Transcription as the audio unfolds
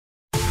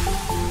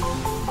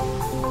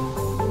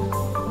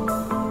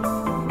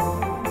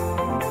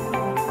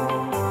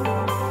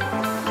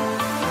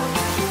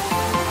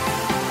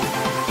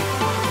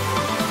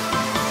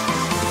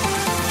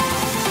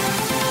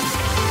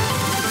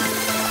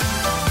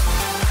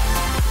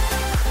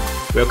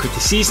Welcome to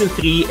Season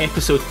 3,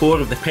 Episode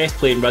 4 of the Press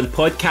Play and Run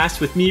podcast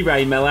with me,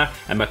 Ryan Miller,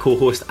 and my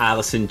co-host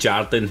Alison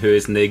Jardine, who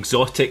is in the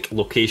exotic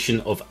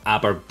location of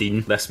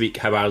Aberdeen this week.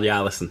 How are you,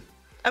 Alison?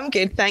 I'm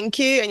good, thank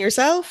you. And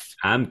yourself?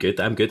 I'm good.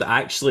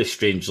 Actually,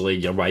 strangely,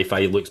 your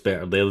Wi-Fi looks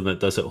better there than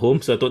it does at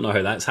home, so I don't know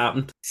how that's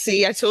happened.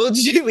 See, I told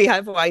you we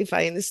have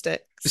Wi-Fi in the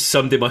sticks.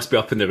 Somebody must be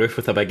up on the roof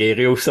with a big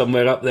aerial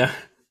somewhere up there.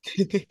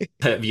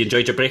 Have you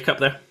enjoyed your break up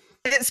there?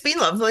 It's been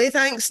lovely,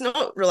 thanks.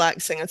 Not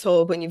relaxing at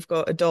all when you've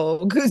got a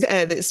dog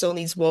that still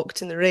needs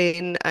walked in the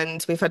rain,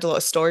 and we've had a lot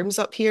of storms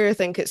up here. I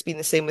think it's been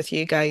the same with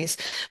you guys.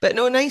 But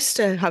no, nice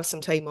to have some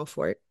time off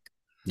work.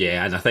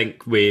 Yeah, and I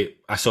think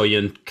I saw you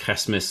on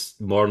Christmas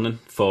morning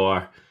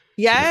for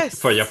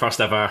Yes. your first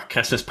ever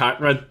Christmas park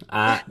run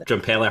at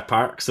Drumpeller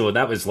Park. So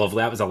that was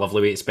lovely. That was a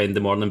lovely way to spend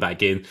the morning. But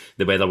again,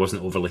 the weather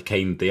wasn't overly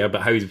kind there.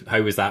 But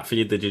how was that for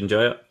you? Did you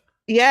enjoy it?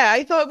 Yeah,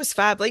 I thought it was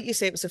fab. Like you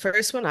say, it was the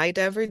first one I'd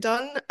ever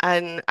done,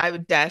 and I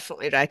would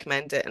definitely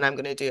recommend it, and I'm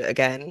going to do it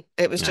again.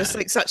 It was just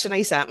like such a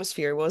nice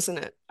atmosphere, wasn't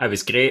it? It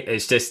was great.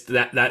 It's just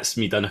that's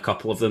me done a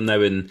couple of them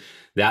now, and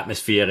the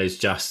atmosphere is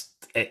just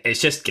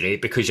it's just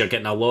great because you're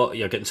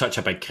getting such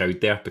a big crowd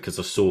there because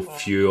there's so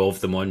few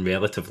of them on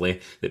relatively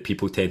that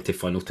people tend to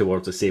funnel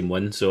towards the same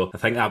one. So I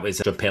think that was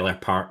Drumpeller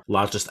Park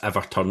largest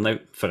ever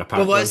turnout for a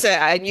park. Well, was it?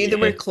 I knew they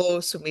were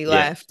close when we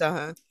left.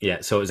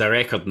 Yeah, so it was a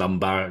record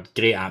number,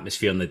 great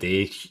atmosphere on the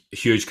day.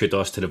 Huge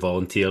kudos to the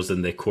volunteers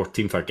and the core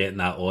team for getting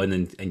that on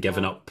and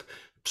giving up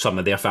some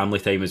of their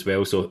family time as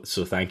well. So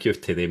thank you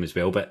to them as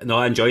well. But no,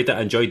 I enjoyed it. I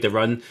enjoyed the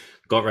run.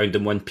 Got round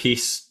in one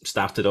piece,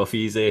 started off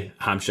easy,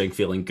 hamstring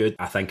feeling good.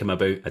 I think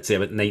I'd say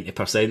about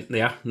 90%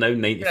 there now,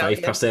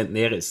 95%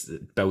 there. It's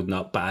building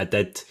up, but I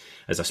did,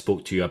 as I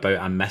spoke to you about,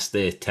 I missed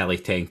the Telly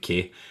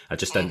 10k. I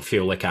just didn't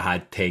feel like I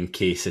had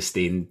 10k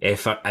sustained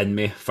effort in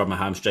me for my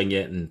hamstring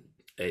yet, and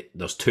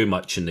there's too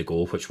much in the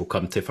goal, which we'll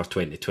come to for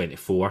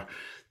 2024,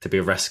 to be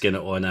risking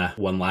it on a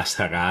one last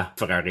hurrah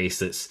for a race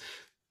that's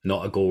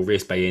not a goal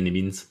race by any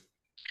means.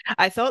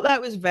 I thought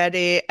that was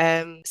very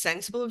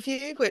sensible of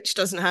you, which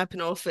doesn't happen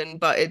often,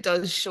 but it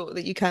does show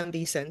that you can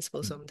be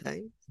sensible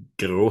sometimes.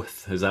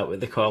 Growth, is that what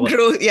they call it?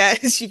 Growth,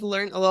 yes, you've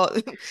learned a lot.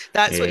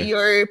 That's what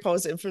your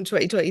positive from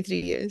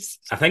 2023 is.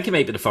 I think it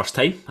might be the first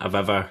time I've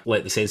ever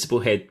let the sensible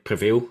head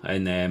prevail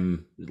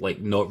and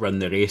not run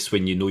the race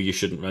when you know you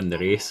shouldn't run the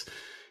race.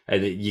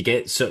 And you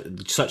get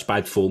such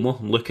bad FOMO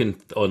looking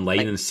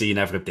online and seeing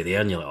everybody there,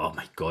 and you're like, oh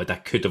my God, I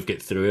could have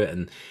got through it.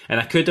 And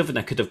I could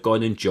have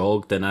gone and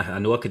jogged, and I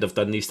know I could have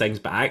done these things,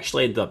 but I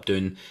actually ended up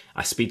doing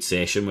a speed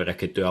session where I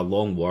could do a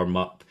long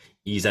warm-up,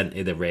 ease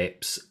into the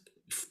reps,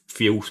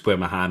 feel where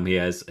my hammy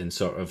is, and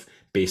sort of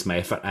base my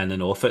effort in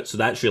and off it. So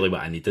that's really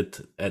what I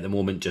needed at the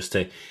moment just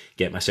to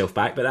get myself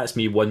back. But that's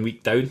me 1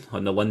 week down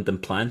on the London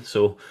plan.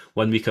 So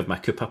 1 week of my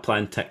Cooper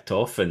plan ticked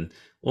off and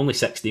only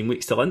 16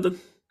 weeks to London.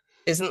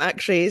 Isn't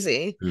that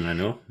crazy? I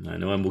know.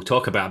 And we'll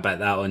talk about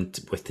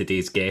that with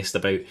today's guest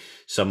about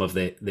some of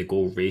the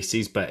goal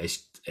races, but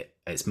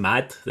it's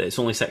mad that it's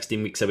only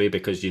 16 weeks away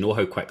because you know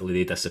how quickly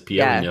they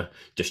disappear when you're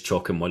just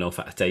chalking one off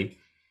at a time.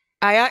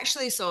 I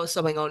actually saw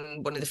something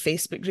on one of the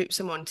Facebook groups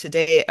I'm on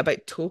today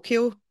about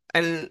Tokyo,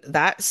 and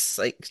that's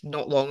like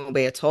not long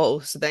away at all.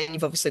 So then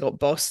you've obviously got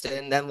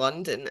Boston, then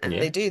London, and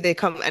they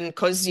come, and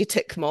because you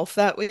tick them off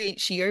that way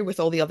each year with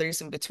all the others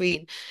in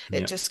between,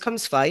 it just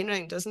comes flying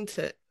around, doesn't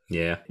it?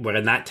 Yeah, we're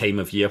in that time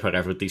of year where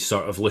everybody's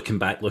sort of looking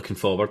back, looking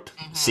forward,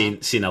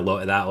 seeing a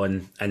lot of that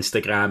on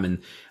Instagram,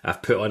 and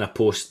I've put on a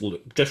post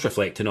just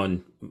reflecting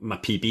on my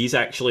PBs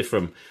actually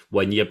from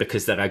 1 year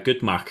because they're a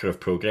good marker of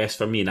progress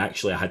for me, and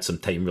actually I had some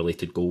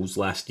time-related goals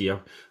last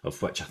year,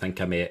 of which I think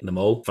I met them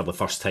all for the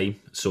first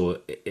time, so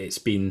it's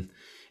been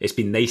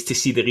nice to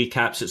see the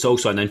recaps. It's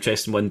also an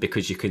interesting one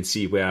because you can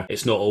see where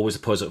it's not always a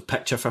positive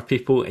picture for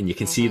people, and you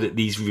can see that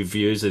these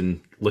reviews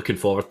and looking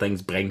forward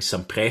things bring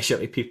some pressure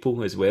to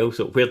people as well.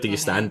 So where do you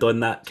stand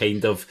on that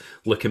kind of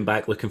looking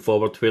back, looking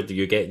forward? Where do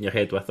you get in your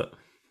head with it?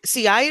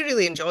 See, I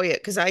really enjoy it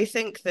because I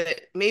think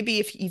that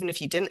maybe even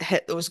if you didn't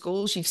hit those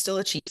goals, you've still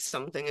achieved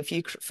something. If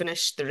you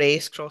finish the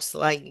race, cross the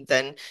line,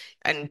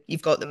 and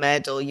you've got the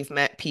medal, you've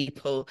met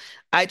people.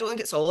 I don't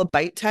think it's all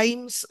about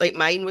times. Like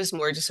mine was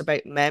more just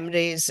about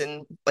memories,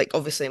 and like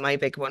obviously my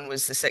big one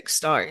was the 6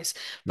 stars,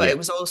 but it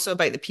was also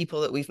about the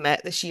people that we've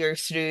met this year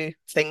through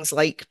things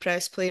like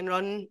Press Play and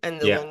Run and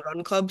the Long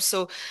Run Club.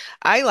 So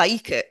I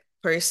like it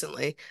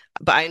personally,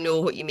 but I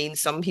know what you mean.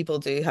 Some people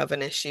do have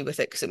an issue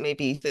with it because it may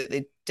be that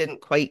they didn't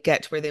quite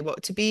get to where they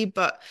want to be,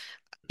 but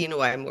you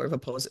know, I'm more of a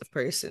positive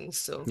person,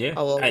 so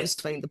I'll always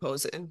find the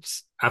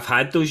positives. I've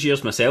had those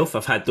years myself.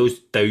 I've had those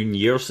down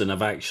years, and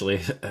I've actually,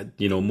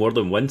 more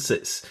than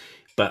once.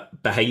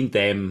 But behind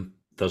them,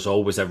 there's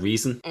always a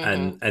reason,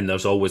 and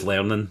there's always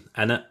learning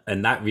in it.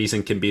 And that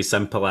reason can be as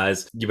simple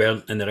as you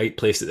weren't in the right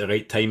place at the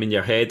right time in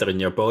your head or in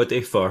your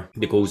body for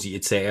the goals that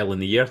you'd set early in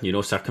the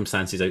year,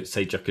 circumstances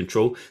outside your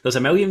control. There's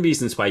a million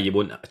reasons why you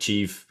won't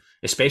achieve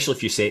especially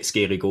if you set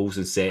scary goals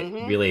and set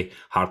Hmm. really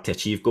hard to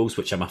achieve goals,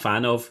 which I'm a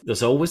fan of.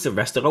 There's always a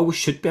risk. There always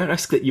should be a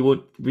risk that you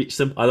won't reach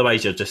them.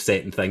 Otherwise, you're just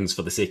setting things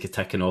for the sake of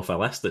ticking off a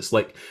list. It's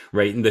like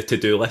writing the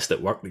to-do list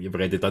at work that you've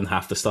already done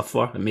half the stuff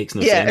for. It makes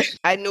no Yeah, sense.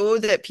 I know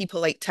that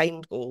people like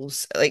timed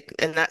goals, like,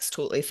 and that's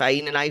totally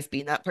fine. And I've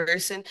been that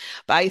person.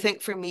 But I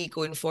think for me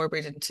going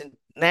forward into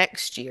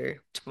next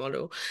year,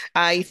 tomorrow,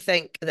 I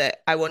think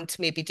that I want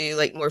to maybe do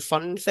like more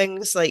fun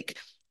things, like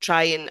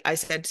try and I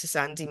said to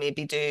Sandy,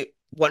 maybe do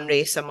one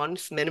race a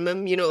month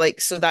minimum,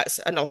 like so that's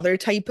another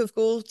type of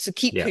goal to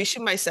keep Yeah.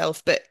 pushing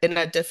myself, but in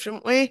a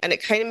different way. And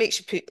it kind of makes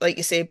you put, like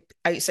you say,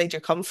 outside your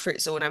comfort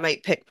zone. I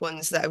might pick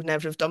ones that I would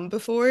never have done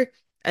before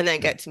and then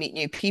Yeah. get to meet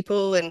new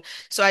people. And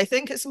so I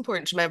think it's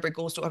important to remember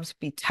goals don't have to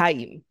be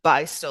time, but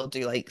I still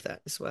do like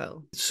that as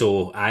well.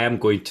 So I am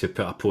going to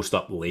put a post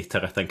up later.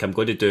 I think I'm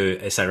going to do,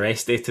 it's a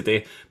rest day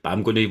today, but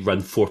I'm going to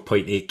run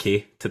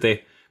 4.8k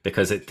today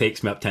because it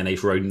takes me up to a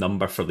nice round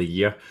number for the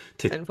year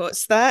to And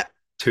what's that?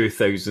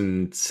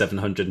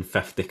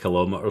 2,750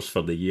 kilometers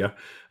for the year.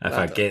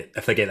 Well done.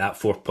 If I get that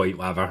 4 point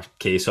whatever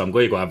k, so I'm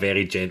going to go a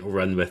very gentle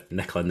run with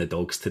Nicola and the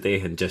dogs today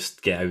and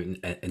just get out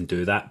and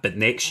do that. But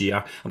next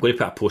year I'm going to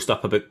put a post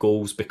up about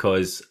goals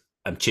because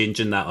I'm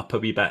changing that up a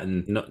wee bit,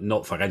 and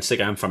not for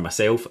Instagram, for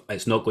myself.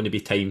 It's not going to be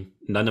time,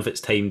 none of it's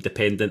time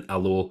dependent,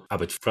 although I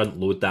would front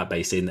load that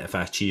by saying that if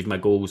I achieve my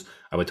goals,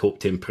 I would hope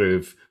to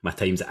improve my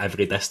times at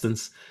every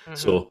distance. Hmm.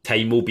 So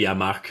time will be a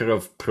marker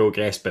of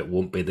progress, but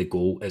won't be the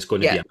goal. It's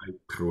going to be Yeah. about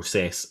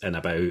process and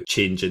about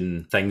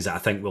changing things that I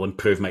think will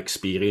improve my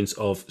experience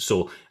of.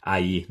 So,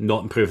 i.e.,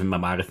 not improving my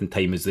marathon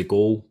time is the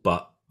goal,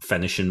 but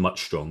finishing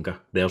much stronger.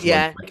 There's one.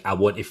 Yeah. Like, I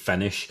want to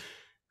finish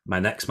my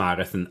next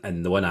marathon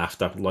and the one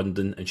after,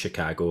 London and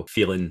Chicago,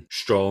 feeling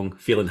strong,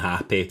 feeling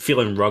happy,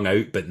 feeling wrung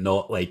out, but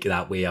not like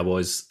that way I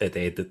was at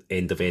the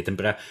end of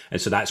Edinburgh.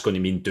 And so that's going to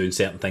mean doing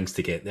certain things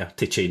to get there,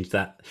 to change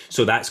that.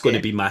 So that's going to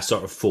Yeah. be my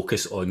sort of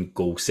focus on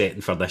goal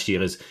setting for this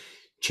year, is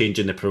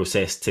changing the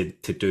process to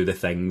do the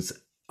things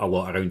a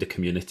lot around the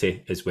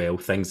community as well.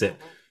 Things that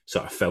Mhm.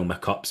 sort of fill my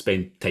cup,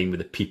 spend time with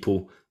the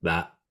people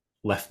that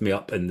lift me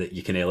up and that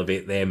you can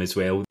elevate them as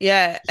well.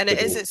 Yeah, Just and to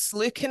it is, go, it's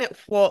looking at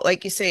what,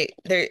 like you say,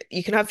 there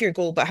you can have your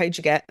goal, but how'd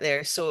you get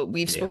there? So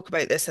we've yeah, spoke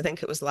about this, I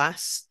think it was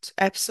last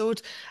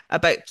episode,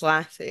 about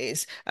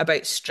Pilates,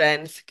 about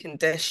strength,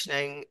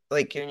 conditioning,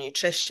 like your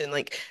nutrition,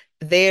 like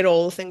they're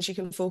all things you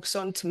can focus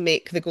on to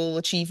make the goal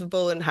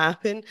achievable and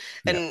happen.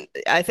 yeah, And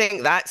I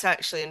think that's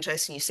actually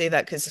interesting you say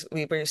that because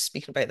we were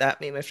speaking about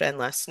that, me and my friend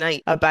last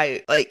night,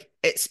 about like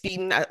it's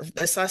been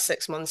this last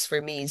 6 months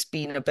for me has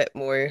been a bit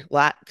more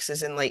lax,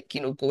 as in like,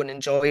 go and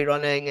enjoy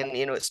running and,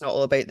 it's not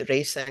all about the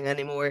racing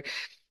anymore.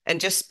 And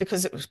just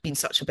because it's been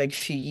such a big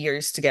few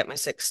years to get my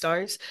 6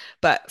 stars.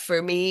 But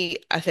for me,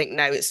 I think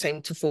now it's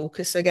time to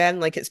focus again.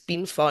 Like it's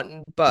been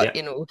fun, but,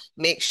 yeah,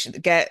 make sure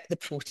get the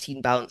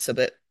protein balance a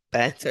bit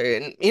better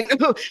and, yeah,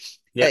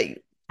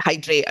 like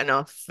hydrate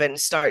enough and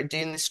start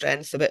doing the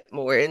strength a bit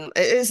more. And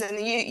it is, and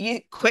you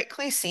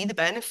quickly see the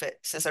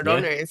benefits as a yeah.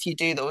 runner if you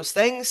do those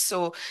things.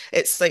 So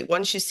it's like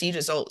once you see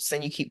results,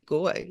 then you keep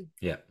going.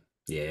 Yeah.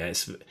 Yeah,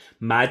 it's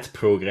mad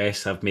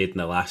progress I've made in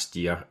the last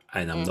year,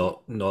 and I'm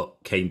Hmm.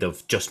 not kind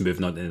of just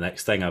moving on to the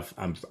next thing. I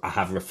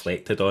have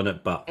reflected on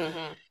it, but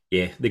Hmm.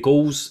 yeah, the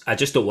goals. I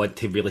just don't want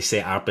to really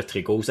set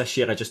arbitrary goals this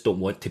year. I just don't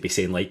want to be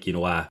saying like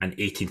an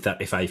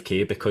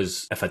 18:35k,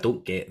 because if I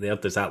don't get there,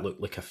 does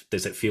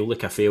it feel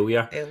like a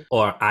failure, Yeah.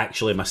 or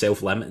actually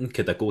myself limiting?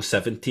 Could I go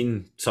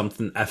 17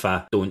 something if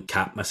I don't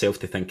cap myself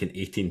to thinking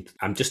 18?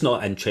 I'm just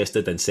not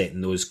interested in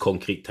setting those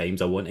concrete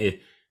times. I want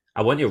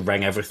to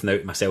wring everything out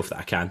of myself that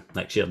I can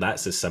next year.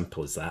 That's as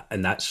simple as that.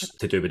 And that's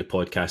to do with the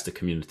podcast, the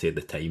community,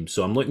 the time.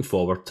 So I'm looking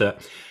forward to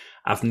it.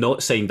 I've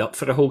not signed up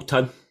for a whole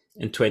ton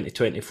in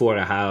 2024.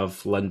 I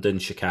have London,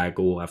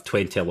 Chicago, I have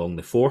 20 along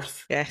the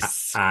 4th,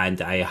 Yes. and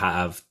I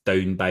have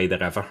Down by the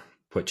River,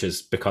 which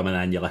has become an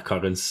annual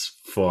occurrence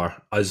for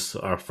us,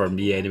 or for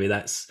me anyway.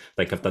 That's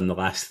like I've done the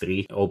last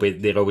three.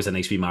 Albeit they're always a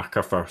nice wee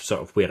marker for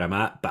sort of where I'm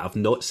at, but I've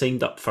not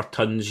signed up for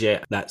tons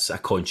yet. That's a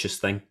conscious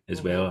thing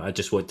as well. Hmm. I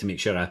just want to make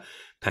sure I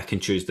pick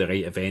and choose the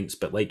right events.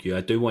 But like you,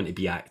 I do want to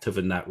be active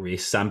in that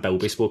race. Sam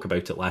Bilby spoke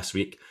about it last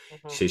week.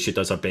 Hmm. She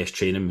does her best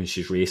training when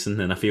she's racing,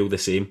 and I feel the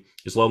same.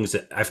 As long as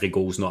every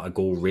goal's not a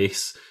goal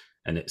race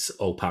and it's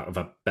all part of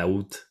a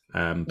build.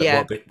 But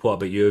Yeah. what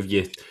about you? Have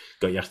you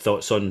got your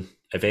thoughts on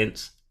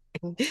events?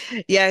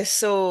 Yeah,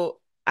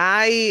 so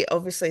I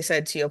obviously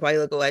said to you a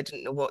while ago I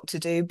didn't know what to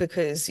do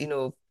because,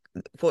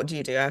 what do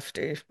you do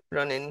after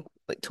running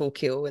like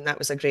Tokyo? And that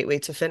was a great way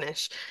to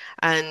finish.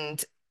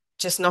 And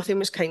just nothing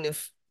was kind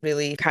of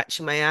really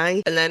catching my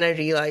eye. And then I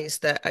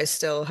realized that I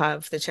still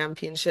have the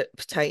championship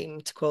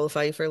time to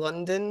qualify for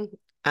London.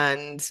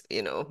 And,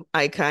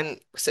 I can't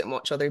sit and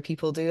watch other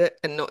people do it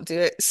and not do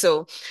it.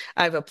 So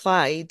I've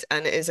applied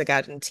and it is a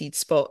guaranteed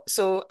spot.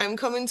 So I'm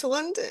coming to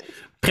London.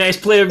 Press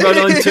play and run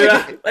on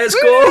tour. Let's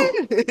go.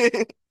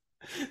 Woo!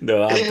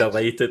 No, I'm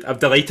delighted. I'm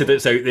delighted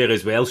it's out there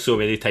as well. So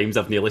many times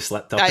I've nearly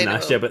slipped up I and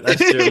asked you know. about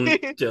this during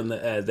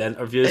the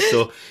interviews.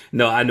 So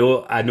no, I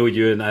know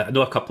you, and I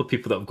know a couple of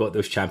people that have got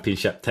those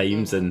championship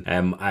times, Mhm.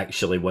 and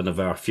actually one of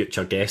our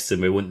future guests,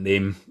 and we won't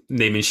name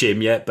and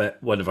shame yet,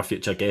 but one of our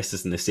future guests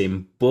is in the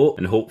same boat,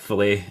 and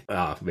hopefully,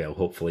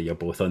 hopefully you're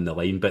both on the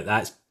line. But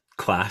that's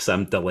class.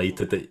 I'm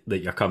delighted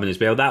that you're coming as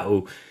well.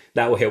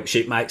 That'll help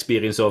shape my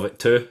experience of it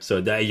too. So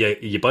are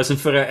you buzzing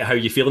for it? How are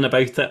you feeling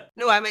about it?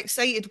 No, I'm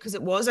excited because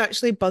it was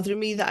actually bothering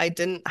me that I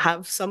didn't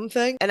have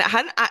something. And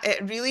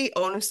it really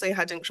honestly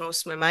hadn't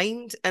crossed my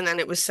mind. And then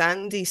it was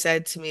Sandy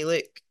said to me,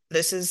 look,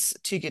 this is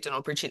too good an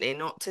opportunity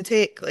not to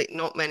take. Like,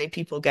 not many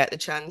people get the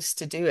chance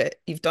to do it.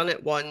 You've done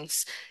it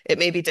once. It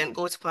maybe didn't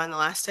go to plan the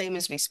last time,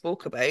 as we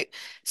spoke about.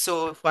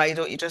 So why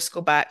don't you just go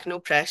back? No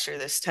pressure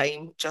this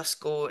time. Just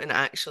go and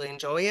actually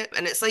enjoy it.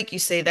 And it's like you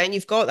say, then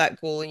you've got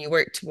that goal and you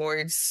work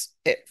towards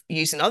it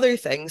using other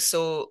things.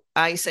 So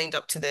I signed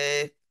up to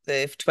the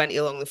 20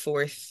 along the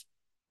fourth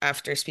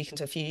after speaking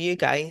to a few of you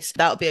guys.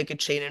 That'll be a good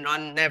training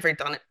run. Never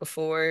done it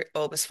before,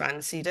 always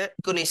fancied it.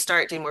 Going to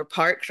start doing more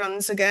park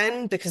runs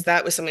again because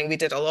that was something we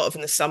did a lot of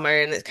in the summer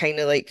and it kind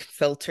of like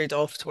filtered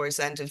off towards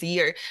the end of the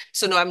year.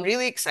 So no, I'm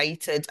really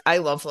excited. I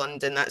love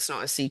London. That's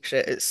not a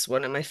secret. It's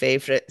one of my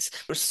favorites.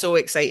 We're so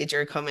excited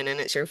you're coming in.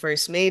 It's your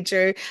first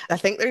major. I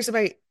think there's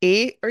about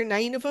 8 or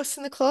 9 of us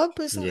in the club,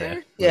 isn't Yeah,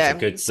 there? Yeah.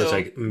 there's So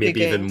a big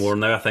maybe even games. more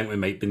now. I think we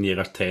might be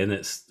nearer 10.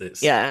 It's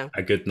Yeah.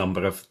 a good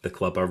number of the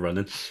club are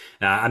running.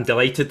 I'm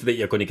delighted that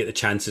you're going to get the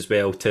chance as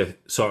well to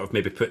sort of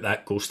maybe put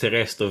that ghost to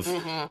rest of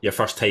Hmm. your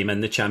first time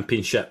in the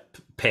championship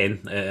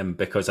pen,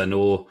 because I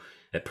know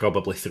it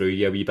probably threw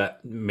you a wee bit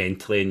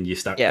mentally, and you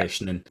start Yeah.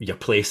 questioning your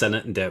place in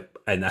it,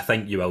 and I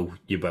think you will.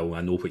 You will.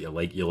 I know what you're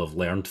like. You'll have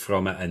learned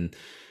from it, and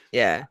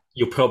Yeah.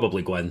 you'll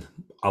probably go in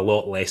a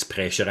lot less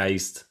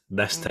pressurised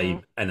this Hmm.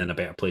 time and in a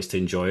better place to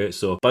enjoy it.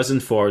 So buzzing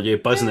for you,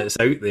 buzzing Yeah. it's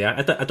out there.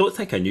 I don't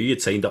think I knew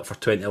you'd signed up for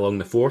 20 along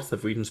the fourth.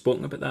 Have we even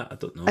spoken about that? I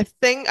don't I know.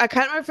 think I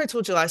can't remember if I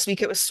told you last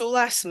week. It was so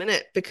last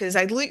minute because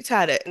I'd looked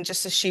at it and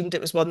just assumed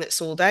it was one that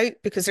sold out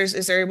because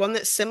is there one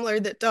that's similar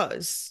that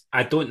does?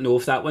 I don't know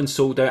if that one's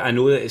sold out. I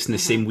know that it's in the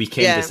Hmm. same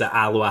weekend as Yeah. the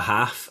Aloha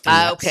Half, and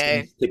Ah, that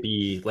okay. seems to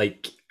be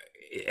like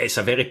it's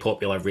a very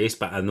popular race,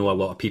 but I know a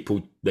lot of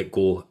people that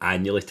go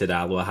annually to the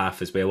Aloha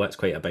Half as well. That's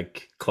quite a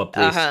big club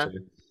race Uh-huh.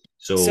 too.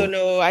 So So,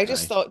 no, I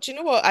just aye, thought, do you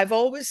know what? I've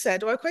always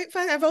said, oh,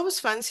 I've always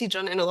fancied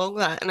running along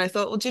that. And I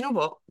thought, well, do you know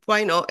what?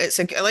 Why not?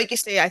 Like you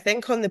say, I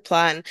think on the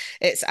plan,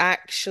 it's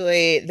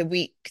actually the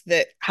week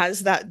that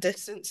has that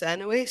distance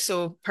anyway.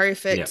 So yeah,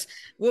 perfect.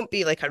 Won't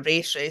be like a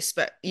race,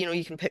 but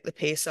you can pick the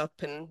pace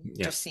up and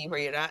yeah. just see where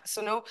you're at.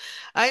 So no,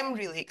 I'm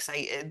really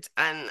excited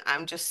and I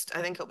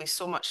think it'll be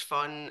so much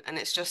fun and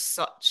it's just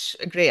such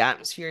a great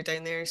atmosphere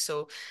down there.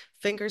 So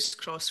fingers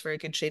crossed for a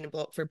good training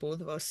block for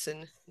both of us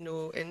and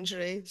no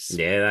injuries.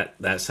 Yeah,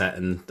 that's it.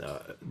 And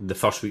the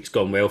first week's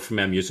gone well for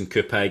me. I'm using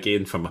Coupa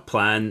again for my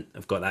plan.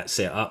 I've got that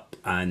set up,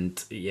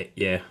 and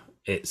yeah,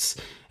 it's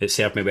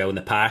served me well in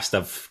the past.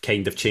 I've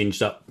kind of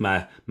changed up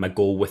my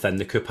goal within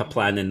the Coupa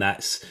plan, and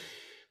that's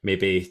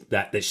maybe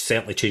that's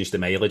certainly changed the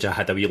mileage. I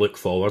had a wee look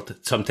forward.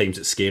 Sometimes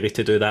it's scary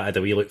to do that. I had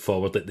a wee look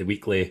forward at the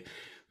weekly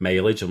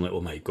mileage. I'm like,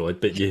 oh my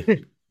god! But you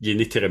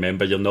need to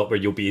remember you're not where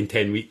you'll be in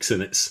 10 weeks,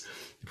 and it's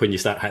when you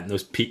start hitting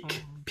those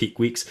peak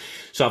weeks.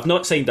 So I've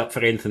not signed up for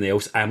anything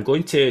else. I'm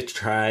going to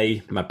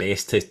try my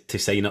best to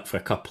sign up for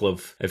a couple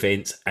of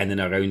events in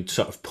and around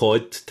sort of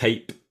pod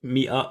type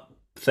meetup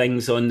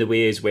things on the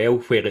way as well,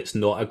 where it's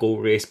not a goal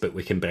race, but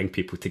we can bring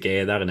people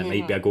together and it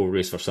might be a Hmm. goal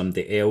race for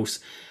somebody else.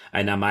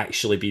 And I'm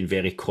actually being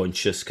very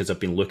conscious because I've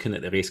been looking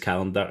at the race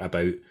calendar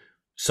about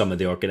some of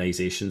the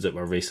organisations that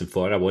we're racing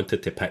for. I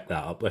wanted to pick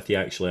that up with you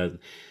actually.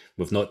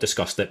 We've not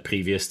discussed it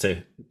previous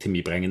to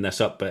me bringing this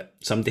up, but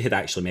somebody had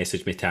actually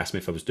messaged me to ask me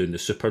if I was doing the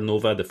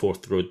Supernova, the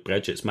Forth Road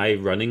Bridge. It's my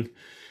running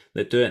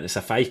that do it, and it's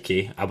a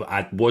 5k.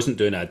 I wasn't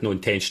doing it, I had no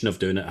intention of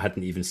doing it, I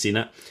hadn't even seen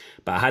it,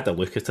 but I had a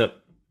look at it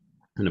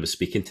and I was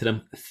speaking to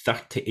them.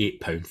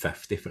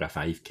 £38.50 for a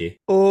 5k.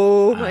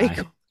 Oh my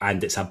God.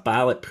 And it's a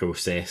ballot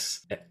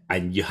process,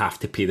 and you have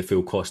to pay the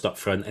full cost up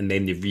front, and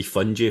then they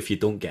refund you if you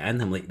don't get in.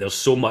 I'm like, there's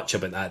so much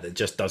about that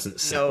just doesn't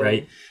sit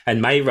right. No.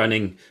 And my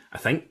running, I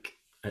think,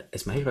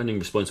 is my running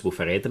responsible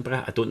for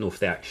Edinburgh? I don't know if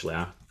they actually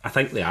are. I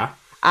think they are.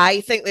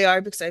 I think they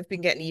are because I've been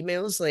getting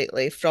emails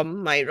lately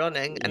from my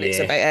running and it's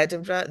Yeah, about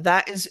Edinburgh.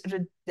 That is yeah,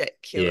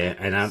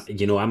 and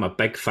ridiculous. I'm a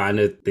big fan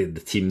of the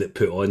team that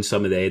put on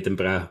some of the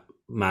Edinburgh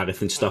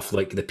marathon stuff,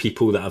 like the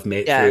people that I've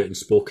met through Yeah. it and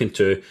spoken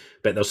to.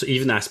 But there's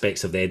even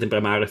aspects of the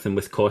Edinburgh marathon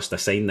with cost. I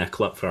signed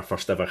Nicola up for our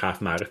first ever half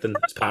marathon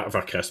as part of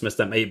our Christmas.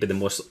 That might be the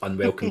most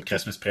unwelcome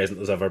Christmas present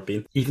there's ever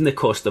been. Even the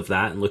cost of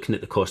that, and looking at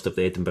the cost of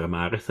the Edinburgh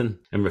marathon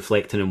and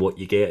reflecting on what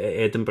you get at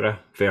Edinburgh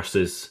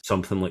versus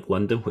something like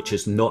London, which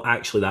is not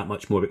actually that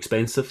much more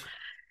expensive.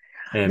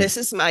 Um, This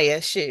is my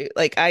issue.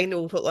 Like, I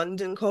know what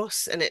London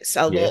costs, and it's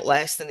a yeah, lot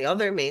less than the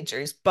other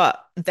majors.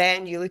 But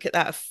then you look at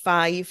that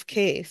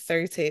 5K,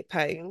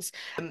 £38.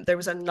 There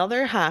was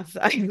another half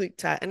that I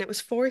looked at, and it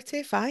was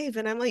 45.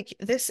 And I'm like,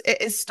 this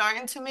it is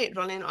starting to make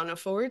running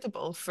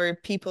unaffordable for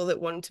people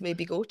that want to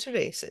maybe go to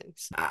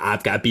races.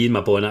 I've got a bee in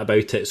my bonnet about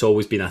it. It's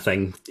always been a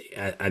thing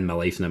in my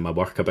life and in my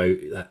work about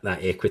that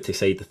equity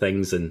side of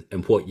things and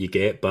what you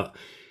get. But,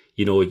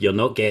 you're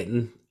not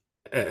getting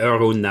at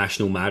our own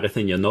national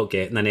marathon, you're not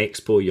getting an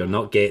expo, you're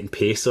not getting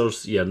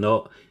pacers, you're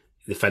not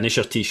the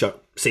finisher t-shirt,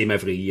 same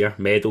every year,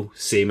 medal,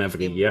 same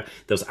every Same. year.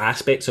 There's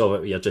aspects of it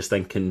where you're just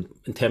thinking,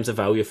 in terms of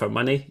value for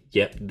money,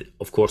 yeah,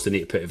 of course they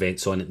need to put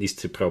events on. It needs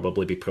to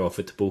probably be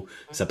profitable.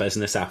 It's a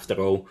business after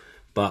all.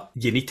 But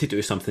you need to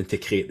do something to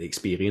create the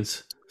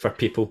experience for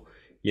people,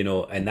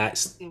 and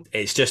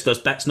it's just,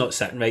 that's not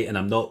sitting right. And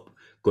I'm not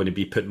going to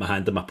be putting my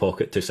hand in my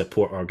pocket to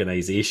support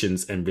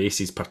organisations and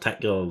races,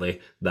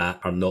 particularly that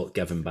are not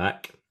giving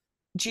back.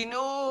 Do you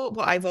know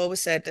what I've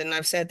always said, and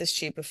I've said this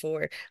to you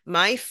before?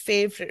 My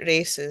favorite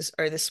races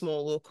are the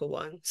small local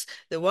ones,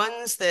 the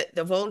ones that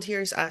the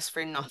volunteers ask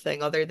for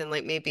nothing other than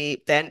like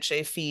maybe the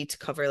entry fee to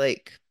cover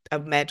like a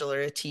medal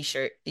or a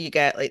t-shirt. You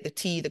get like the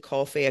tea, the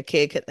coffee, a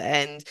cake at the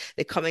end.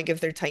 They come and give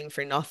their time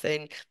for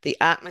nothing. The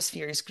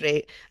atmosphere is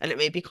great, and it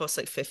maybe costs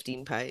like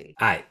 £15.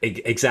 Aye,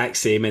 exact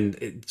same,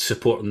 and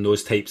supporting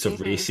those types of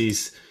Hmm.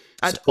 races,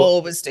 I'd support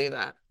always do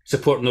that.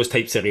 supporting those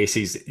types of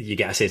races, you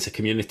get a sense of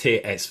community.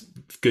 It's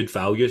good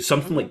value.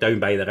 Something Hmm. like down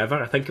by the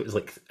river, I think it was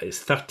like it's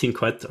 13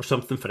 quid or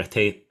something for a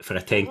Hmm.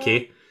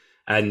 10K.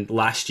 And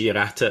last year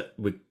at it,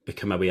 we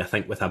come away, I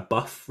think, with a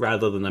buff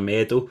rather than a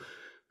medal.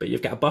 But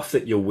you've got a buff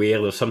that you'll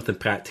wear. There's something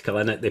practical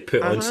in it. They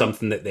put on Uh-huh.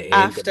 something at the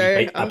end, a wee After,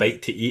 bite, a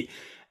bite to eat,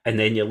 and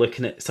then you're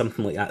looking at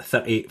something like that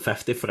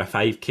 38.50 for a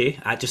 5K.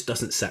 That just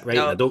doesn't sit right.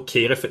 And I no. don't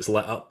care if it's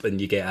lit up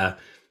and you get a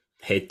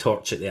head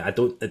torch at the. I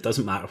don't. It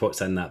doesn't matter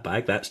what's in that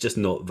bag. That's just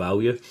not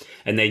value.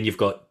 And then you've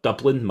got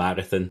Dublin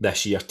Marathon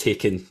this year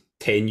taking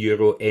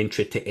 €10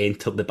 entry to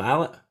enter the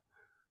ballot.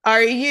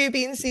 Are you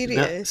being No,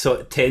 serious?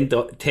 so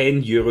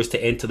 €10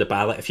 to enter the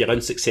ballot. If you're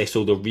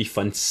unsuccessful, they'll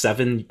refund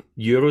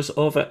 €7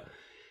 of it.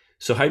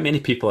 So how many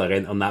people are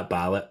entering that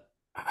ballot?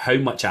 How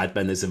much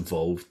admin is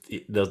involved?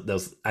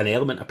 There's an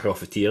element of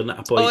profiteering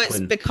at a Oh, point it's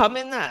when,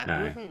 becoming that.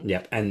 Hmm.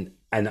 yep, and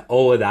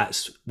all of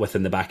that's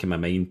within the back of my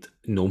mind,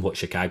 knowing what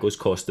Chicago's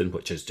costing,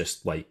 which is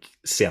just like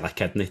sell a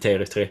kidney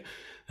territory.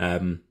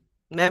 Um,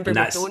 Remember, and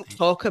we that's don't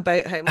talk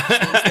about how much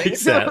these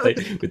things are.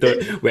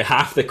 exactly. We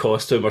half the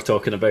cost when we're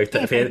talking about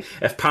it.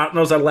 If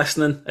partners are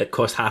listening, it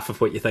costs half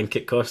of what you think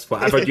it costs.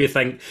 Whatever you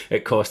think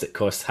it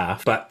costs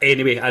half. But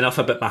anyway, enough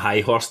about my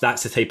high horse.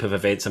 That's the type of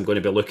events I'm going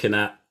to be looking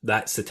at.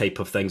 That's the type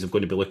of things I'm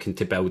going to be looking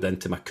to build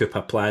into my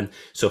Cooper plan.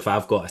 So if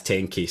I've got a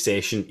 10K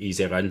session,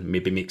 easy run,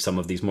 maybe make some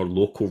of these more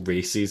local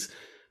races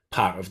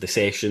part of the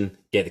session,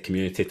 get the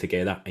community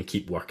together and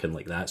keep working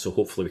like that. So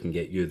hopefully we can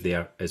get you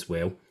there as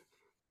well.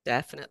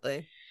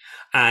 Definitely.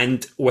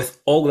 And with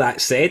all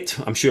that said,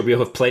 I'm sure we'll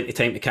have plenty of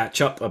time to catch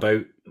up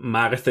about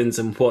marathons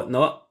and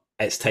whatnot.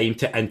 It's time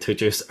to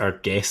introduce our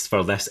guest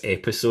for this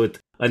episode.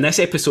 On this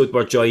episode,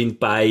 we're joined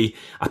by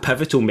a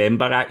pivotal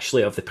member,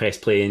 actually, of the Press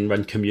Play and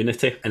Run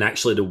community, and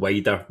actually the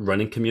wider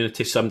running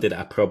community. Somebody that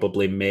I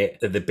probably met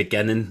at the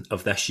beginning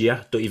of this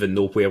year. Don't even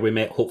know where we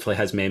met. Hopefully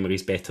his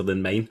memory's better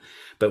than mine.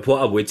 But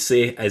what I would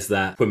say is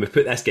that when we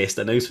put this guest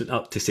announcement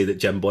up to say that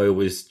Jim Boyle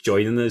was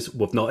joining us,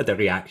 we've not had a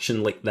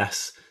reaction like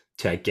this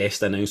to a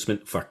guest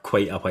announcement for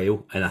quite a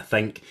while. And I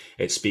think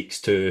it speaks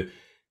to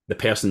the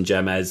person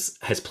Jim is,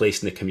 his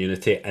place in the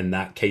community, and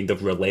that kind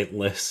of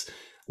relentless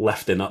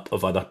lifting up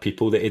of other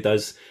people that he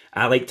does.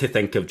 I like to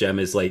think of Jim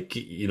as like,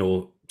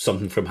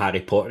 something from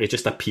Harry Potter. He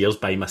just appears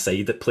by my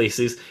side at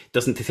places,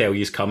 doesn't tell you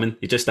he's coming.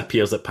 He just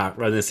appears at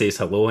parkrun and says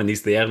hello, and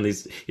he's there and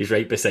he's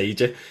right beside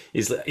you.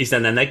 He's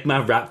an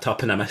enigma wrapped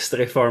up in a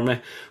mystery for me,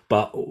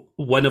 but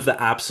one of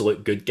the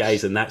absolute good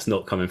guys, and that's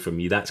not coming from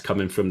me, that's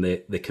coming from the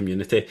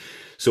community.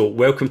 So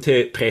welcome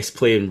to Press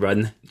Play and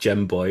Run,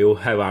 Jim Boyle.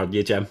 How are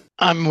you, Jim?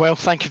 I'm well,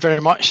 thank you very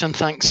much, and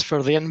thanks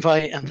for the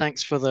invite, and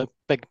thanks for the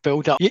big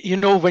build-up. You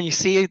know, when you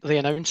see the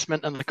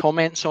announcement and the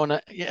comments on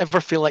it, you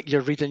ever feel like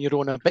you're reading your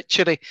own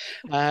obituary?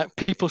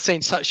 People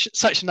saying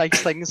such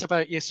nice things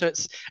about you, so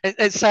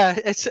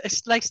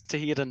it's nice to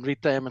hear and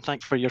read them, and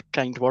thanks for your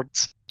kind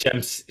words.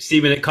 Jim,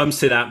 see, when it comes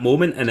to that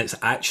moment and it's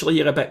actually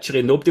your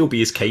obituary, nobody will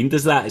be as kind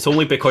as that. It's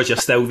only because you're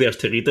still there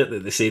to read it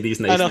that they say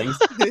these nice things.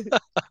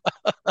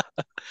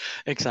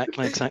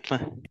 Exactly.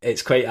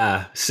 It's quite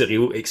a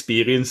surreal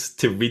experience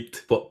to read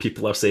what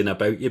people are saying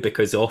about you,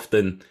 because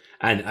often,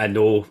 and I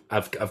know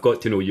I've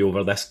got to know you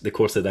over the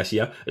course of this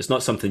year, it's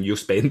not something you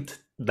spend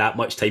that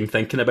much time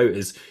thinking about,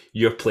 is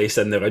your place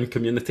in the run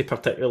community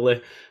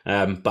particularly.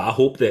 But I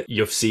hope that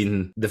you've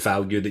seen the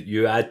value that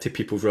you add to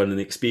people's running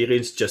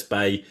experience just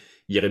by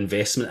your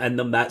investment in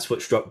them. That's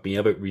what struck me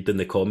about reading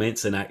the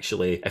comments. And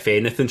actually, if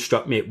anything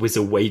struck me, it was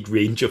a wide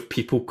range of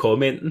people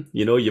commenting.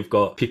 You've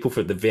got people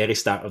from the very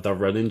start of their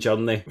running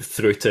journey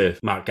through to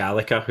Mark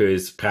Gallagher, who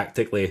is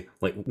practically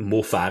like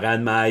Mo Farah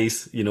in my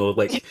eyes.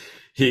 Like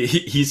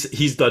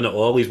he's done it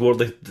all. He's wore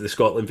the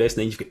Scotland vest,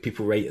 and then you've got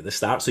people right at the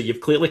start. So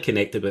you've clearly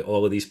connected with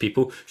all of these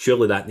people.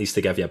 Surely that needs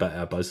to give you a bit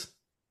of a buzz.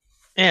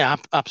 Yeah,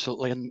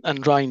 absolutely.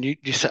 And Ryan, you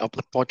set up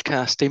the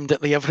podcast aimed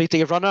at the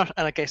everyday runner,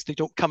 and I guess they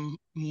don't come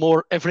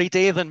more every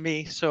day than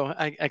me. So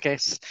I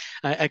guess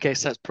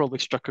that's probably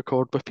struck a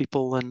chord with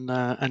people and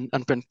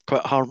been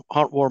quite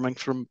heartwarming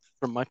from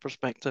my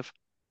perspective.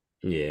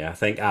 Yeah, I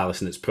think,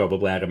 Alison, it's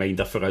probably a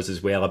reminder for us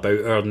as well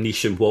about our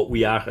niche and what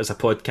we are as a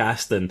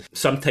podcast. And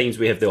sometimes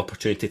we have the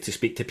opportunity to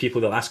speak to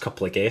people. The last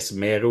couple of guests,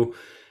 Meryl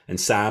and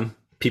Sam,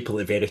 people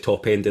at the very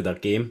top end of their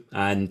game.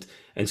 And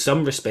in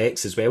some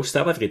respects as well,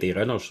 still everyday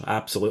runners.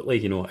 Absolutely.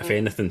 You know, if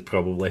anything,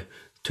 probably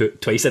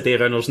twice a day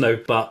runners now,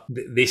 but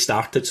they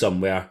started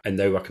somewhere, and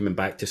now we're coming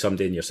back to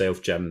somebody in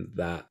yourself, Jim,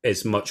 that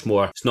is much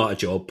more. It's not a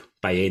job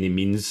by any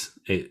means.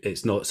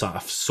 It's not sort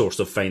of source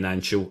of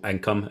financial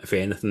income. If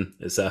anything,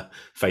 it's a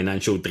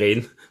financial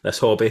drain, this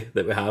hobby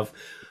that we have.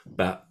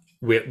 But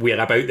we're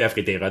about the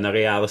everyday runner,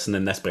 Alison,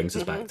 and this brings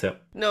us back to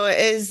it. No, it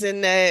is.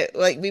 And I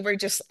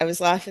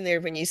was laughing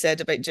there when you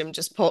said about Jim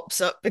just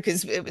pops up,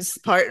 because it was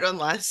part run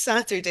last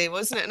Saturday,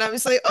 wasn't it? And I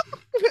was like, oh,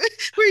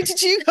 where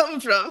did you come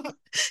from?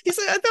 He's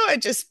like, I thought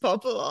I'd just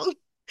pop along.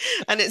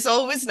 And it's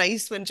always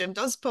nice when Jim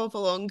does pop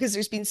along, because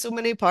there's been so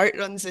many part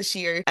runs this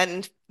year,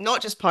 and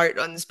not just part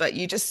runs, but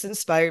you just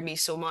inspire me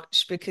so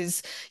much,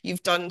 because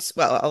you've done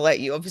well. I'll let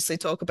you obviously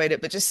talk about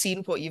it, but just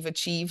seeing what you've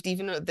achieved,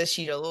 even this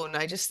year alone,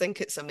 I just think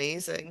it's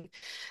amazing.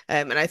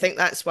 And I think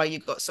that's why you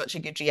got such a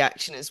good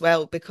reaction as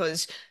well,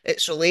 because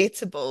it's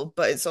relatable,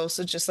 but it's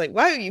also just like,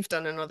 wow, you've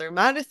done another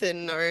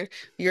marathon, or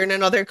you're in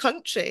another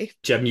country.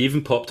 Jim, you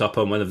even popped up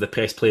on one of the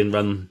Press Play and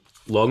Run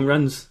long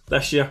runs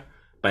this year.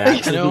 By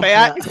accident,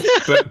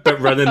 but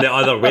running the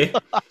other way.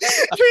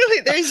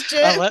 Really, there's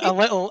Jim. A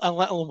little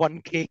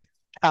 1K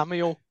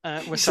cameo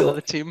with some of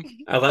the team.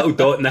 A little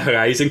dot in the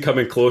horizon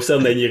coming closer,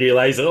 and then you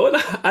realise, oh,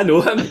 I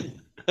know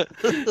him.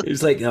 He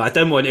was like, no, I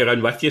didn't want to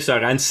run with you, so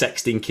I ran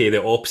 16k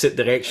the opposite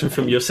direction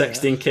from your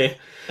 16k.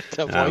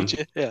 To avoid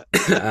you, yeah.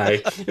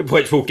 Aye,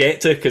 which we'll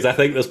get to, because I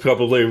think there's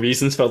probably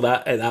reasons for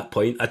that at that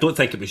point. I don't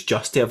think it was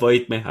just to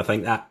avoid me. I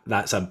think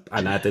that's an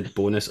added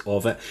bonus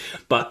of it.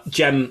 But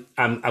Jim,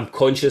 I'm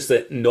conscious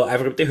that not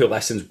everybody who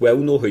listens will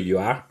know who you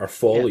are or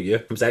follow you.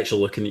 I was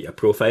actually looking at your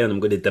profile, and I'm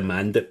going to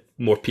demand that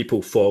more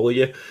people follow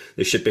you.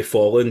 They should be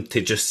following to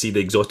just see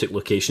the exotic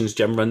locations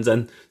Jim runs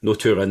in. No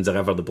two runs are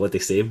ever the bloody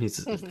same.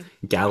 He's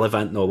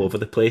gallivanting all over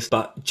the place.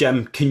 But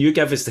Jim, can you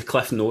give us the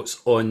cliff notes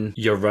on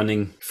your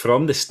running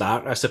from the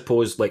start, I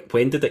suppose? Like,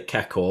 when did it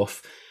kick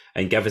off?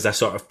 And give us a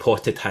sort of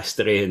potted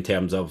history in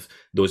terms of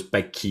those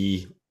big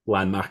key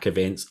landmark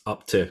events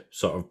up to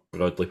sort of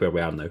broadly where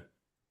we are now.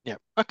 Yeah,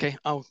 okay.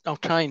 I'll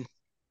try and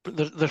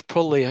there's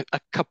probably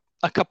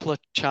a couple of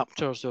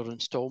chapters or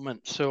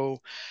installments. So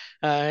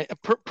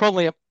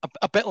probably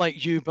a bit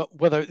like you, but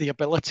without the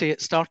ability.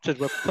 It started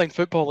with playing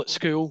football at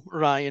school,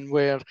 Ryan,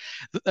 where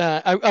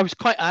I was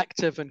quite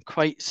active and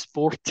quite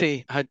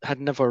sporty. Had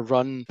never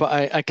run, but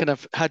I kind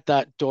of had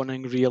that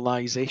dawning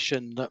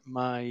realization that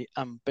my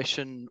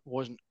ambition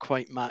wasn't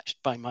quite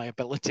matched by my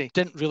ability.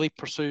 Didn't really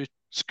pursue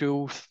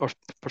school or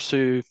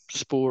pursue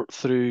sport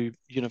through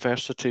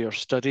university or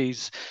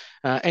studies.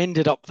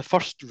 Ended up, the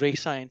first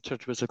race I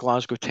entered was the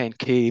Glasgow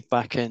 10K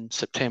back in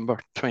September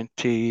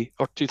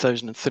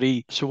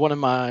 2003. So one of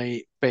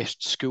my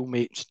best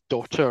schoolmates'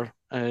 daughter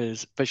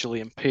is visually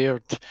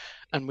impaired,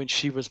 and when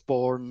she was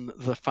born,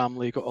 the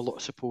family got a lot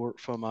of support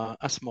from a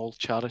small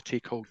charity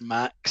called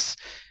Max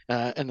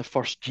in the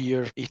first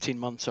year, 18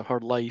 months of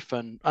her life,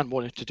 and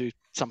wanted to do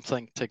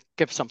something to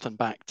give something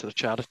back to the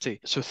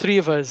charity. So 3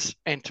 of us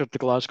entered the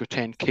Glasgow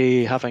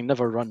 10K, having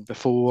never run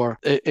before.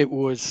 It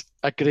was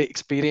a great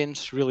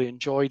experience, really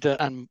enjoyed it,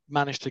 and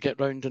managed to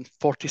get round in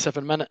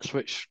 47 minutes,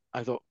 which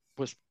I thought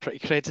was pretty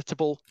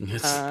creditable.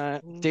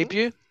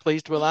 Debut.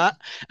 Pleased with that,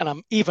 and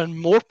I'm even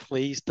more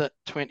pleased that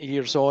 20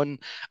 years on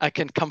I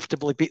can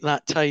comfortably beat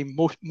that time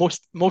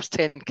most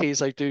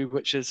 10Ks I do,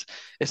 which is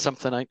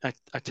something I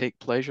take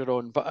pleasure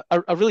on. But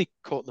I really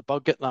caught the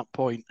bug at that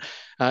point.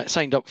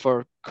 Signed up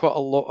for quite a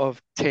lot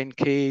of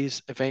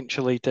 10Ks,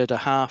 eventually did a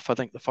half. I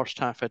think the first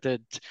half I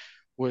did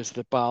was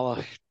the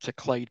Bala to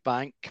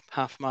Clydebank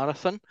half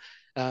marathon,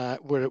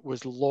 where it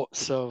was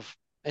lots of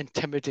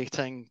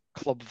intimidating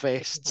club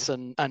vests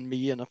and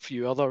me and a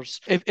few others.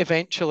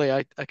 Eventually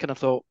I kind of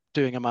thought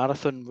doing a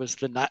marathon was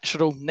the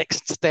natural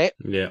next step.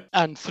 Yeah.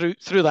 And through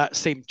that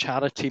same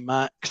charity,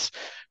 Max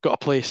got a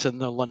place in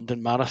the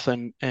London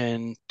Marathon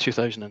in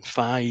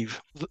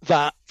 2005.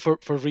 That, for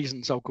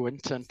reasons I'll go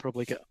into and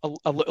probably get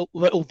a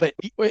little bit,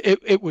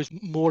 it was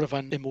more of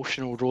an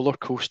emotional roller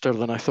coaster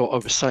than I thought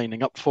I was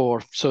signing up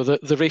for. So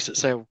the race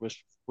itself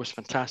was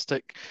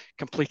fantastic.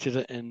 Completed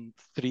it in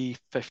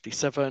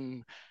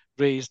 3:57.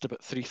 Raised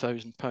about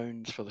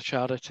 £3,000 for the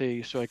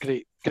charity, so a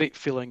great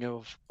feeling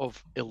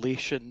of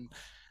elation.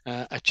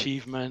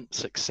 achievement,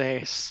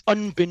 success.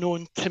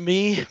 Unbeknown to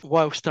me,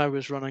 whilst I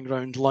was running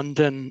around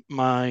London,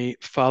 my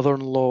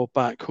father-in-law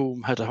back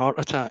home had a heart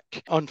attack.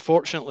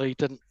 Unfortunately,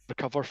 didn't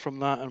recover from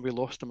that, and we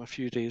lost him a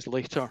few days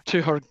later.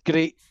 To her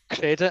great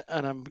credit,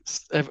 and I'm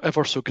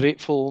ever so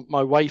grateful,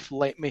 my wife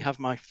let me have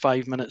my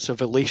 5 minutes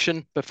of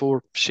elation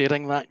before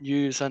sharing that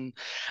news, and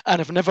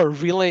I've never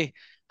really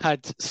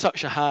had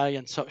such a high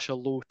and such a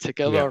low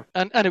together.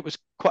 Yeah. And it was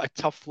quite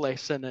a tough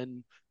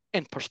lesson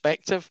in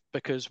perspective,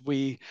 because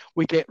we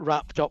get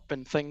wrapped up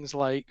in things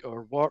like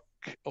our work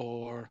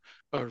or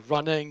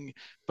running,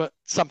 but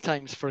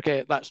sometimes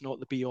forget that's not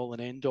the be all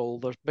and end all.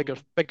 There's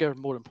bigger,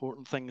 more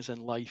important things in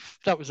life.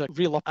 That was a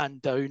real up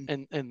and down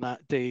in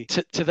that day.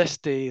 To this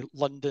day,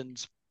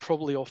 London's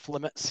probably off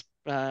limits,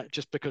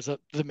 just because of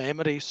the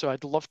memory. So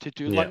I'd love to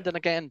do London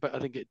again, but I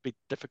think it'd be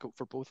difficult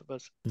for both of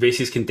us.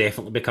 Races can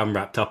definitely become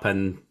wrapped up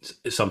in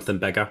something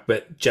bigger.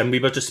 But Jim, we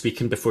were just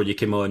speaking before you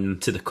came on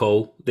to the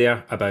call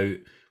there about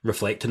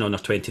reflecting on our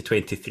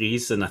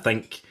 2023s, and I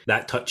think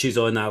that touches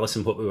on,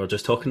 Alison, what we were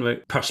just talking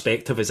about.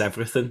 Perspective is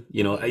everything,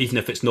 you know, even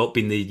if it's not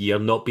been the year,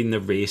 not been the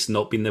race,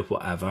 not been the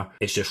whatever,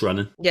 it's just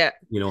running. Yeah.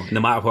 You know, no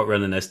matter what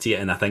running is to you.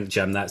 And I think,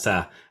 Jim, that's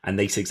a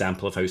nice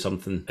example of how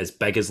something as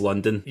big as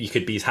London, you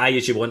could be as high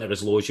as you want or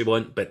as low as you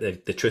want, but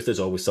the truth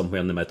is always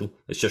somewhere in the middle.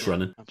 It's just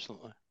running.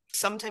 Absolutely.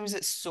 Sometimes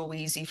it's so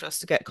easy for us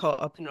to get caught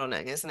up in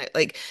running, isn't it?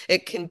 Like,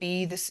 it can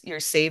be this your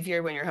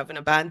savior when you're having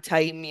a bad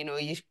time, you know,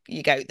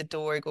 you get out the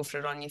door, go for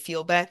a run, you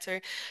feel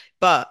better.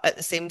 But at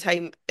the same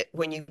time,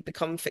 when you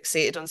become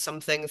fixated on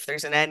something, if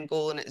there's an end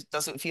goal and it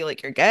doesn't feel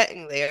like you're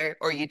getting there,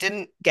 or you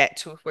didn't get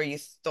to where you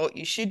thought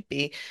you should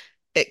be,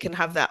 it can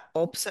have that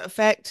opposite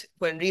effect,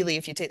 when really,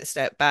 if you take the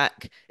step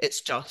back,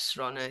 it's just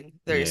running.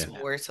 There's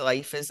more to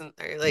life, isn't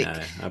there? Like,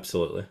 yeah,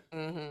 absolutely.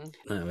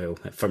 Well,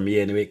 for me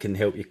anyway, it can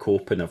help you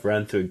cope, and I've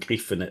ran through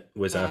grief, and it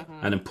was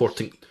an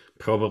important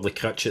probably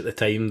crutch at the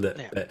time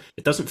that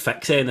it doesn't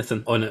fix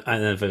anything on it in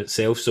and of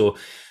itself.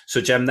 So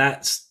Jim,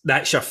 that's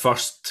your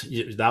first,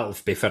 that'll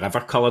be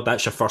forever coloured,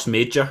 that's your first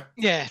major.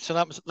 Yeah, so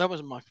that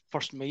was my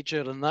first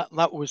major, and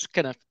that was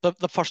kind of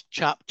the first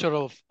chapter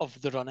of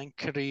the running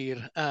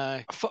career.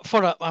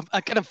 For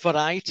a kind of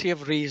variety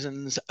of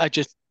reasons, I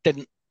just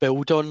didn't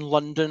build on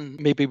London.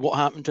 Maybe what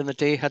happened in the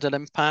day had an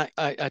impact.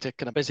 I had a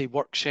kind of busy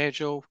work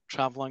schedule,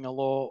 traveling a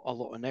lot of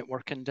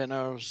networking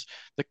dinners.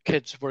 The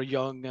kids were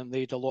young and they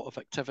had a lot of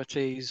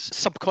activities.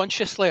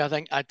 Subconsciously, I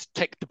think I'd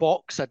ticked the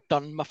box. I'd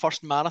done my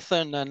first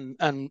marathon,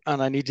 and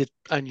I needed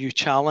a new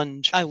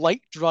challenge. I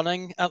liked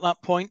running at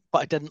that point, but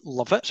I didn't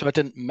love it, so I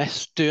didn't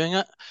miss doing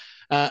it.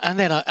 And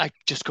then I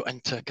just got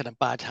into kind of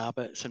bad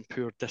habits and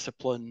poor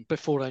discipline.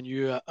 Before I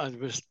knew it, I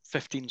was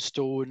 15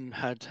 stone,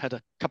 had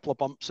a couple of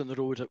bumps in the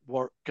road at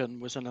work,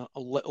 and was in a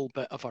little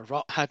bit of a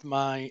rut. Had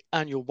my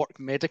annual work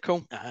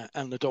medical,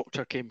 and the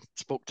doctor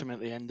spoke to me at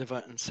the end of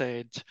it and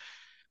said,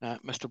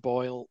 Mr.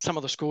 Boyle, some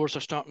of the scores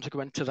are starting to go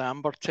into the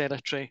amber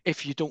territory.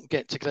 If you don't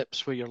get to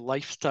grips with your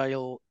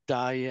lifestyle,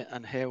 diet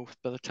and health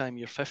by the time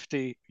you're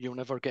 50, you'll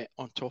never get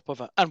on top of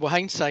it. And with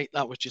hindsight,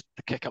 that was just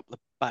the kick up the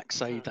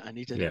backside that I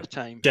needed at the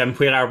time. Jim,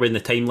 where are we in the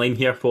timeline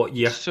here? What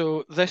year?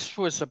 So this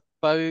was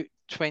about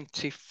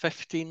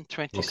 2015,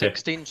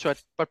 2016. Okay. So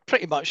I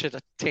pretty much had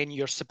a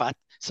 10-year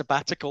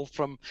sabbatical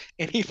from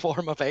any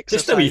form of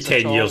exercise. Just a wee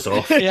 10 years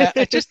off. Yeah,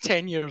 just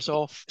 10 years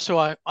off. So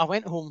I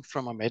went home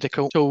from a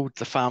medical, told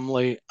the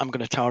family I'm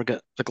going to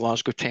target the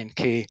Glasgow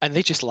 10K, and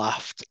they just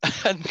laughed.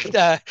 And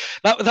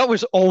that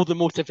was all the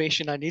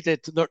motivation I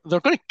needed. They're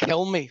going to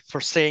kill me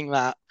for saying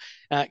that,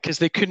 because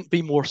they couldn't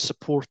be more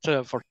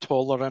supportive or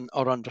tolerant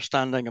or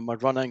understanding of my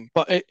running.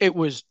 But it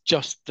was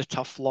just the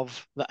tough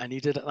love that I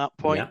needed at that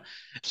point. Yeah.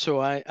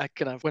 So I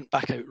kind of went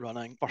back out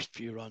running. First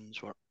few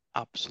runs were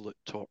absolute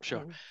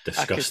torture.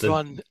 Disgusting.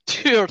 I could run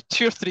two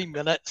or 3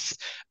 minutes,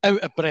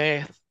 out of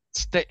breath,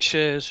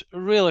 stitches,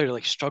 really,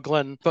 really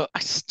struggling. But I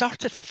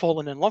started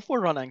falling in love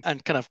with running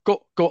and kind of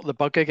got the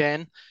bug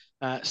again.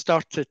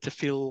 Started to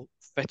feel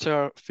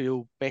fitter,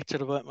 feel better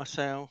about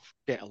myself,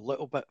 get a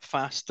little bit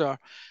faster.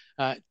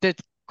 Did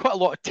quite a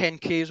lot of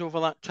 10Ks over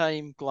that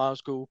time,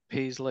 Glasgow,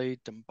 Paisley,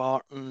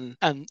 Dumbarton,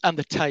 and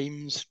the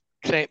times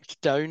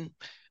crept down.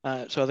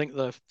 So I think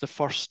the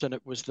first, and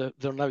it was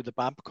they're now the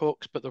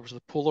Babcocks, but there was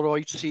the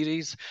Polaroid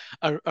series.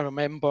 I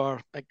remember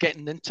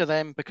getting into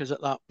them because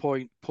at that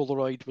point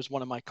Polaroid was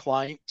one of my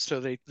clients, so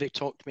they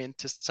talked me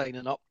into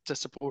signing up to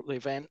support the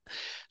event.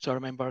 So I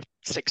remember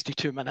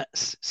 62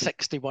 minutes,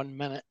 61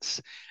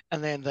 minutes,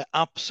 and then the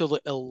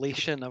absolute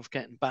elation of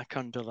getting back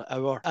under the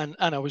hour, and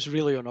I was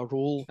really on a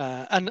roll.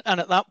 And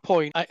at that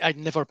point, I'd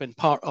never been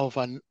part of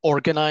an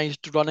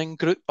organised running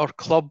group or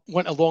club.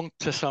 Went along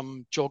to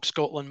some Jog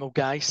Scotland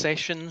Milgai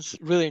sessions.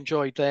 Really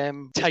enjoyed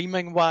them.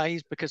 Timing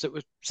wise, because it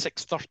was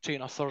 6:30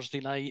 on a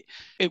Thursday night,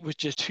 it was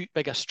just too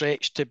big a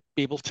stretch to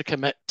be able to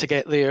commit to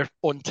get there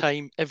on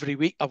time every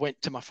week. I went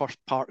to my first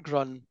park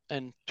run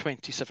in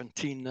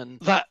 2017, and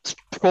that's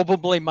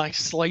probably my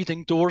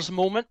sliding doors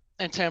moment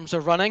in terms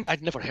of running.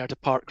 I'd never heard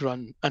of Park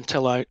Run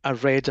until I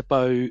read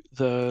about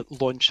the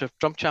launch of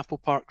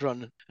Drumchapel Park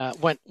Run.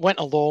 Went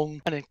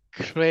along, an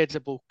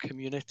incredible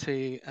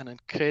community, an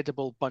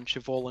incredible bunch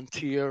of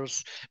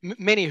volunteers,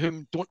 many of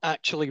whom don't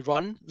actually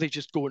run, they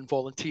just go and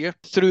volunteer.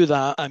 Through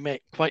that, I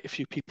met quite a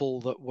few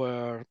people that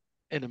were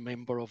in a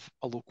member of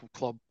a local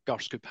club,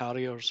 Garscoop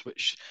Harriers,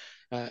 which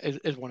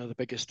is one of the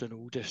biggest and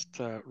oldest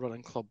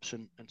running clubs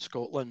in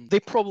Scotland.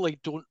 They probably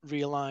don't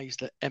realise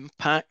the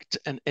impact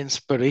and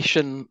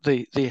inspiration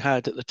they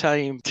had at the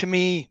time. To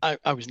me,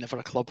 I was never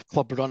a club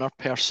runner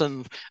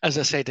person. As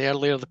I said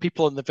earlier, the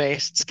people in the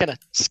vests kind of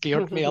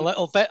scared me a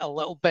little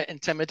bit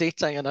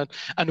intimidating. And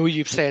I know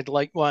you've said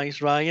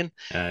likewise, Ryan.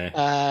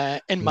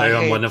 In my head,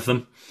 I'm one of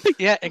them.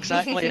 Yeah,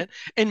 exactly.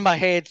 In my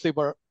head, they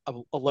were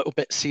a little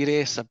bit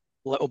serious, a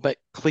little bit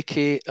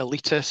cliquey,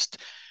 elitist.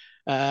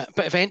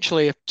 But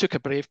eventually I took a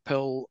brave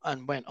pill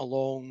and went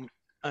along,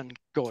 and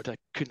God, I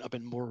couldn't have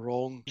been more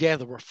wrong. Yeah,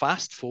 there were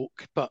fast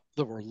folk, but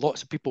there were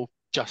lots of people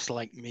just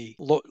like me.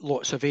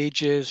 Lots of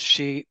ages,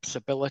 shapes,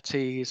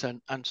 abilities,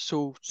 and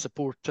so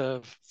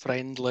supportive,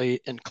 friendly,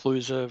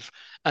 inclusive,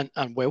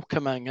 and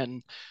welcoming.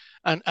 And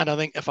I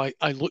think if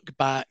I look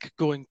back,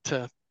 going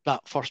to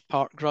that first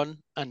park run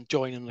and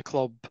joining the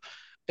club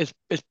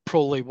is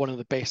probably one of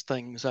the best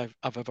things I've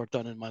ever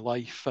done in my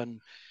life.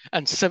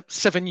 And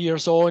 7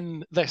 years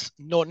on, this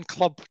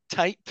non-club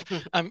type,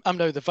 I'm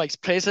now the vice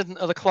president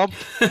of the club.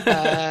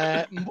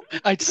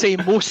 I'd say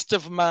most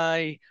of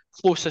my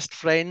closest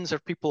friends are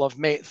people I've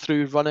met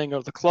through running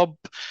or the club.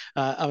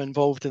 I'm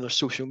involved in their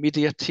social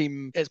media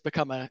team. It's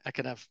become a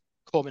kind of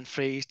common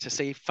phrase to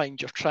say find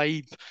your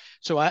tribe.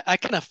 So I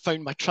kind of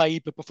found my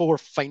tribe before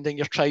finding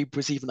your tribe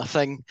was even a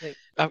thing. Right.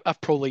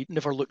 I've probably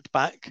never looked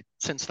back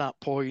since that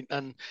point,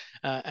 and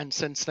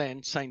since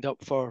then signed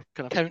up for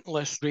kind of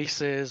countless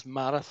races,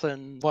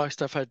 marathons.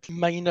 Whilst I've had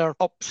minor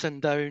ups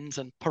and downs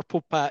and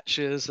purple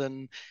patches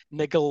and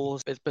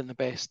niggles, it's been the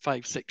best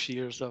 5-6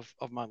 years of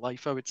my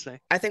life, I would say.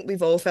 I think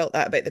we've all felt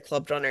that about the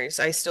club runners.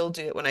 I still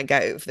do it when I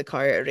get out of the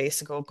car at a race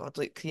and go, oh God,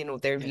 look,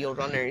 they're real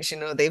runners.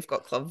 They've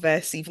got club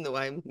vests, even though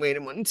I'm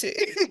wearing one too.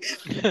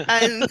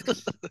 And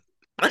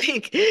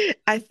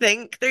I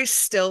think there's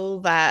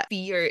still that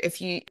fear if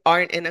you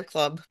aren't in a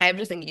club.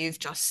 Everything you've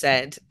just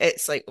said,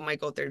 it's like, oh my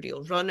God, they're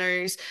real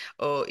runners.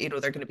 Oh, they're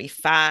going to be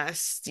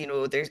fast.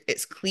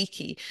 It's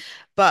cliquey.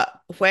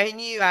 But when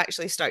you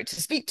actually start to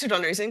speak to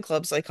runners in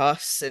clubs like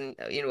us and,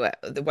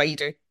 the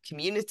wider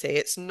community,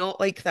 it's not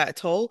like that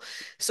at all.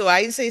 So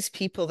I'd say to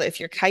people that if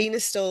you're kind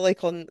of still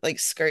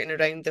skirting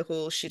around the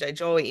whole, should I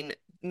join?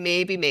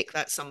 Maybe make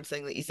that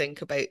something that you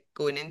think about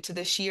going into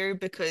this year,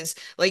 because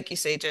like you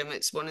say, Jim,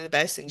 it's one of the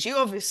best things you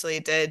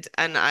obviously did,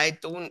 and I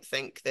don't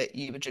think that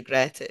you would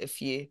regret it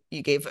if you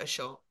gave it a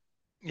shot.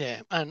 Yeah,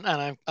 and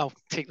I'll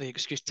take the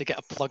excuse to get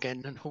a plug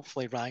in, and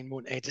hopefully Ryan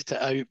won't edit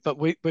it out. But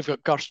we've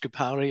got Garscoop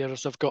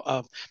Harriers. I've got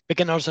a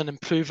beginners and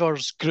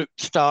improvers group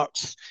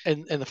starts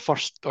in the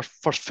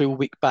first full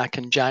week back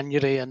in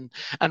January, and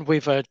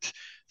we've had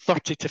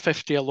 30 to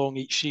 50 along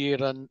each year,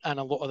 and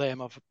a lot of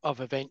them have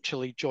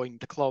eventually joined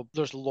the club.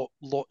 There's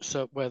lots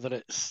of,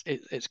 whether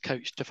it's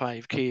Couch to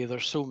 5K,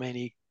 there's so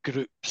many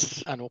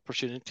groups and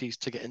opportunities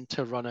to get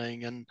into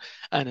running and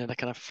in a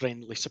kind of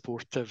friendly,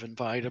 supportive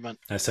environment.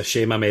 It's a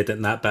shame I'm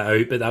editing that bit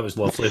out, but that was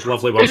lovely.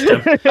 Lovely words,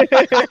 Jim.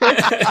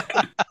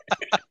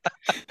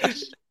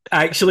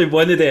 Actually,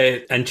 one of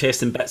the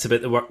interesting bits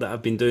about the work that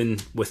I've been doing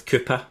with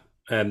Cooper,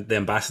 the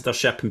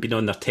ambassadorship, and being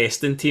on their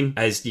testing team,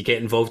 is you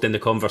get involved in the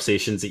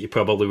conversations that you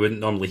probably wouldn't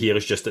normally hear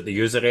is just at the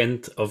user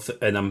end of,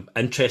 and I'm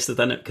interested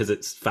in it because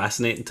it's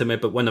fascinating to me.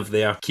 But one of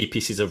their key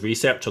pieces of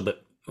research are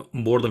that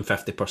more than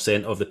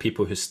 50% of the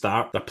people who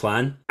start their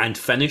plan and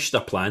finish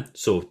their plan,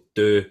 so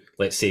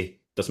let's say,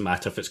 doesn't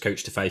matter if it's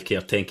Couch to 5K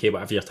or 10K,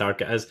 whatever your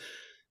target is,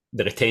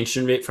 the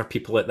retention rate for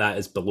people like that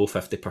is below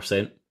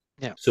 50%.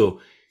 Yeah.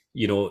 So,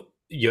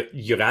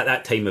 you're at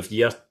that time of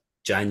year,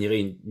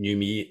 January, new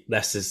me,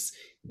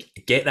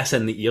 get this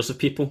in the ears of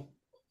people.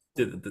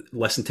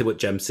 Listen to what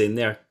Jim's saying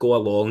there. Go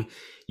along.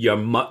 You're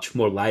much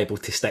more liable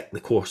to stick the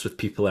course with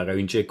people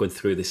around you going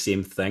through the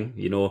same thing.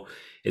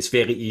 It's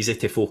very easy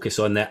to focus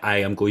on that.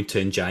 I am going to,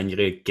 in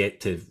January, get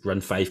to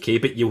run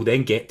 5K, but you'll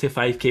then get to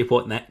 5K.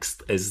 What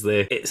next it's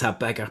a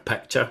bigger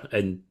picture,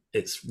 and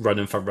it's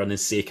running for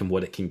running's sake and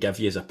what it can give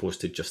you as opposed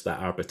to just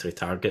that arbitrary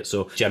target.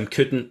 So Jim,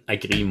 couldn't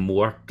agree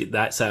more.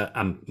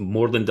 I'm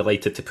more than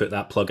delighted to put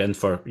that plug in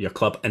for your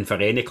club, and for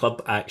any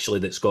club actually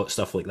that's got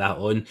stuff like that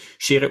on.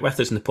 Share it with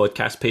us in the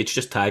podcast page.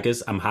 Just tag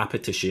us. I'm happy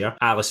to share.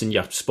 Alison,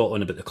 you're spot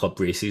on about the club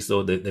races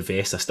though. The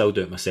vest, I still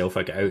do it myself.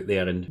 I get out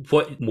there, and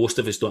what most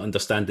of us don't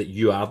understand, that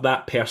you are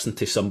that person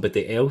to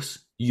somebody else.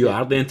 You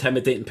are the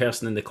intimidating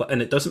person in the club, and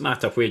it doesn't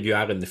matter where you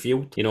are in the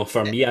field.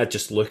 For me, I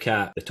just look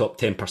at the top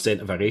 10%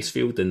 of a race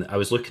field, and I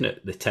was looking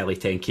at the Tilly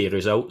 10K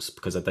results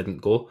because I didn't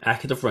go. I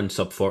could have run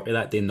sub 40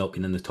 that day and not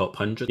been in the top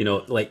 100.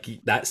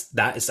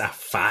 That is a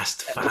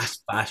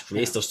fast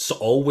race. There's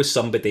always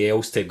somebody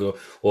else to go,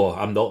 oh,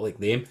 I'm not like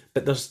them.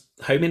 But there's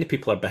how many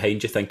people are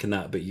behind you thinking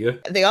that about you?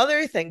 The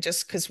other thing,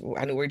 just because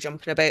I know we're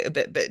jumping about a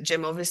bit, but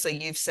Jim, obviously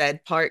you've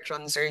said park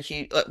runs are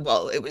huge.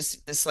 Well, it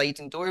was the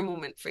sliding door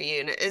moment for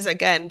you, and it is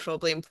again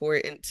probably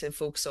important to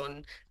focus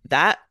on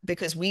that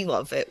because we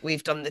love it.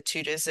 We've done the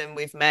tourism,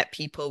 we've met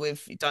people,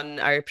 we've done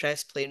our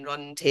press plane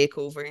run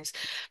takeovers.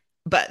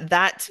 But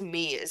that to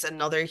me is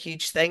another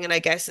huge thing. And I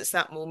guess it's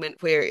that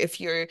moment where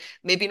if you're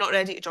maybe not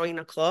ready to join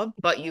a club,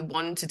 but you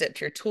want to dip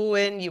your toe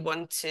in, you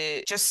want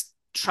to just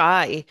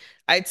try.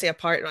 I'd say a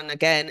park run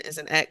again is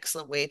an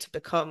excellent way to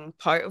become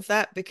part of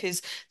that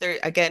because there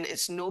again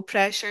it's no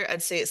pressure.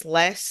 I'd say it's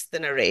less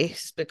than a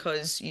race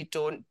because you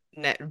don't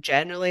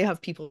generally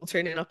have people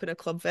turning up in a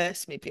club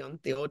vest, maybe on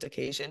the odd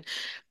occasion,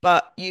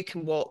 but you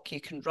can walk,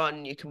 you can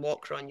run, you can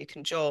walk, run, you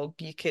can jog,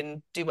 you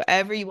can do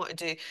whatever you want to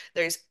do.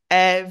 There's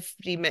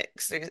every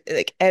mix, there's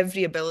like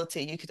every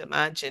ability you could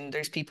imagine.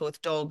 There's people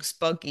with dogs,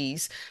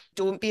 buggies.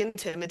 Don't be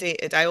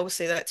intimidated. I always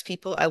say that to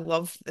people. I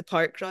love the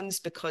park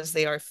runs because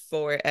they are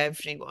for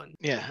everyone.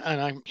 Yeah,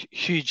 and I'm a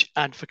huge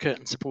advocate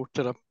and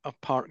supporter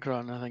of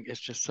Parkrun. I think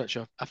it's just such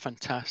a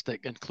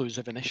fantastic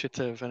inclusive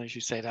initiative. And as you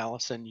said,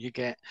 Alison, you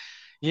get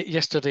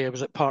yesterday I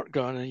was at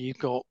Parkrun and you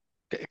got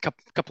a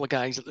couple of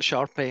guys at the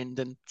sharp end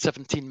in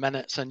 17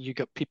 minutes, and you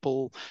got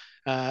people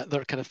that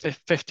are kind of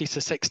 50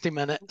 to 60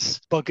 minutes,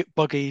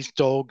 buggies,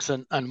 dogs,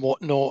 and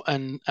whatnot,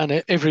 and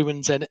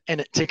everyone's in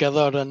it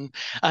together. And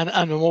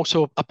I'm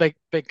also a big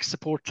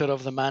supporter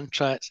of the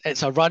mantra.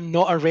 It's a run,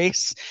 not a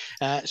race.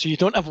 So you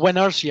don't have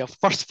winners, you have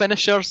first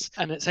finishers,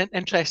 and it's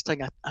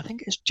interesting. I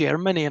think it's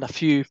Germany and a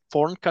few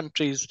foreign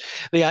countries.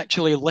 They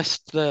actually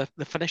list the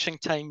finishing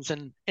times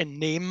in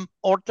name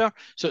order,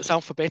 so it's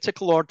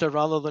alphabetical order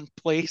rather than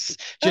place.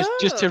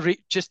 Just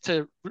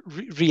to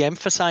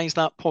re-emphasize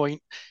that point.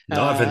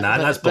 Not even that.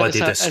 That's bloody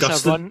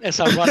disgusting. It's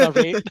a runner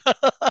rate.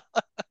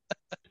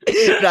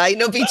 Right,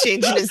 he'll be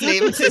changing his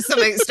name to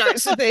something that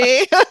starts with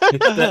A.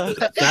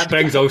 that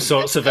brings all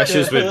sorts of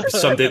issues when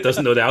somebody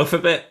doesn't know the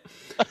alphabet.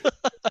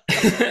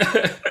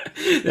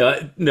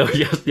 No,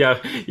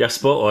 you're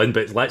spot on,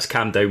 but let's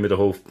calm down with the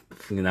whole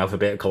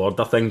alphabetical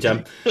order thing,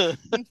 Jim.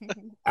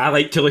 I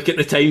like to look at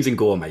the times and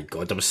go, oh my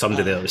God, there was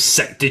somebody there that was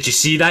sick. Did you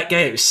see that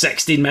guy? It was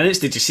 16 minutes.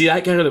 Did you see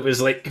that guy? It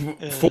was like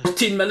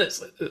 14 minutes.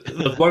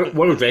 The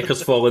world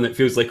record's falling, it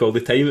feels like all the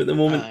time at the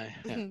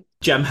moment.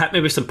 Jim, hit me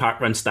with some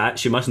parkrun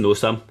stats. You must know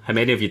some. How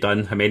many have you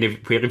done?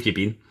 Where have you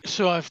been?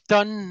 So I've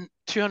done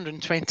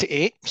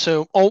 228.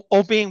 So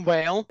all being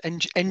well,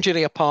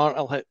 injury apart,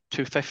 I'll hit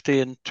 250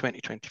 in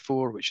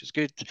 2024, which is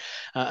good.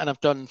 And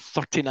I've done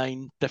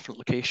 39 different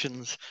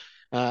locations.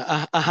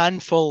 A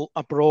handful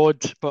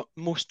abroad, but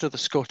most of the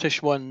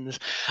Scottish ones.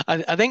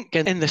 I think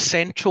in the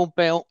central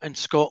belt in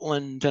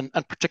Scotland, and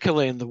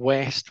particularly in the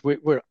west,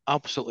 we're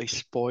absolutely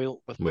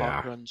spoilt with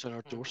parkruns on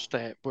our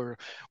doorstep. We're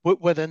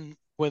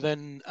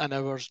within an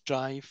hour's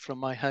drive from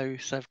my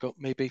house. I've got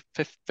maybe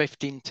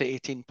 15 to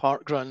 18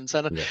 parkruns,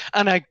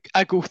 and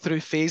I go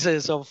through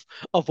phases of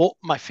what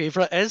my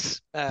favourite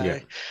is.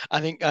 I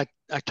think I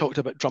talked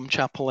about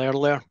Drumchapel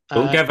earlier.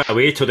 Don't give it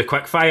away to the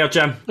quickfire,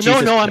 Jim.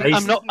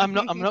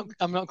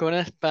 I'm not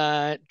going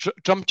to.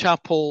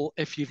 Drumchapel,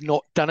 if you've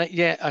not done it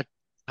yet, I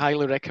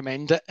highly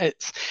recommend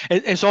it.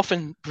 It's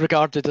often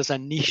regarded as a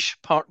niche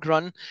park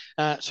run,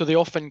 so they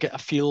often get a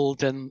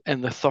field in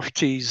the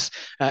 30s.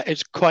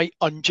 It's quite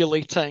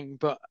undulating,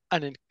 but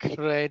an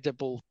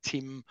incredible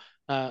team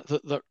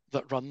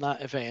that run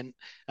that event.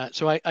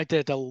 So I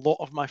did a lot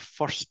of my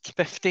first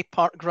 50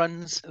 park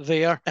runs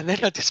there, and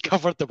then I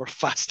discovered there were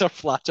faster,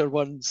 flatter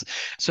ones.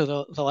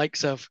 So the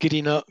likes of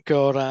Greenock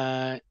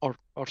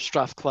or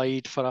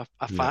Strathclyde for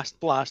a fast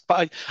blast.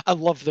 But I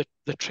love the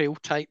trail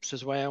types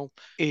as well.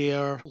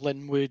 Ayr,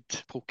 Linwood,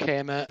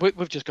 Polkemmet.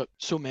 We've just got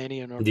so many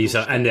in our These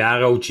doorstep. and they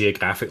are all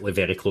geographically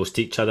very close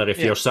to each other.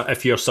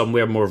 If you're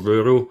somewhere more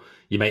rural,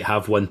 you might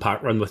have one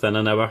park run within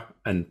an hour,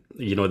 and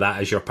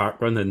that is your park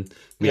run, and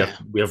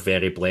we're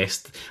very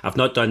blessed. I've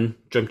not done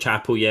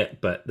Drumchapel yet,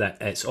 but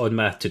it's on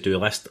my to-do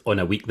list on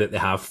a week that they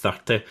have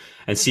 30.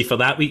 And see, for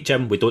that week,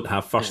 Jim, we don't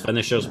have first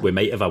finishers. We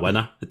might have a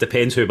winner. It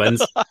depends who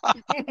wins.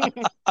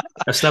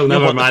 I still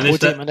never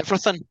managed it. And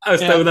everything. I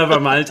still never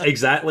managed.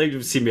 Exactly.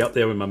 You've seen me up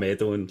there with my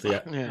medal, and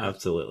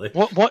absolutely.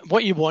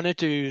 What you want to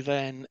do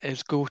then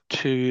is go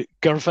to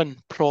Girvan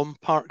Prom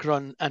Park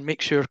Run and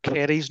make sure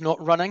Kerry's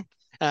not running.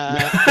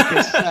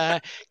 Because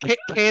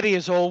Kerry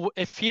is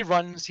if he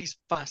runs, he's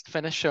fast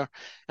finisher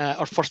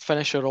or first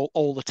finisher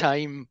all the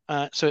time.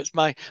 So it's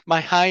my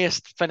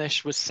highest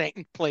finish was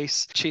second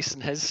place,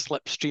 chasing his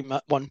slipstream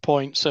at one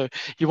point. So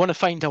you want to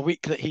find a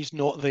week that he's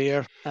not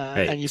there,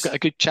 and you've got a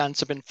good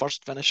chance of being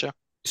first finisher.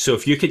 So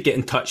if you could get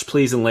in touch,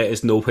 please, and let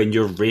us know when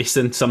you're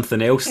racing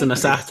something else on a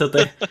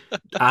Saturday.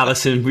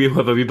 Alison, we'll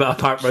have a wee bit of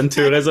park run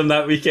tourism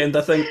that weekend,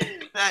 I think.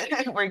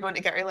 We're going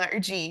to get our letter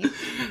G.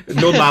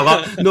 No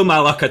my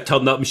luck, I'd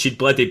turn up and she'd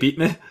bloody beat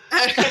me.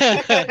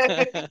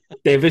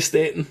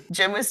 Devastating.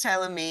 Jim was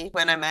telling me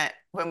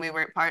when we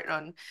were at Park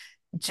Run,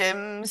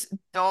 Jim's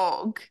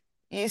dog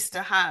used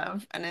to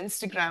have an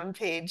Instagram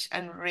page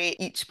and rate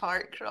each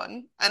park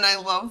run, and I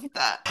love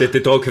that. Did the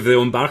dog have their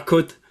own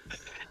barcode?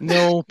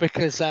 No,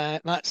 because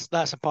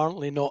that's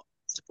apparently not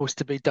supposed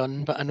to be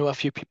done. But I know a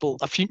few people,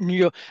 I was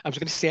going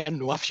to say I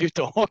know a few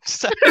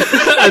dogs.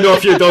 I know a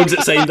few dogs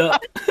that signed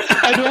up.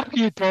 I know a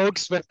few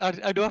dogs, but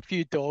I know a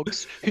few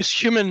dogs whose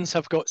humans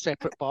have got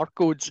separate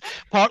barcodes,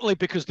 partly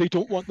because they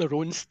don't want their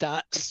own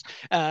stats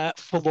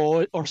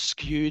flawed or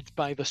skewed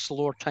by the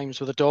slower times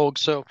with the dog.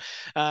 So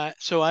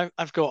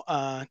I've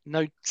got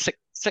now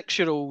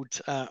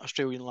 6-year-old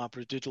Australian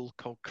Labradoodle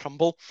called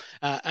Crumble,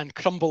 and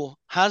Crumble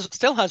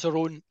still has her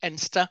own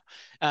Insta,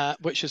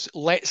 which is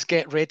 "Let's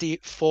Get Ready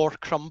for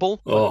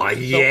Crumble." Oh,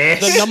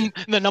 yes.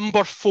 The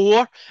number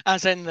 4,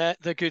 as in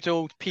the good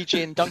old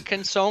PJ and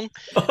Duncan song,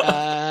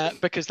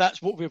 because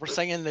that's what we were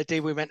singing the day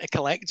we went to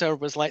collect her,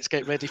 was "Let's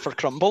Get Ready for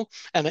Crumble,"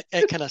 and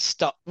it kind of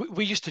stuck.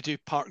 We used to do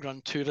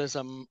parkrun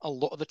tourism a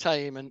lot of the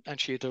time,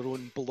 and she had her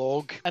own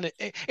blog, and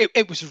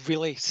it was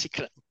really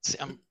secret,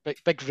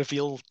 big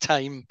reveal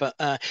time, but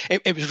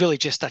it was really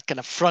just a kind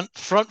of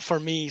front for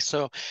me.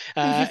 So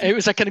it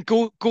was a kind of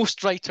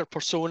ghostwriter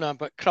persona,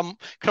 but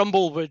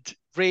Crumble would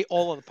rate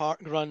all of the park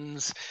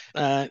runs.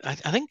 I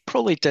think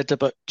probably did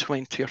about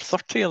 20 or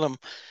 30 of them.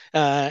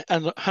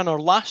 And our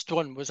last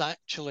one was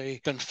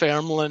actually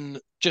Dunfermline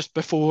just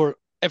before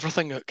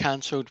everything got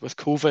cancelled with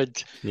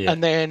COVID. Yeah.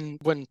 And then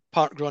when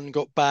Parkrun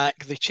got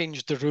back, they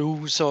changed the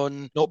rules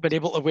on not being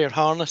able to wear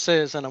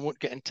harnesses. And I won't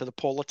get into the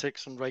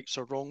politics and rights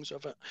or wrongs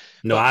of it.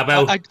 No, But I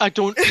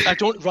will. I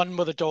don't run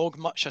with a dog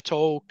much at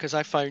all, because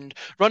I found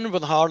running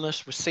with a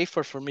harness was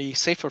safer for me,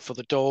 safer for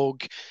the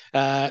dog,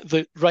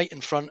 the right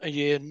in front of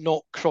you,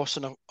 not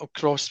crossing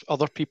across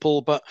other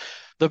people. But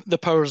the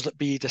powers that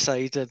be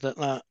decided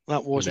that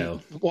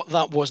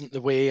wasn't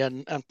the way,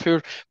 and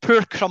poor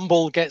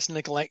Crumble gets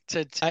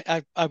neglected.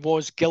 I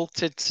was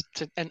guilted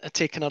into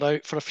taking her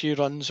out for a few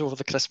runs over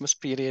the Christmas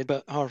period,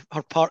 but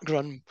her park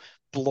run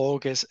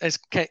blog is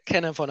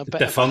kind of on a bit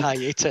Defunct. of a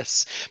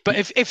hiatus.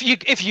 But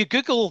if you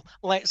Google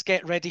 "Let's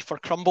Get Ready for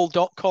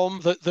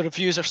Crumble.com," the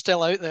reviews are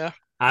still out there.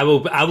 I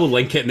will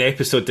link it in the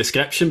episode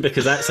description,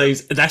 because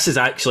this is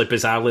actually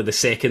bizarrely the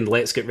second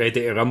 "Let's Get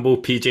Ready to Rumble"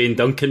 PJ and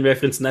Duncan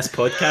reference in this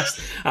podcast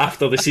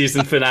after the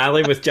season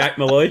finale with Jack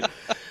Malloy.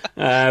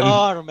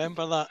 I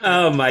remember that.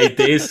 Oh my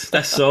days,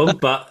 this song.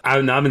 But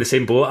I'm in the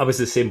same boat. I was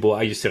in the same boat.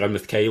 I used to run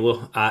with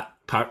Kylo at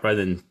parkrun,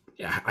 and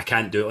I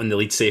can't do it on the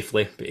lead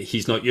safely. But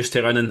he's not used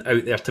to running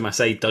out there to my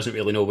side, doesn't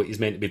really know what he's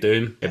meant to be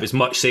doing. It was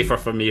much safer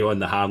for me on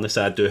the harness.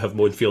 I do have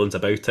my own feelings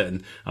about it,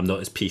 and I'm not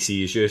as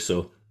PC as you,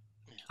 so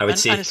I would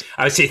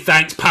say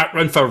thanks,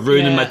 Parkrun, for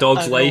ruining my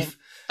dog's life.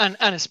 And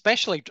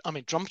especially, I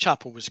mean,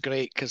 Drumchapel was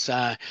great because,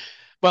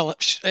 well,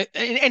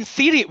 in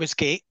theory it was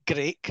great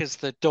because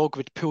the dog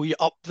would pull you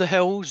up the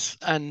hills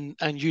and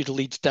you'd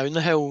lead down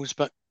the hills,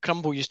 but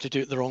Crumble used to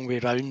do it the wrong way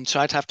around, so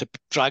I'd have to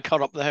drag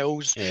her up the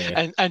hills,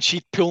 and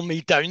she'd pull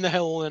me down the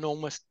hill and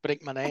almost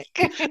break my neck.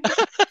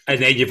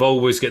 And then you've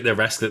always got the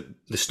risk that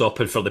the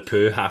stopping for the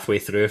poo halfway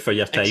through for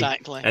your time.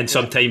 Exactly. And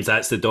sometimes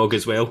that's the dog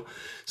as well.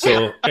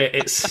 So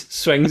it's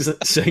swings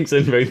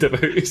and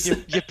roundabouts.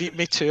 You beat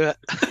me to it.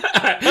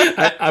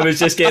 I was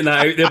just getting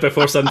that out there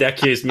before somebody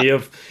accused me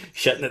of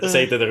shitting at the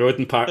side of the road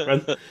in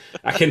parkrun.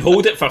 I can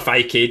hold it for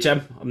 5k,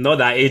 Jim. I'm not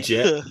that age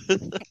yet.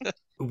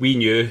 We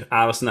knew,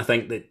 Alison, I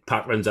think, that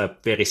parkrun's a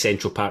very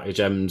central part of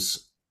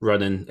Jim's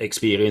running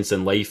experience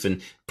in life,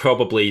 and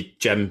probably,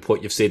 Jim,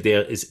 what you've said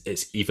there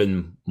is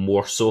even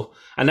more so.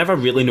 I never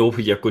really know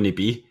where you're going to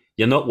be.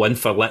 You're not one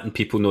for letting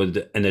people know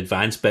in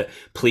advance, but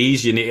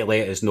please, you need to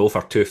let us know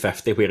for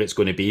 250 where it's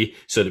going to be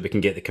so that we can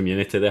get the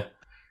community there.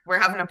 We're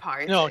having a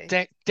party. No,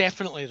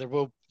 definitely there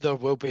will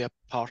be a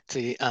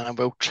party, and I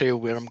will trail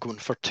where I'm going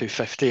for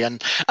 250,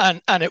 and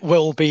it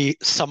will be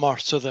summer,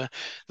 so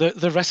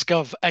the risk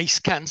of ice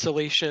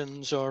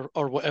cancellations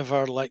or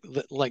whatever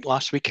like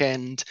last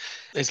weekend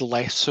is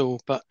less so.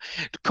 But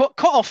quite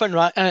often,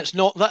 right, and it's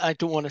not that I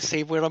don't want to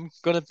say where I'm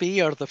going to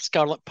be or the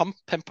Scarlet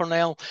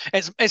Pimpernel.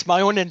 It's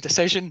my own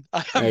indecision.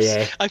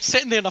 I'm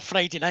sitting there on a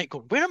Friday night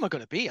going, where am I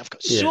going to be? I've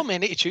got so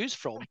many to choose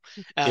from,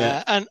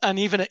 and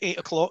even at 8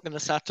 o'clock on a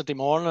Saturday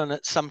morning,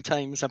 it's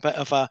sometimes a bit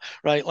of a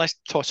right. Let's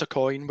toss a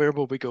coin. Where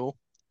will we go?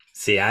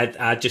 See,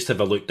 I just have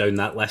a look down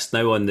that list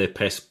now on the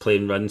press play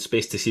and run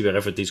space to see where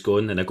everybody's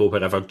going, and I go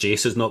wherever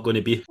Jace is not going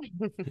to be.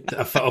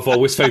 I've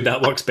always found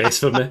that works best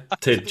for me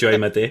to enjoy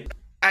my day.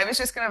 I was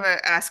just going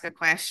to ask a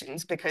question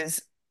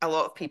because a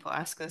lot of people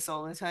ask this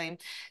all the time.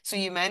 So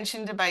you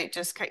mentioned about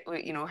just,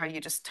 you know, how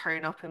you just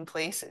turn up in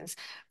places,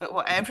 but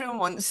what everyone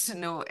wants to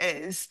know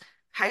is,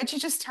 how do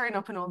you just turn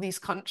up in all these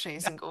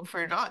countries and go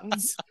for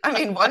runs? I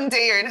mean, one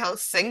day you're in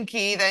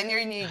Helsinki, then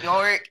you're in New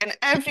York, and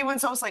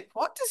everyone's always like,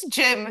 what does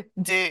Jim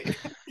do?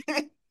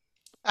 Do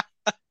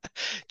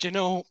you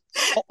know,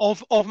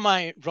 of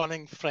my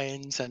running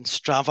friends and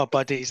Strava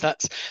buddies,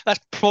 that's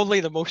probably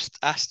the most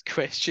asked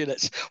question.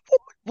 It's,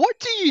 what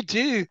do you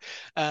do?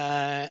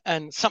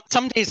 And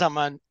some days I'm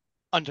an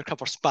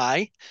undercover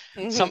spy.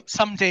 Mm-hmm.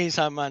 Some days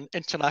I'm an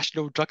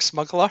international drug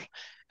smuggler.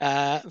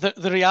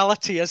 The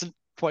reality isn't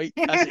quite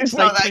as exciting,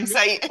 not that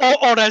exciting.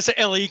 Or is it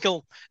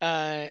illegal?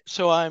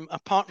 So I'm a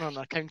partner in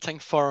an accounting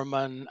firm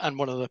and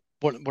one of the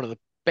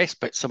best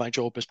bits of my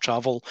job is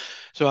travel.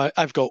 So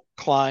I've got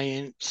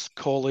clients,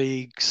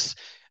 colleagues,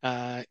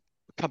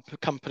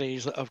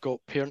 companies that I've got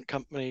parent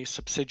companies,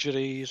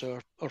 subsidiaries,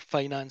 or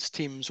finance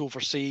teams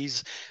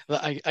overseas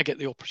that I get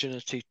the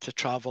opportunity to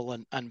travel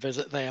and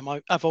visit them.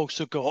 I've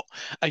also got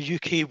a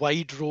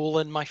UK-wide role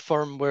in my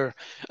firm where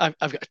I've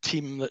got a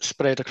team that's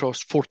spread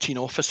across 14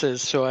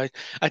 offices. So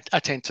I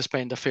tend to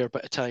spend a fair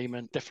bit of time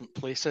in different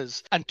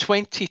places. And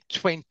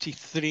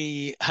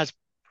 2023 has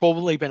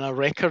probably been a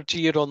record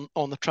year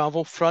on the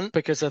travel front,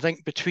 because I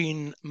think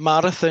between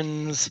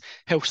marathons,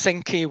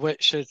 Helsinki,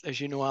 which,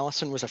 as you know,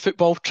 Alison, was a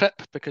football trip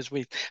because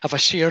we have a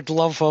shared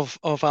love of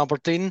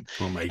Aberdeen.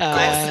 Oh my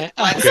God.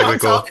 Let's Here we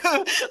not go.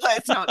 talk.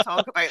 Let's not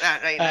talk about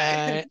that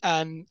right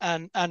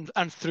now.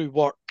 And through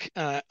work,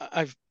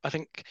 I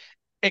think,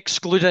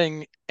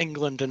 excluding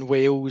England and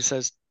Wales,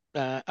 as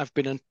I've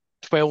been in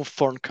 12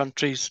 foreign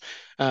countries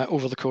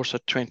over the course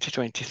of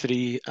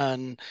 2023.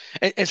 And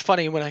it's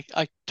funny when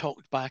I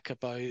talked back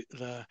about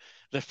the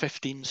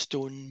 15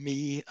 stone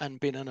me and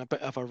being in a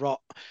bit of a rut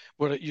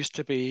where it used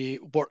to be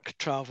work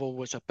travel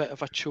was a bit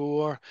of a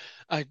chore.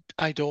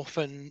 I'd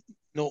often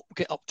not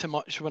get up to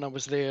much when I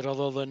was there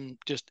other than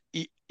just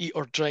eat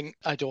or drink.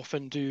 I'd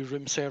often do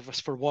room service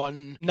for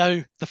one.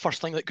 Now, the first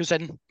thing that goes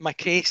in my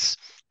case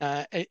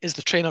is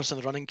the trainers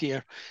and the running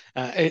gear.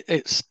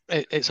 It's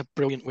a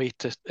brilliant way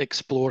to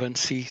explore and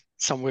see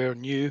somewhere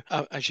new.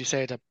 As you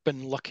said, I've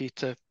been lucky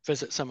to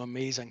visit some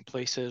amazing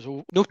places.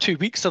 No 2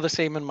 weeks are the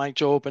same in my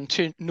job,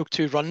 and no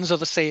two runs are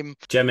the same.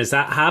 Jim, is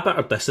that habit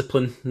or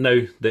discipline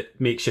now that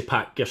makes you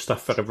pack your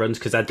stuff for the runs?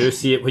 Because I do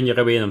see it when you're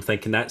away, and I'm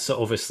thinking that's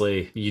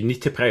obviously, you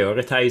need to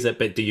prioritise it,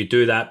 but do you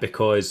do that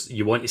because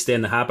you want to stay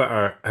in the habit,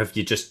 or have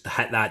you just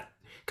hit that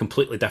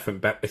completely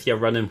different bit with your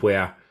running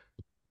where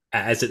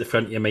it is at the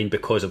front of your mind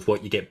because of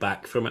what you get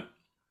back from it?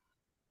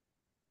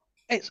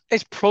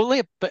 It's probably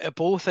a bit of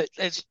both.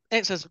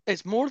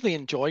 It's more the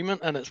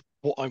enjoyment, and it's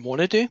what I want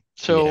to do.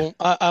 So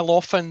I'll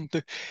often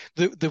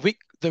the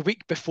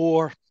week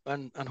before,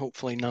 and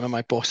hopefully none of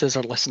my bosses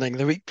are listening.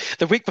 The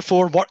week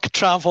before work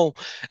travel,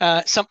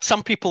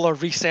 some people are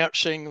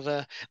researching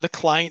the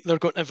client they're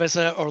going to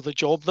visit or the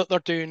job that they're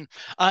doing.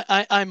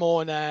 I'm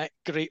on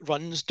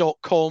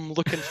greatruns.com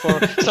looking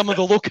for some of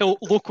the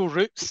local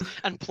routes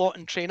and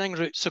plotting training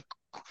routes. So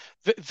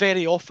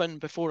very often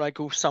before I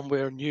go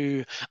somewhere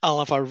new, I'll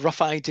have a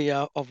rough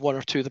idea of one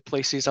or two of the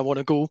places I want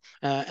to go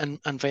and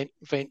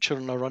venture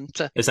on a run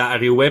to. Is that a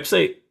real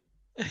website?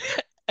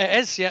 It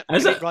is, yeah.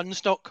 Is it?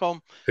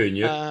 Greatruns.com. Who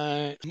knew?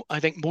 I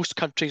think most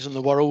countries in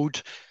the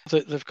world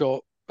that they've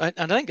got,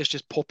 and I think it's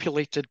just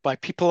populated by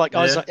people like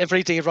us,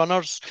 everyday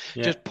runners.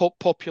 Just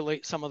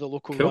populate some of the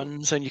local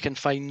runs, and you can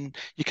find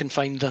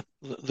the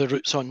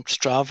routes on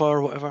Strava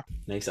or whatever.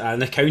 Nice.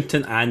 An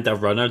accountant and a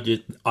runner,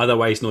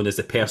 otherwise known as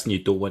the person you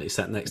don't want to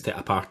sit next to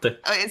at a party.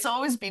 It's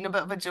always been a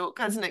bit of a joke,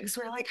 hasn't it? Because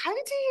we're like, how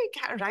do you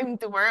get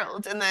around the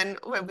world? And then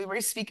when we were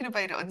speaking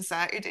about it on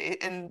Saturday,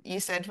 and you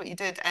said what you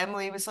did,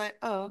 Emily was like,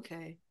 "Oh,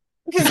 okay."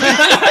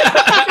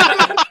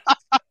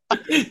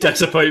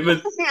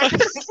 Disappointment.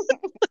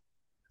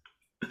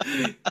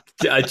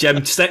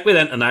 Jim, stick with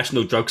the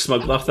international drug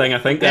smuggler thing. I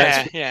think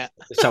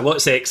it's a lot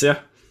sexier.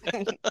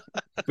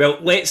 Well,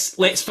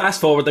 let's fast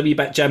forward a wee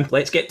bit, Jim.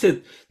 Let's get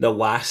to the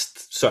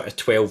last sort of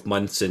 12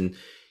 months, and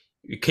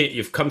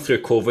you've come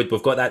through COVID.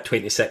 We've got that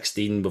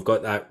 2016. We've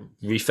got that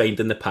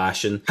refinding the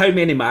passion. How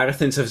many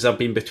marathons has there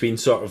been between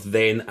sort of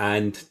then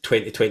and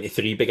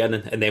 2023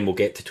 beginning? And then we'll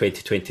get to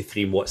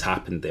 2023 and what's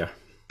happened there.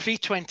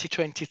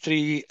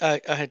 Pre-2023, I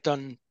had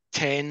done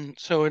 10.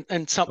 So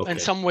in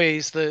some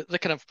ways, the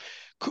kind of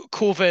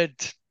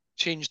COVID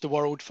changed the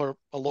world for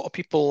a lot of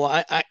people.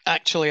 I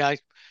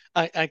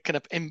kind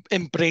of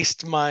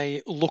embraced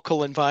my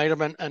local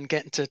environment and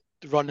getting to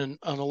run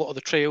on a lot of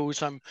the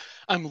trails. I'm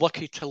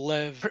lucky to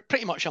live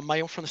pretty much a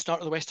mile from the start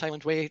of the West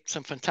Highland Way.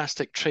 Some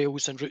fantastic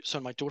trails and routes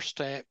on my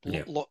doorstep.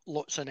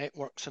 Lots of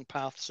networks and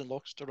paths and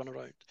lots to run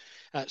around.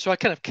 So I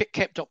kind of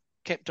kept up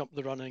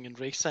the running and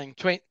racing.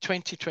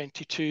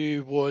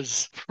 2022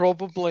 was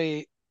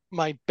probably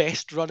my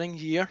best running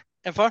year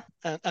ever,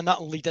 and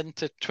that'll lead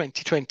into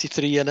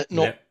 2023 and it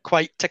not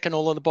quite ticking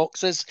all of the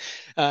boxes.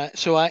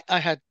 So I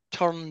had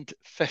turned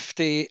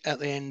 50 at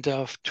the end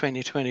of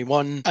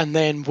 2021, and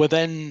then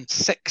within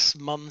 6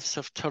 months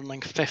of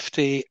turning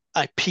 50,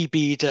 I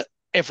PB'd at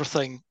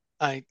everything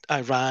I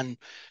ran.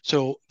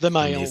 So the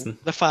mile, amazing.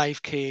 The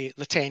 5K,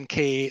 the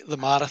 10K, the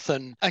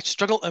marathon. I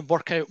struggled to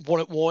work out what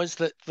it was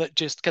that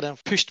just kind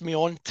of pushed me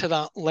on to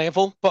that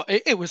level. But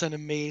it was an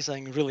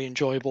amazing, really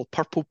enjoyable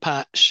purple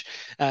patch.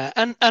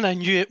 And I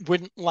knew it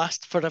wouldn't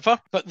last forever.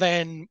 But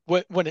then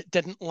when it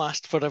didn't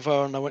last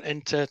forever and I went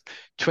into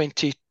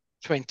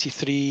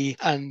 2023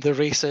 and the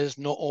races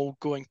not all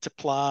going to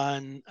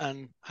plan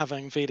and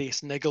having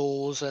various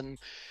niggles and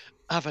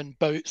having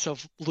bouts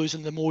of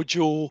losing the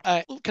mojo,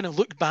 I kind of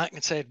looked back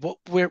and said,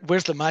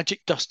 where's the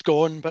magic dust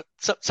gone? But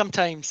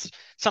sometimes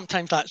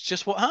that's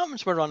just what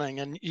happens with running,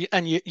 and you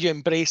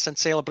embrace and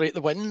celebrate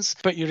the wins,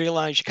 but you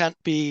realise you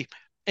can't be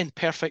in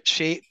perfect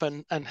shape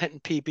and hitting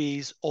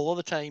PBs all of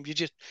the time. You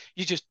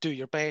just do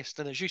your best.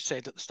 And as you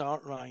said at the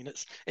start, Ryan,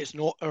 it's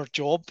not our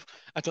job.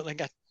 I don't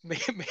think I may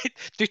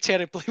do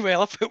terribly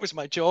well if it was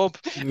my job,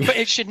 but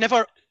it should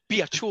never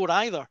be a chore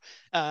either.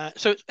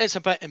 So it's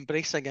about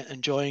embracing it,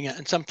 enjoying it,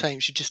 and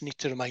sometimes you just need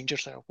to remind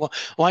yourself, well,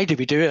 why do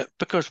we do it?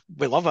 Because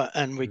we love it,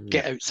 and we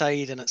get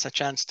outside, and it's a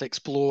chance to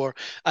explore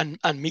and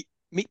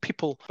meet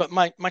people. But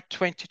my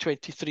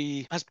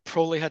 2023 has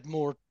probably had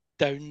more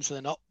downs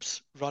than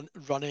ups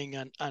running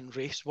and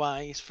race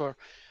wise for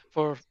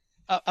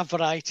a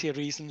variety of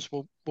reasons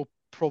we'll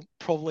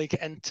probably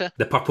get into.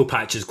 The purple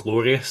patch is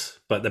glorious,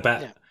 but the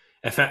bit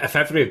if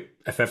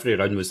every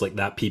run was like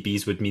that,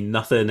 PBs would mean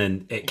nothing,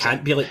 and it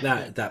can't be like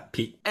that. That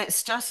peak.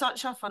 It's just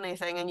such a funny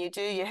thing, and you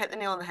hit the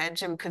nail on the head,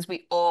 Jim, because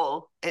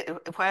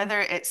whether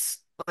it's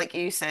like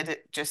you said,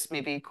 it just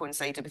maybe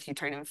coincided with you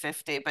turning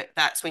 50, but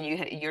that's when you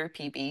hit your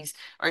PBs,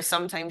 or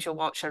sometimes you'll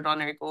watch a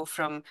runner go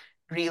from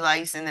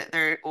realizing that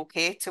they're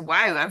okay to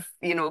wow, I've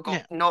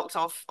got knocked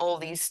off all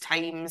these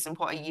times and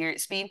what a year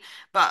it's been.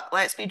 But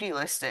let's be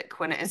realistic,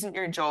 when it isn't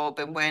your job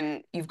and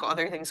when you've got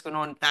other things going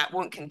on, that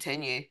won't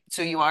continue.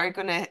 So you are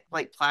gonna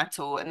like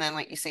plateau, and then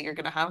like you say, you're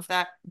gonna have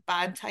that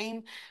bad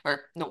time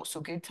or not so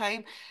good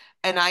time.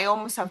 And I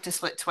almost have to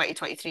split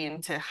 2023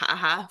 into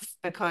half,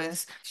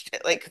 because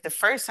like the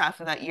first half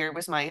of that year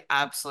was my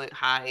absolute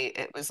high.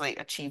 It was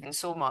like achieving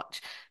so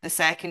much. The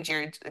second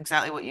year,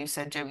 exactly what you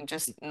said, Jim,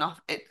 just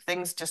not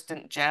things just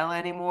didn't gel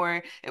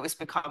anymore. It was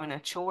becoming a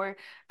chore.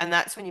 And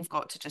that's when you've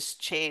got to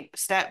just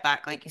step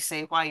back, like you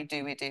say, why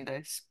do we do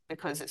this?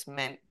 Because it's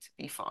meant to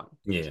be fun.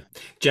 Yeah.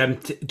 Jim,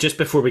 just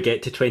before we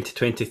get to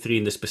 2023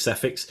 and the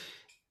specifics,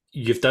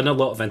 you've done a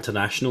lot of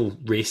international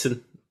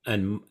racing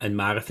and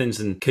marathons,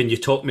 and can you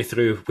talk me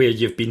through where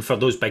you've been for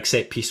those big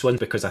set piece ones?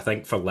 Because I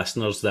think for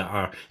listeners that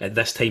are at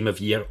this time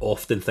of year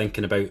often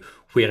thinking about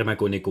where am I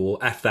going to go,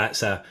 if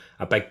that's a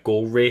big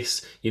goal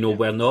race,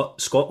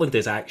 Scotland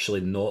is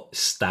actually not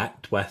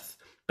stacked with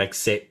big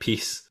set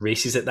piece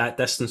races at that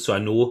distance. So I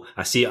know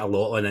I see it a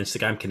lot on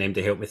Instagram, can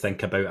to help me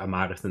think about a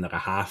marathon or a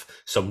half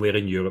somewhere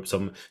in Europe.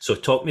 So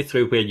talk me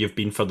through where you've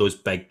been for those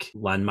big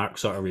landmark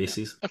sort of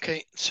races.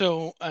 Okay,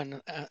 so, and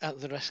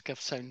at the risk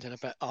of sounding a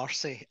bit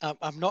arsey,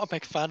 I'm not a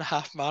big fan of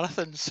half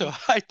marathons, so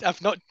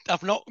I've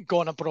not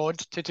gone abroad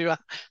to do a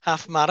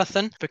half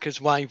marathon,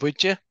 because why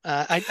would you?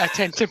 I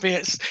tend to be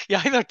you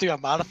either do a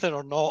marathon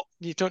or not.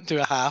 You don't do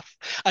a half.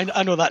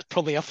 I know that's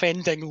probably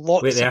offending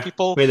lots of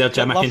people. Wait there,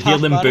 Jim. I can hear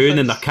them booing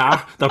in their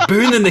car. They're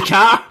booing in the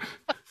car.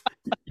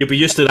 You'll be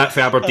used to that for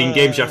Aberdeen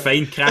games. You're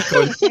fine. Crack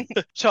on.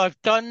 So I've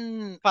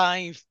done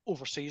 5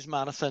 overseas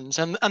marathons,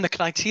 and the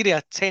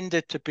criteria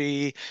tended to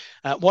be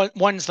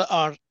ones that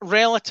are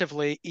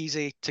relatively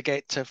easy to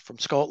get to from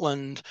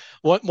Scotland,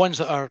 ones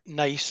that are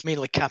nice,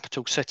 mainly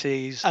capital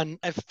cities, and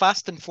if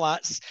fast and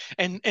flats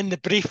in the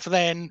brief,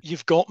 then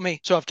you've got me.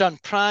 So I've done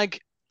Prague,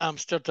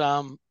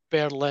 Amsterdam,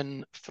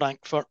 Berlin,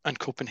 Frankfurt, and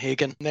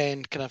Copenhagen. And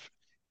then kind of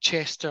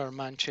Chester,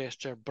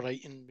 Manchester,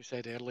 Brighton, we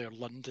said earlier,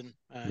 London,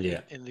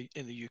 in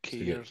the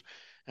UK,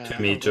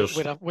 two majors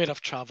where I've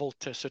travelled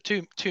to. So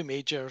two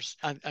majors.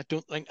 I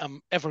don't think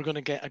I'm ever going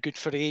to get a good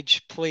for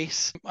age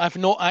place. I've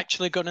not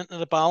actually gone into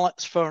the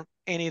ballots for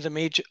any of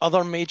the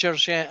other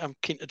majors yet. I'm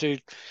keen to do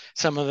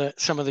some of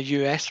the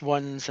US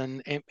ones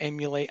and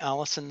emulate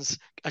Alison's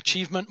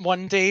achievement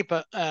one day,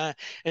 but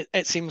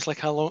it seems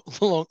like a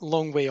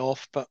long way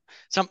off. But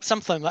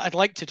something that I'd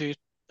like to do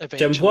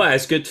eventually. Jim, what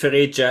is good for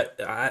age at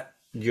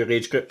your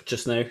age group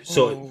just now?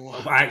 So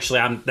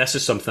actually, this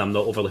is something I'm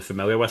not overly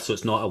familiar with, so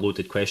it's not a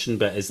loaded question.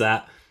 But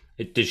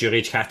does your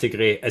age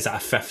category, is it a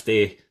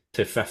 50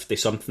 to 50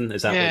 something?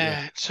 Is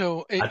that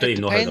so it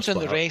depends on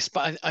the race,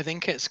 but I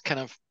think it's kind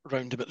of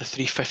round about the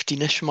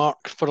 3:15ish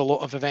mark for a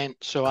lot of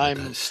events. So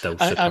I'm still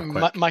super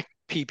quick. My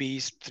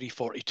PB's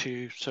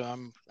 3:42, so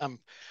I'm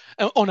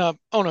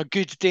on a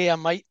good day I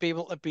might be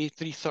able to be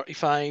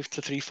 3:35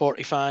 to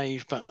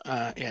 3:45, but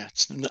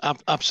it's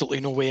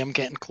absolutely no way I'm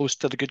getting close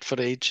to the good for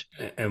age.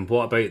 And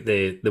what about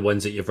the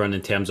ones that you've run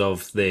in terms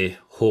of the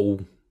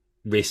whole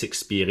race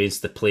experience,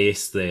 the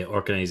place, the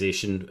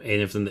organisation,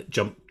 any of them that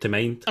jump to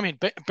mind? I mean,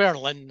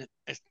 Berlin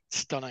is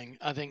stunning.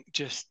 I think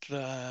just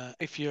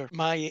if you're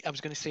I was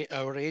going to say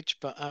our age,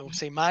 but I will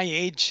say my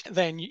age,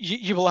 then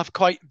you will have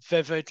quite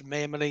vivid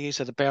memories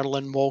of the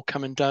Berlin Wall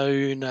coming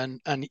down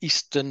and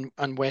East and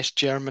West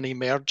Germany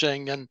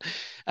merging and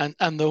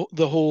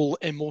the whole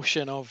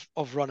emotion of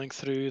running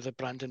through the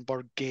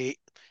Brandenburg Gate.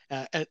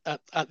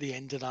 At the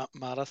end of that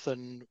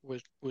marathon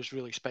was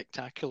really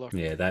spectacular.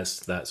 Yeah,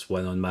 that's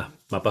one on my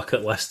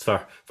bucket list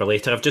for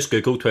later. I've just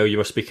Googled while you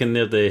were speaking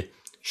there the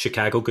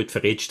Chicago good for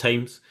age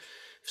times.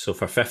 So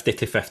for 50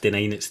 to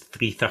 59, it's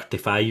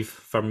 3:35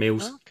 for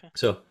males. Oh, okay.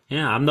 So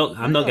yeah, I'm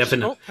not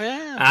giving up.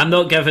 Yeah. I'm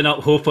not giving up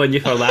hope on you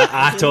for that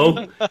at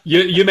all.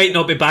 You might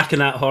not be backing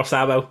that horse.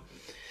 I will.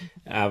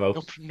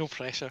 No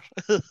pressure.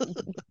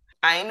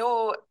 I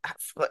know,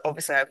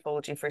 obviously I've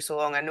followed you for so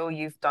long. I know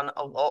you've done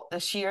a lot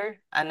this year.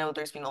 I know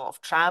there's been a lot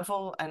of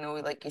travel. I know,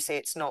 like you say,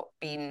 it's not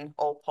been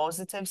all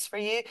positives for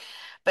you.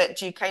 But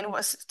do you kind of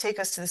want to take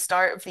us to the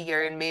start of the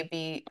year and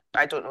maybe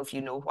I don't know if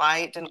you know why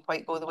it didn't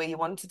quite go the way you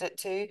wanted it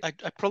to.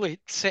 I probably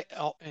set it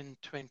up in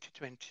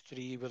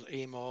 2023 with the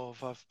aim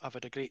of I've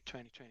had a great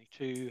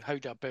 2022. How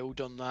do I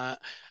build on that?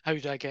 How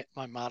do I get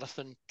my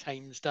marathon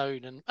times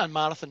down? And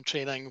marathon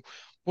training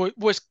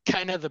was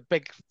kind of the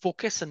big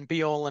focus and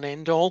be all and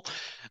end all.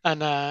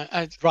 And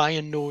as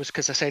Ryan knows,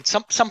 because I said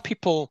some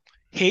people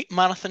hate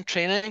marathon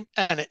training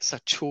and it's a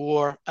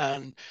chore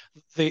and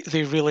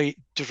they really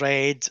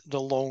dread the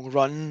long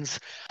runs.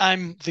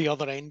 I'm the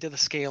other end of the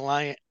scale.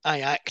 I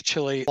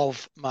actually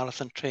love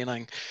marathon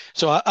training.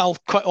 So I'll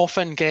quite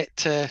often get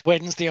to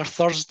Wednesday or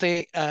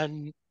Thursday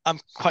and I'm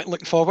quite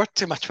looking forward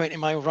to my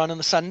 20-mile run on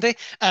the Sunday,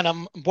 and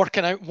I'm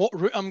working out what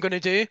route I'm going to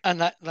do,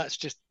 and that's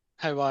just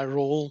how I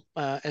roll.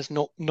 Is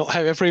not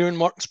how everyone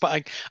works,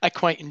 but I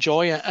quite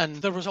enjoy it. And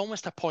there was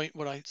almost a point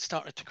where I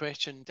started to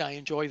question, do I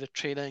enjoy the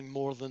training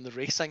more than the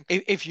racing?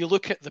 If you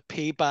look at the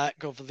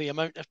payback of the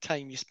amount of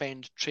time you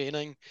spend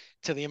training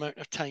to the amount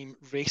of time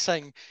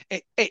racing,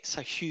 it's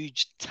a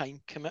huge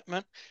time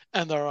commitment,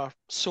 and there are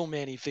so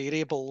many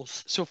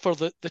variables. So for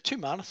the two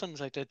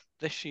marathons I did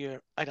this year,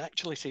 I'd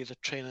actually say the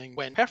training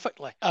went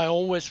perfectly. I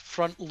always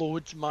front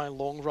load my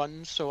long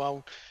runs, so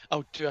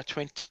I'll do a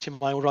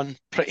 20-mile run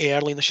pretty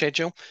early in the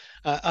schedule.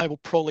 I will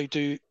probably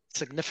do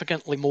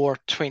significantly more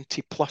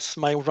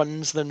 20-plus-mile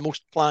runs than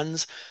most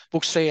plans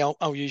will say.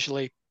 I'll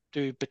usually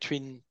do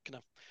between kind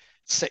of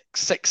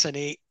six and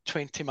eight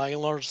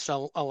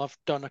 20-milers. I'll have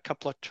done a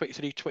couple of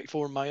 23,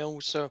 24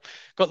 miles. So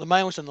got the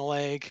miles in the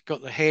leg,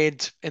 got the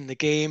head in the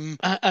game.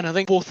 And I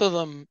think both of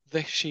them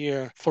this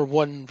year, for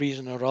one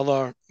reason or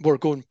other, were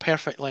going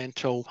perfectly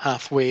until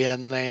halfway,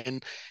 and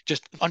then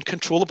just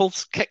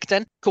uncontrollables kicked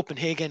in.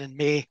 Copenhagen in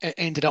May, it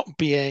ended up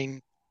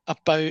being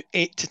about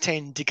 8 to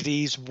 10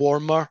 degrees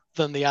warmer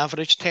than the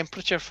average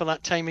temperature for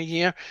that time of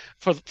year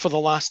for the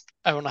last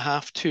hour and a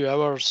half, 2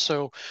 hours.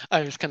 So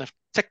I was kind of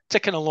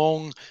ticking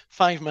along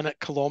 5-minute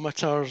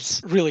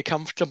kilometers, really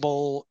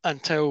comfortable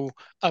until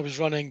I was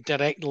running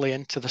directly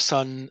into the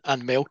sun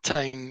and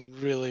melting.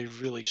 Really,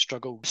 really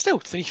struggled. Still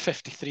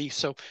 3:53,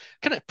 so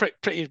kind of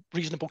pretty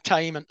reasonable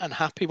time and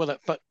happy with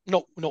it, but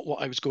not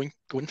what I was going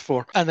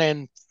for. And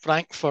then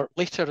Frankfurt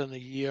later in the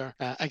year,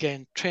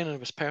 again, training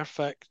was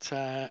perfect.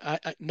 I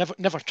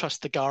never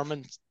trust the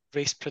Garmin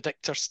race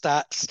predictor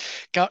stats.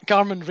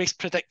 Garmin race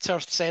predictor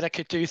said I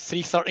could do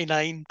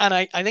 3:39, and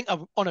I think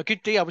on a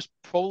good day I was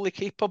probably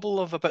capable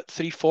of about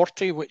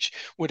 3:40, which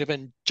would have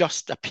been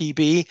just a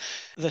PB.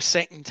 The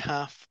second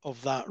half of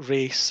that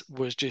race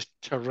was just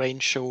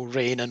torrential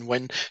rain and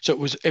wind, so it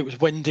was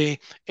windy,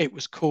 it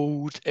was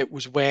cold, it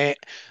was wet,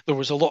 there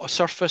was a lot of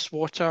surface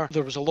water,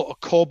 there was a lot of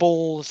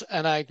cobbles,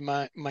 and I had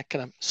my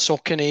kind of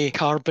Saucony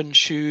carbon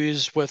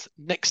shoes with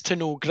next to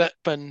no grip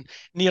and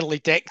nearly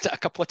decked it a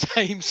couple of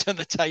times in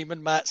the time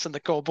and mats and the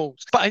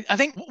cobbles. But I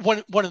think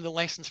one of the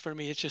lessons for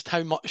me is just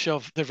how much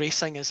of the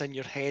racing is in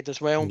your head as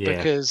well,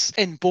 because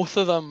in both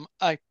of them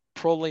I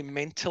probably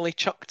mentally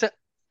chucked it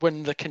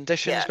when the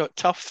conditions got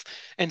tough,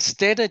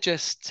 instead of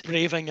just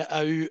braving it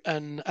out.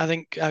 And I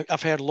think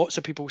I've heard lots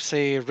of people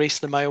say race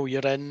the mile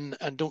you're in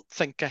and don't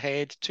think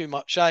ahead too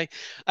much. I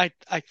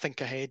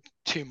think ahead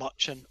too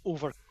much and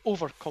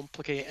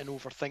overcomplicate and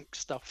overthink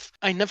stuff.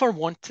 I never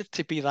wanted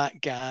to be that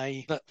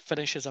guy that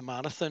finishes a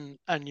marathon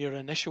and your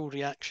initial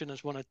reaction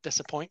is one of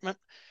disappointment,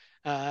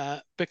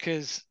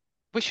 because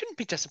we shouldn't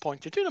be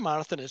disappointed. Doing a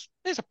marathon is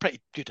a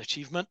pretty good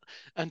achievement,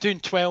 and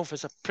doing 12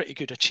 is a pretty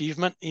good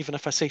achievement, even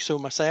if I say so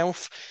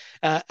myself.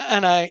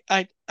 And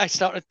I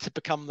started to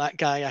become that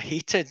guy I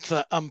hated,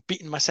 that I'm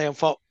beating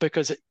myself up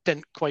because it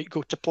didn't quite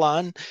go to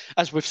plan.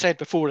 As we've said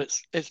before,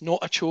 it's not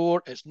a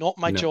chore, it's not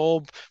my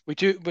job. We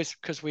do it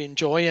because we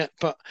enjoy it,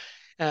 but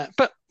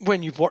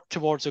when you've worked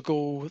towards a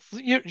goal,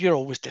 you're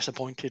always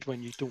disappointed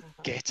when you don't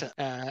get it,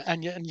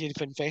 and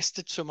you've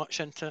invested so much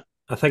into it.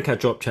 I think I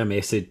dropped you a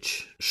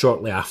message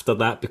shortly after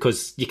that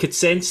because you could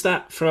sense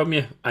that from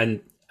you, and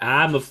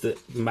I'm of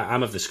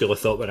the school of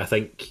thought where I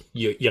think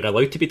you're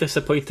allowed to be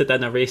disappointed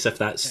in a race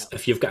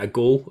if you've got a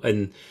goal,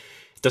 and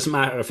it doesn't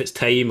matter if it's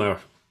time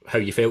or how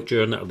you felt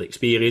during it or the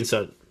experience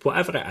or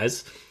whatever it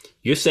is.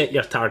 You set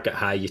your target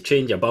high, you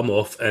train your bum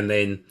off, and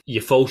then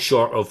you fall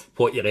short of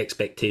what your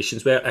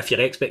expectations were. If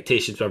your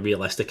expectations were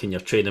realistic and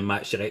your training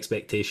matched your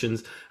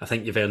expectations, I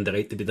think you've earned the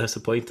right to be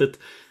disappointed.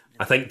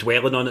 I think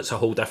dwelling on it's a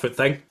whole different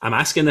thing. I'm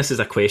asking this as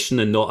a question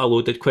and not a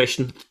loaded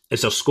question.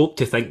 Is there scope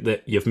to think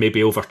that you've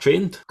maybe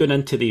overtrained going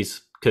into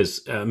these?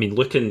 Because, I mean,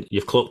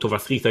 you've clocked over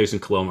 3,000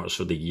 kilometres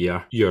for the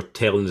year. You're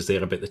telling us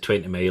there about the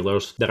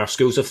 20-milers. There are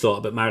schools of thought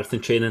about marathon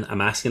training.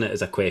 I'm asking it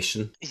as a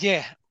question.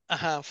 Yeah, I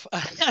have.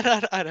 I've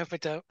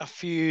had a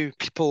few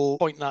people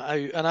point that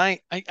out. And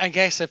I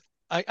guess if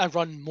I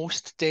run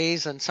most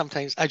days, and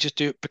sometimes I just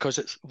do it because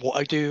it's what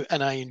I do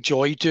and I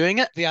enjoy doing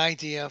it. The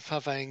idea of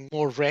having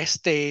more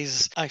rest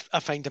days I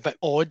find a bit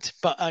odd,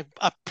 but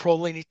I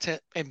probably need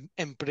to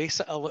embrace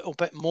it a little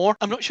bit more.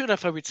 I'm not sure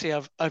if I would say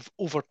I've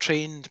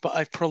overtrained, but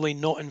I've probably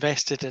not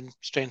invested in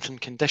strength and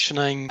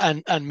conditioning,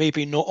 and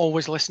maybe not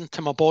always listened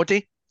to my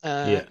body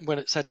when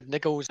it's had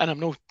niggles. And I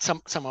know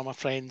some of my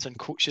friends and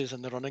coaches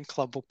in the running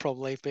club will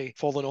probably be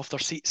falling off their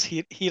seats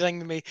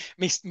hearing me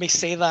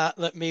say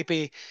that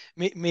maybe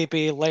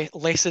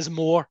less is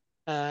more.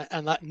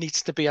 And that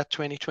needs to be a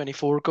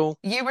 2024 goal.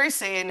 You were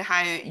saying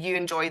how you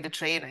enjoy the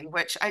training,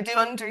 which I do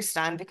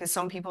understand because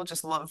some people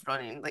just love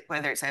running, like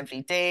whether it's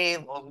every day,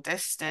 long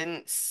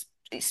distance,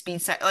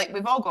 speed set, like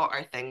we've all got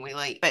our thing we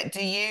like. But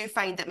do you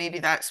find that maybe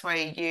that's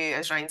why you,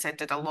 as Ryan said,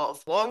 did a lot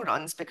of long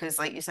runs because,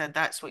 like you said,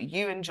 that's what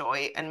you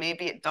enjoy, and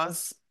maybe it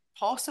does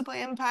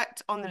possibly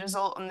impact on the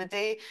result on the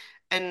day?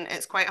 And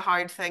it's quite a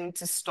hard thing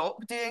to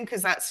stop doing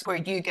because that's where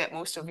you get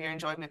most of your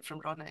enjoyment from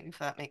running, if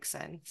that makes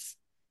sense.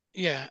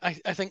 Yeah,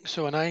 I think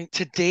so. And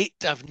to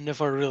date, I've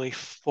never really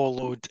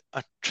followed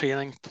a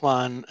training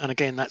plan. And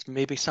again, that's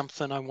maybe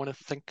something I want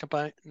to think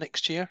about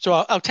next year.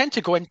 So I'll tend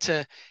to go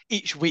into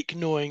each week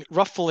knowing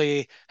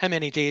roughly how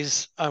many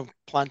days I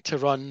plan to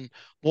run,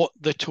 what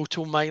the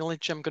total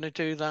mileage I'm going to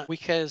do that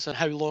week is, and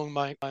how long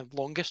my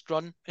longest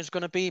run is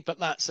going to be. But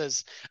that's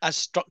as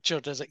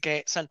structured as it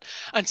gets. And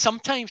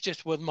sometimes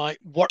just with my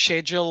work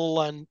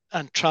schedule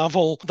and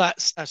travel,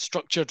 that's as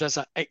structured as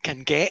it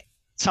can get.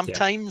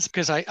 Sometimes,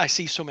 because I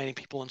see so many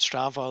people on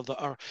Strava that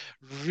are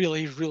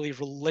really, really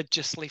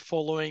religiously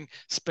following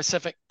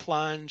specific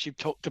plans. You've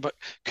talked about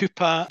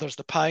Coupa, there's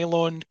the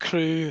Pylon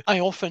crew.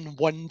 I often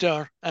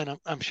wonder, and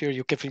I'm sure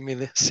you're giving me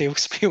the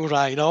sales spiel,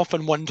 Ryan, I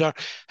often wonder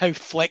how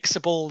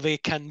flexible they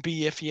can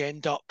be if you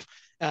end up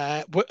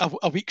a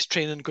week's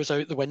training goes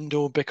out the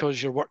window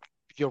because your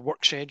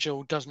work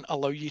schedule doesn't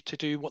allow you to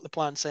do what the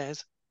plan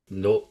says.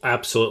 No,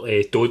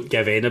 absolutely. Don't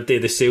give anybody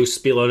the sales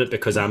spiel on it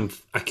because I'm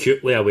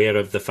acutely aware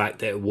of the fact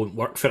that it won't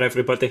work for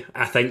everybody.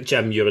 I think,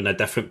 Jim, you're in a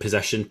different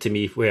position to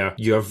me where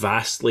you're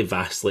vastly,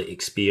 vastly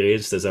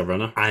experienced as a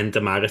runner and a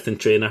marathon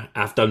trainer.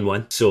 I've done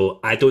one, so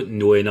I don't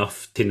know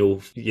enough to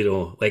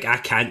know, like I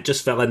can't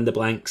just fill in the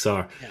blanks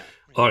or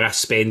I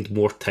spend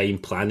more time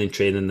planning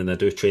training than I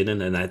do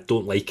training and I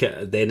don't like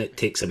it, then it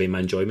takes away my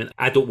enjoyment.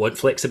 I don't want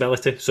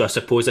flexibility. So I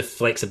suppose if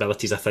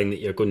flexibility is a thing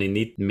that you're going to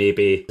need,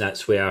 maybe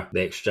that's where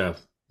the extra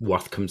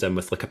worth comes in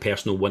with like a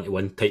personal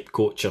one-to-one type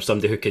coach or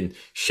somebody who can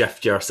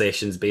shift your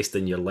sessions based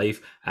on your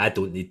life. I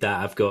don't need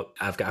that. I've got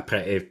a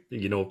pretty,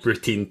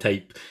 routine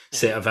type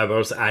set of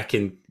hours. I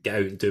can get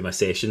out and do my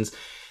sessions.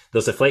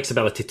 There's a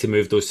flexibility to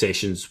move those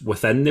sessions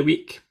within the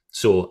week.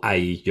 So,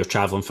 i.e., you're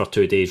travelling for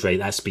 2 days, right?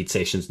 That speed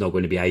session's not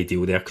going to be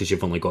ideal there because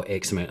you've only got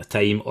X amount of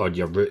time, or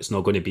your route's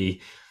not going to be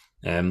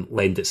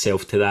lend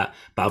itself to that.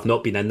 But I've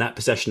not been in that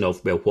position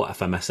of, well, what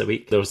if I miss a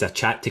week? There's a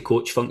chat to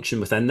coach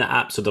function within the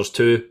app. So there's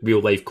 2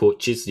 real life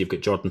coaches. You've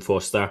got Jordan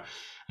Foster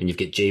and you've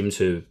got James,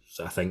 who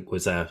I think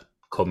was a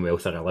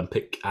Commonwealth or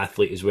Olympic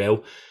athlete as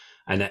well.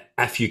 And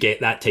if you get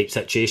that type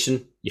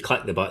situation, you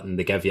click the button,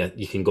 they give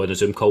you can go on a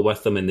Zoom call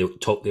with them and they'll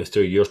talk you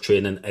through your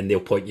training and they'll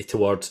point you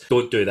towards,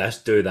 don't do this,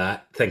 do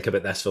that, think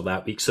about this for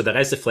that week. So there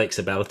is the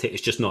flexibility.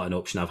 It's just not an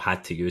option I've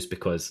had to use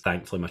because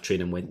thankfully my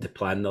training went to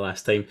plan the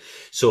last time.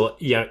 So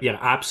you're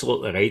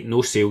absolutely right.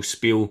 No sales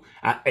spiel.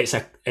 It's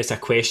a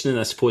question, and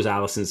I suppose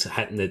Alison's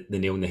hitting the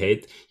nail on the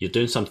head. You're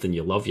doing something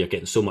you love. You're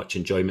getting so much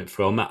enjoyment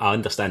from it. I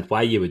understand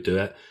why you would do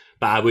it.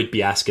 But I would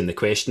be asking the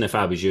question if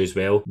I was you as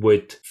well,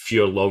 would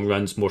fewer long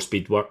runs, more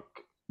speed work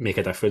make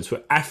a difference?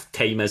 If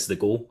time is the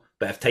goal,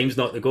 but if time's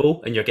not the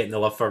goal and you're getting the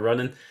love for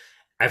running,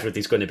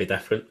 everybody's going to be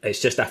different.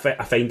 It's just, I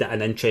find it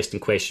an interesting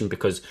question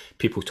because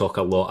people talk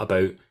a lot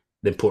about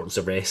the importance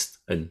of rest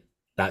and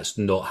that's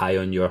not high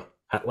on your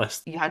hit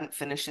list. You hadn't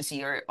finished this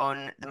year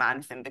on the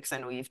marathon because I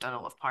know you've done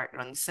a lot of park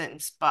runs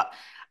since, but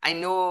I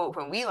know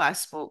when we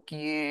last spoke,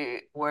 you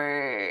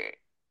were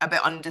a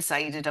bit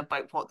undecided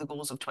about what the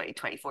goals of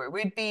 2024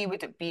 would be.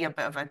 Would it be a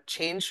bit of a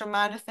change from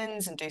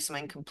marathons and do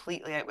something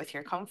completely out with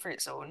your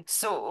comfort zone?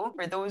 So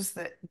for those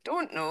that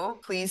don't know,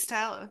 please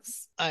tell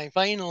us. I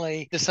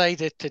finally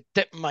decided to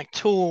dip my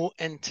toe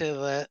into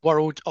the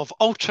world of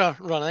ultra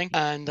running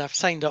and I've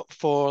signed up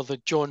for the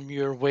John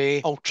Muir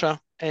Way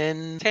Ultra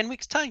in 10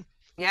 weeks' time.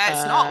 Yeah,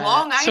 it's not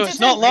long. So it's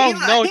not long.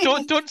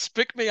 No, don't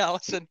spook me,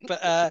 Alison.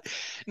 But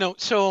no,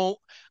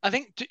 so I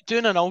think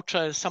doing an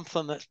ultra is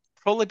something that's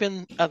probably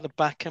been at the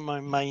back of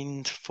my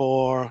mind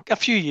for a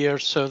few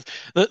years. So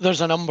there's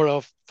a number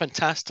of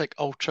fantastic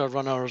ultra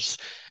runners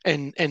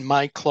in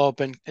my club,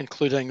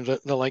 including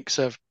the likes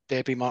of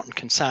Debbie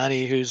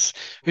Martin-Kinsani,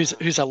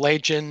 who's a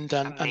legend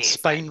and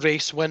spine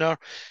race winner.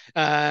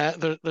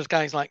 There's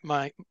guys like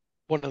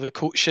one of the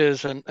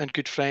coaches and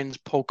good friends,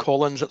 Paul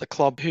Collins at the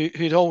club,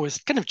 who'd always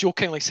kind of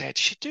jokingly said,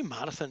 you should do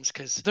marathons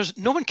because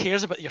no one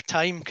cares about your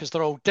time because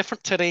they're all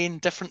different terrain,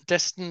 different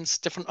distance,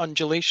 different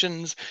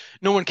undulations.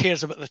 No one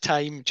cares about the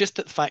time, just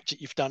the fact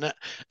that you've done it.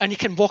 And you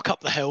can walk up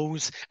the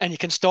hills and you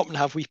can stop and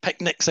have wee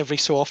picnics every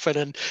so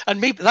often.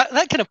 And maybe that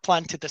kind of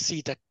planted the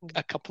seed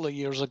a couple of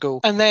years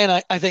ago. And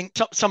then I think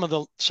some of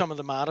the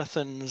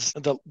marathons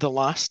the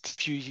last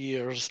few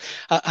years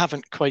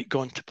haven't quite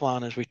gone to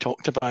plan as we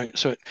talked about.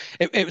 So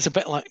it was a bit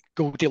bit like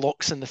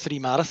Goldilocks in the 3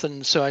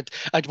 marathons. So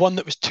I'd one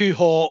that was too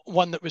hot,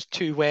 one that was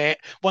too wet,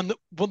 one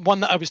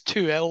that I was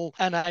too ill,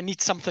 and I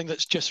need something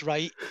that's just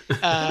right.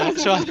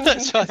 So I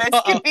This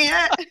thought, could be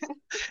it.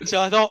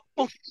 so I thought,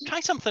 well, try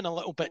something a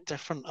little bit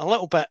different, a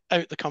little bit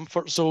out the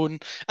comfort zone.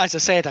 As I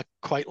said, I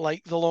quite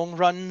like the long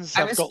runs.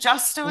 I I've was got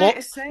just about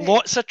to say.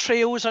 lots of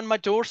trails on my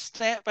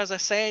doorstep, as I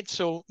said,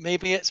 so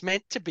maybe it's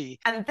meant to be.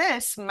 And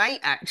this might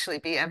actually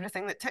be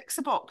everything that ticks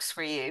a box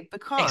for you,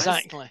 because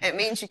Exactly. it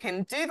means you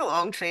can do the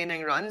long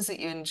training runs that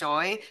you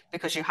enjoy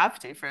because you have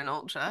to for an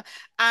ultra,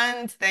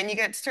 and then you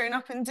get to turn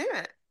up and do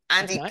it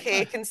and eat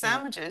cake and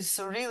sandwiches.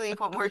 So really,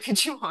 what more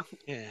could you want?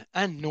 Yeah,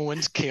 and no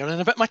one's caring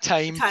about my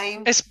time,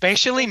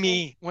 especially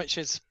me, which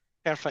is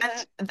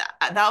perfect. And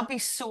that'll be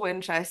so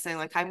interesting.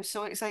 Like, I'm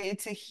so excited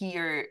to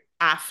hear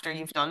after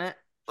you've done it,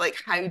 like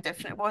how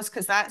different it was.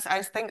 Because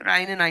I think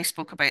Ryan and I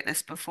spoke about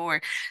this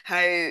before,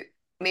 how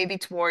maybe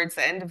towards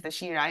the end of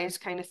this year, I just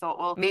kind of thought,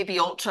 well, maybe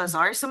ultras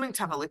are something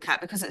to have a look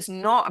at, because it's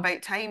not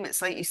about time. It's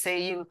like you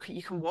say,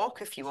 you can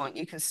walk if you want,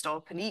 you can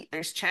stop and eat.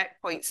 There's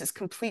checkpoints. It's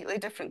completely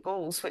different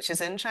goals, which is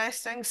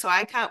interesting. So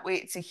I can't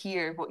wait to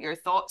hear what your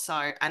thoughts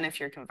are and if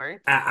you're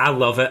converted. I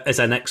love it as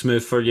a next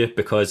move for you,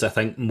 because I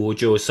think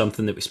mojo is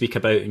something that we speak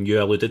about, and you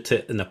alluded to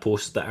it in a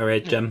post that I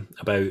read, Jim,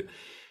 about,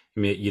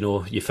 you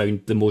know, you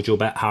found the mojo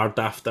bit hard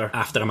after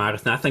a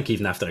marathon. I think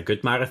even after a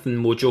good marathon,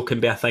 mojo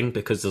can be a thing,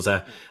 because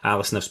there's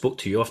Alison, I've spoke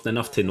to you often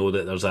enough to know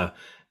that there's that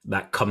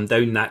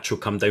natural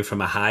come down from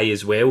a high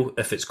as well,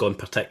 if it's gone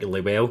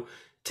particularly well,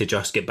 to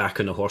just get back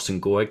on the horse and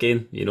go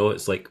again. You know,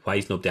 it's like, why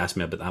has nobody asked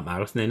me about that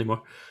marathon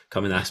anymore?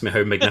 Come and ask me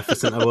how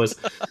magnificent I was.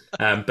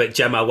 But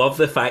Jim, I love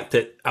the fact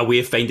that a way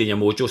of finding your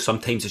mojo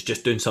sometimes is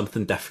just doing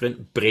something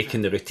different,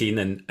 breaking the routine,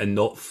 and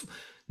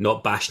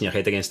not bashing your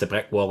head against the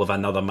brick wall of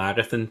another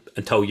marathon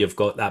until you've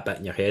got that bit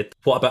in your head.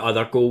 What about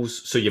other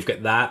goals? So you've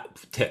got that.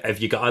 Have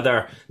you got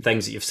other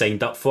things that you've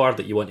signed up for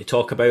that you want to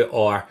talk about?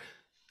 Or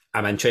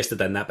I'm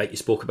interested in that bit you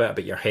spoke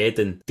about your head,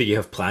 and do you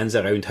have plans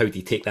around how do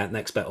you take that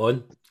next bit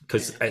on?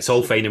 Because it's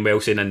all fine and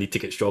well saying I need to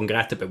get stronger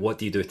at it, but what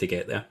do you do to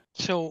get there?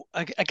 So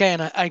again,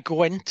 I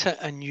go into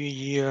a new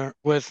year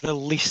with the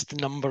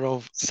least number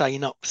of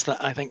sign-ups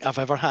that I think I've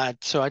ever had.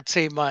 So I'd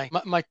say my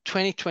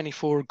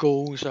 2024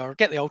 goals are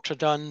get the ultra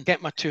done,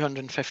 get my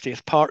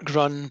 250th park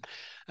run,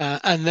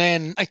 and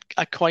then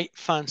I quite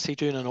fancy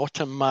doing an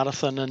autumn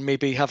marathon and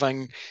maybe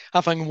having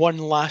one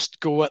last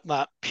go at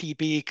that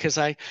PB, because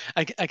I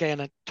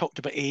talked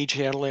about age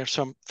earlier,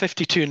 so I'm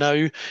 52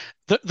 now.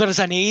 There is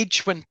an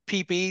age when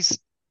PBs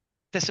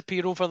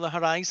disappear over the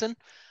horizon.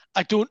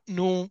 I don't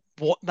know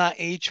what that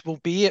age will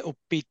be. It'll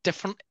be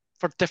different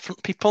for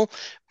different people,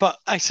 but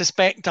I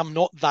suspect I'm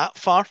not that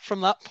far from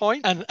that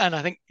point, and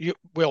I think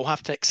we'll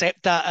have to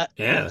accept that,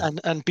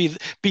 and be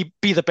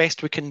the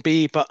best we can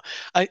be. But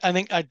I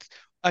think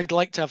I'd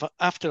like to have,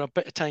 after a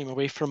bit of time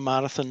away from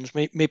marathons,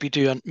 maybe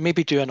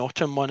do an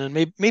autumn one,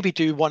 and maybe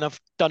do one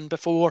I've done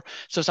before.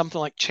 So something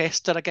like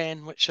Chester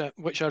again, which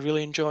I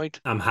really enjoyed.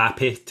 I'm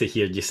happy to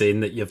hear you saying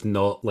that you've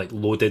not like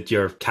loaded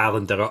your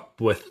calendar up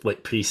with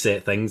like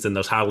preset things, and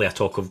there's hardly a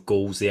talk of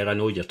goals there. I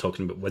know you're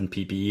talking about 1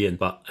 PB,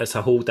 but it's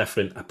a whole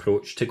different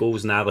approach to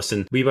goals. And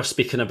Alison, we were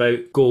speaking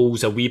about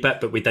goals a wee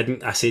bit, but we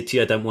didn't. I said to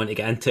you I didn't want to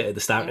get into it at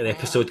the start of the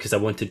episode because I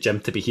wanted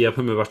Jim to be here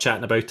when we were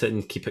chatting about it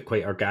and keep it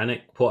quite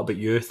organic. What about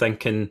you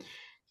thinking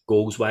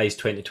goals wise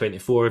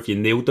 2024? Have you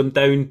nailed them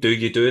down? Do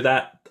you do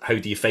that? How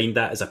do you find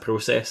that as a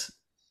process?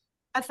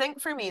 I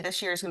think for me,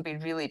 this year is going to be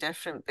really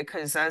different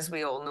because, as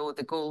we all know,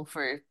 the goal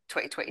for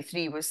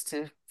 2023 was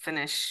to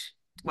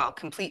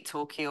complete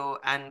Tokyo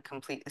and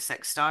complete the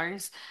 6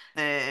 stars.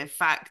 The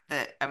fact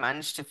that I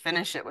managed to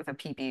finish it with a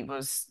PB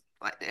was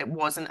like, it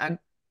wasn't a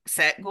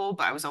set goal,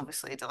 but I was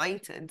obviously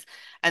delighted.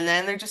 And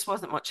then there just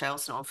wasn't much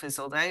else, and all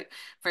fizzled out.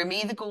 For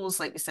me, the goals,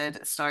 like we said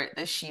at the start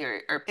this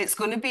year, it's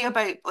going to be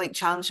about like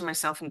challenging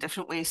myself in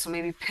different ways. So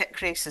maybe pick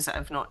races that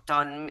I've not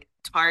done,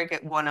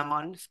 target one a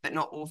month, but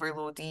not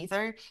overload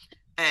either.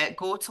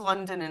 Go to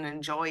London and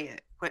enjoy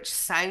it, which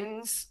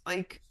sounds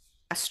like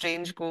a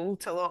strange goal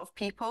to a lot of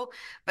people.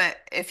 But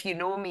if you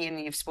know me and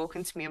you've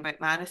spoken to me about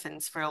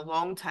marathons for a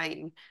long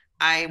time,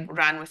 I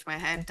ran with my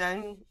head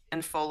down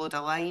and followed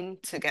a line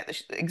to get the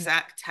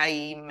exact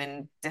time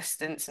and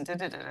distance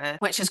and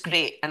which is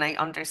great. And I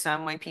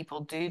understand why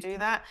people do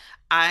that.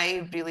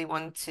 I really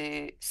want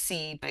to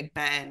see Big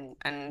Ben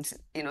and,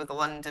 the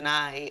London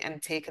Eye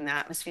and take in the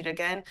atmosphere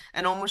again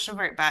and almost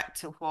revert back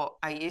to what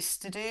I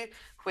used to do,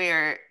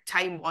 where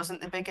time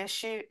wasn't the big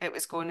issue. It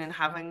was going and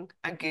having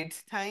a good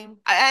time.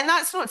 And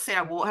that's not to say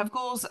I won't have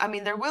goals. I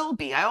mean, there will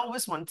be. I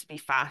always want to be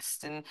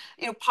fast. And,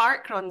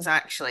 park runs,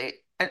 actually,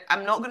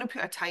 I'm not going to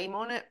put a time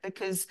on it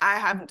because I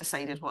haven't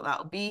decided what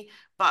that'll be,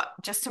 but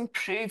just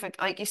improve it.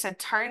 Like you said,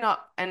 turn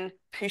up and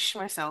push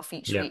myself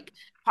each week.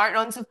 Park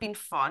runs have been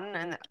fun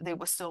and they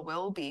still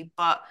will be,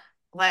 but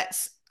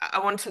I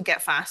want to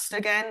get fast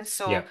again.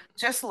 So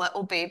just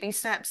little baby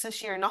steps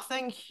this year,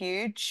 nothing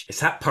huge.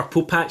 It's that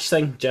purple patch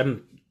thing,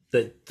 Jim,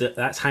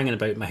 that's hanging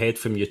about my head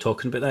from you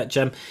talking about that,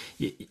 Jim.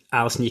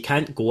 Alison, you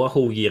can't go a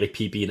whole year of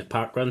PB in a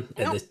park run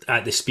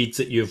at the speeds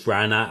that you've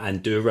ran at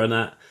and do run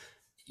at.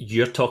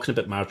 you're talking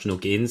about marginal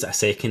gains. A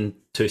second,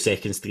 2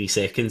 seconds, 3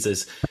 seconds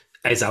is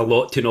a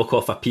lot to knock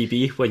off a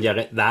PB when you're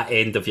at that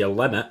end of your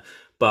limit.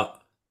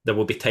 But there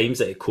will be times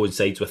that it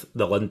coincides with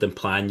the London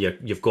plan.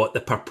 You've got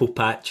the purple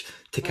patch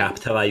to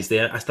capitalise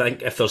there. I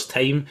think if there's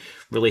time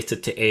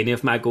related to any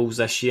of my goals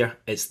this year,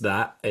 it's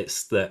that.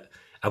 It's that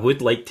I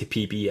would like to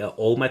PB at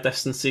all my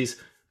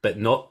distances, but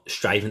not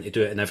striving to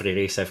do it in every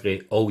race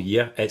all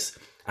year.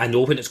 I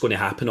know when it's going to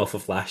happen off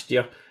of last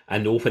year. I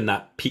know when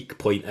that peak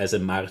point is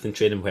in marathon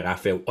training where I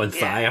felt on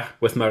fire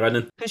with my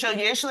running. Because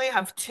you'll usually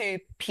have two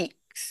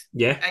peaks.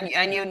 Yeah.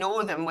 And you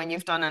know them when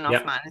you've done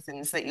enough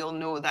marathons, that you'll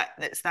know that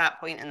it's that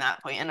point and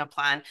that point in a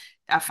plan.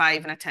 A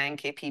 5 and a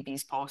 10k PB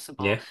is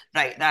possible. Yeah.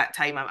 Right, that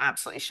time I'm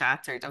absolutely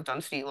shattered. I've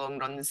done 3 long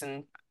runs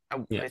and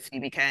 3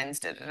 weekends,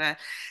 and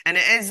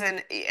it is,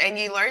 and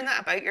you learn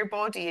that about your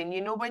body, and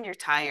you know when you're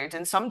tired.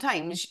 And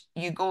sometimes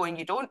you go and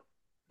you don't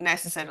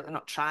necessarily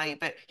not try,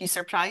 but you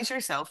surprise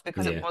yourself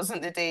because it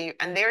wasn't the day,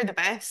 and they're the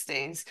best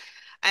days.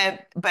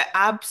 But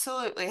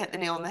absolutely hit the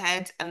nail on the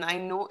head. And I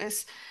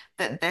notice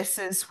that this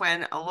is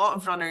when a lot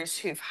of runners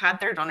who've had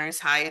their runners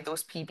high,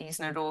 those PBs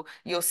in a row,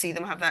 you'll see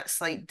them have that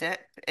slight dip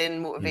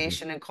in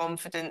motivation and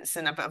confidence,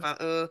 and a bit of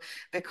a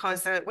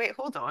because they're like, wait,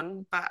 hold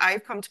on, but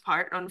I've come to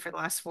park run for the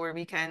last 4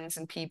 weekends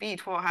and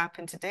PB'd. What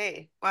happened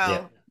today?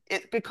 Well,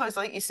 it's because,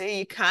 like you say,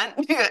 you can't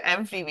do it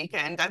every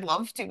weekend. I'd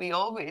love to, we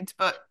all would,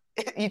 but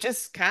you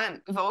just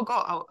can't. We've all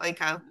got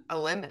a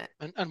limit.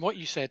 And what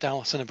you said,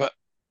 Alison, about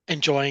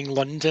enjoying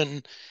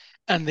London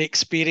and the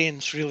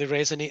experience really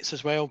resonates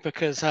as well,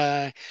 because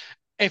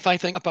if I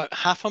think about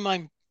half of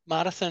my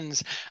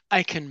marathons,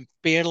 I can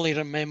barely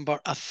remember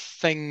a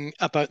thing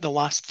about the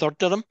last third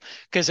of them,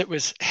 because it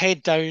was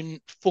head down,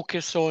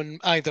 focus on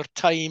either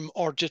time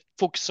or just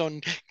focus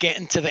on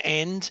getting to the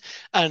end.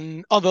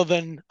 And other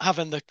than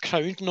having the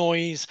crowd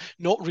noise,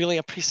 not really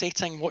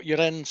appreciating what you're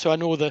in. So I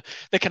know the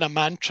kind of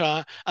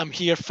mantra, I'm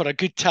here for a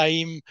good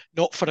time,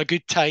 not for a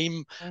good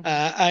time.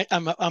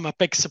 I'm a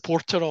big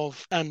supporter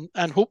of, and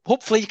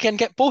hopefully you can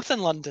get both in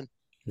London.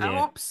 I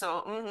hope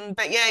so.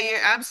 But yeah, you're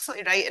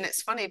absolutely right. And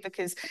it's funny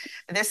because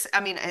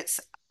it's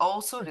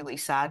also really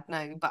sad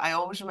now, but I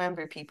always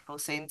remember people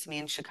saying to me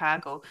in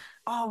Chicago,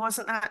 oh,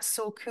 wasn't that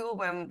so cool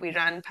when we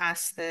ran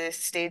past the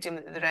stadium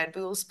that the Red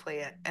Bulls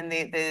play at, and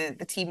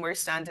the team were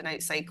standing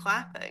outside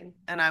clapping?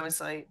 And I was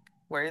like,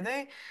 were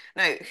they?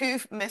 Now, who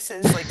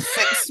misses like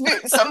 6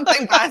 foot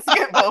something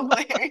basketball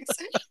players?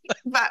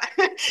 But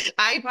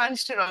I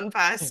managed to run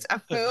past a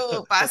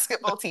full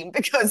basketball team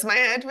because my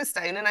head was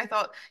down, and I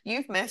thought,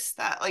 you've missed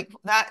that. Like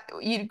that,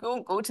 you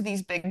don't go to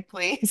these big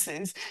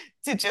places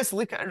to just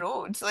look at a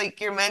road. Like,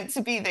 you're meant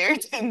to be there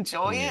to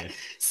enjoy it.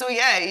 So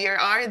yeah, you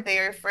are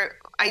there for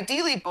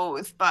ideally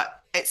both,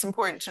 but it's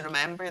important to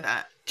remember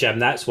that. Jim,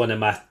 that's one of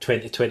my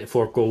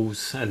 2024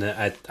 goals, and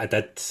I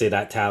did say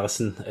that to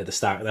Alison at the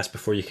start of this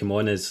before you came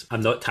on, is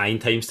I'm not tying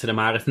times to the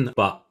marathon,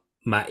 but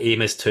my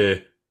aim is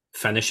to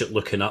finish it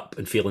looking up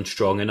and feeling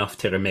strong enough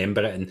to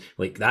remember it. And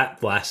like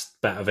that last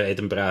bit of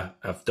Edinburgh,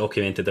 I've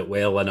documented it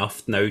well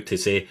enough now to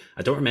say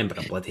I don't remember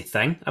a bloody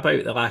thing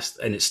about the last,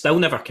 and it still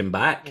never came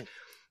back.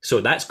 So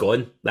that's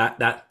gone.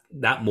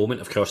 That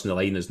moment of crossing the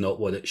line is not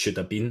what it should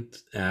have been.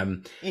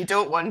 You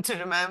don't want to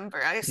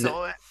remember. I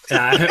saw it.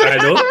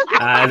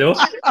 I know.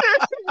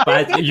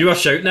 But you were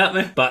shouting at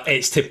me. But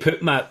it's to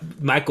put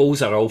my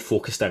goals are all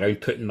focused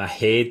around putting my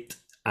head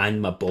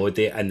and my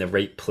body in the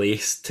right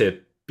place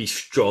to be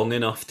strong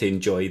enough to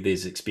enjoy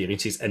these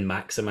experiences and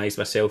maximise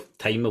myself.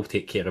 Time will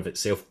take care of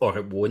itself, or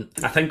it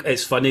won't. I think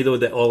it's funny though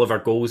that all of our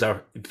goals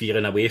are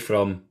veering away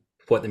from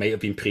what they might have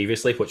been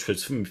previously, which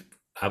was,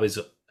 I was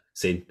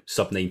saying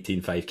sub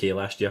 19 5k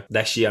last year.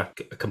 This year,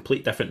 a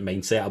complete different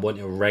mindset. I want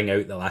to ring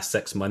out the last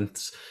 6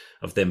 months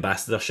of the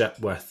ambassadorship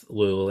with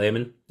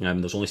Lululemon.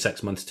 There's only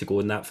 6 months to go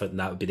in that, and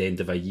that would be the end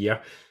of a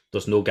year.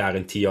 There's no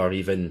guarantee or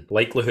even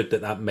likelihood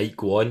that might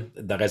go on.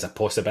 There is a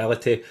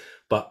possibility,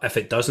 but if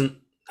it doesn't,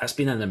 it's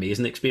been an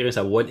amazing experience.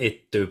 I want to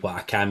do what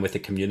I can with the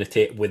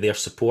community, with their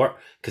support,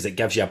 because it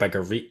gives you a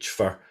bigger reach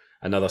for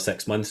another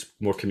 6 months,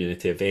 more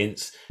community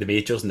events. The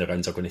majors and the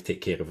runs are going to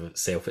take care of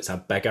itself. It's a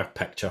bigger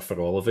picture for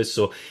all of us.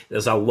 So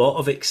there's a lot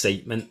of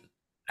excitement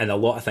and a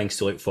lot of things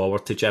to look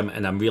forward to, Jim.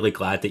 And I'm really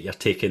glad that you're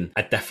taking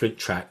a different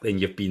track than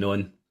you've been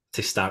on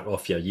to start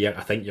off your year.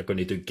 I think you're going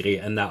to do great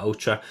in that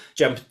ultra.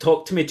 Jim,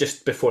 talk to me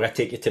just before I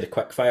take you to the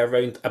quickfire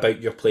round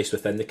about your place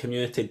within the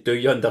community. Do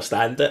you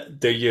understand it?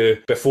 Do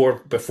you,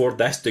 before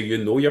this, do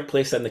you know your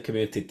place in the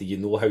community? Do you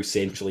know how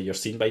centrally you're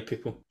seen by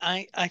people?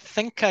 I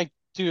think I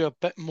do a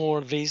bit more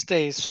these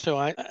days. So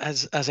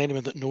as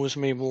anyone that knows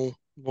me will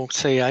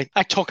say,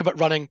 I talk about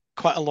running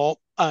quite a lot.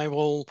 I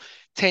will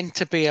tend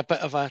to be a bit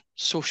of a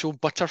social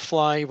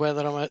butterfly,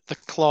 whether I'm at the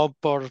club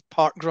or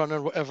park run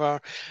or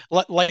whatever.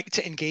 Like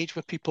to engage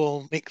with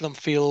people, make them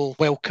feel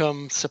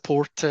welcome,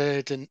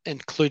 supported and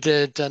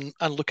included, and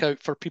look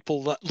out for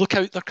people that look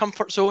out their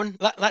comfort zone.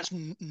 That's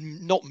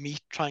not me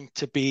trying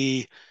to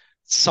be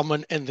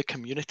someone in the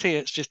community.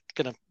 It's just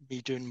kind of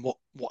me doing what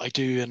I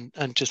do,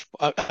 and just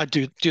I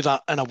do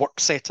that in a work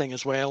setting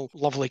as well.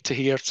 Lovely to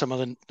hear some of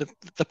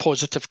the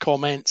positive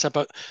comments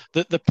about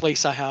the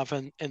place I have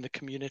in the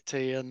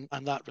community, and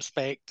that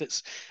respect.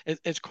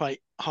 It's quite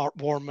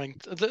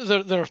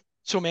heartwarming. There are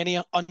so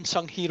many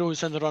unsung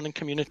heroes in the running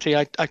community.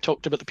 I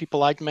talked about the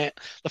people I'd met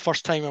the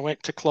first time I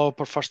went to club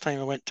or first time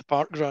I went to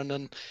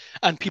parkrun,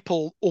 and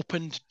people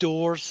opened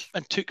doors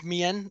and took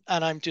me in,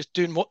 and I'm just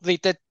doing what they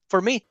did for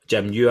me.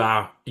 Jim, you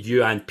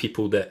and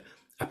people that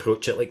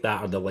approach it like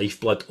that are the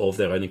lifeblood of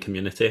the running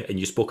community. And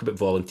you spoke about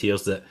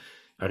volunteers that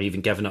are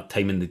even giving up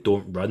time and they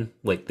don't run.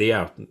 Like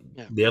they're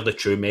the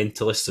true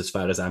mentalists as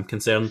far as I'm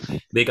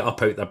concerned. They get up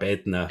out their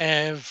bed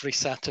every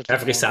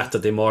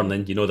Saturday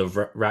morning. You know,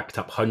 they've racked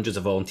up hundreds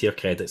of volunteer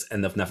credits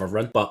and they've never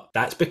run. But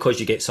that's because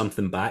you get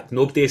something back.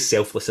 Nobody is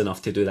selfless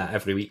enough to do that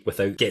every week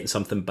without getting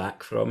something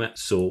back from it.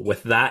 So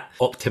with that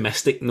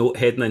optimistic note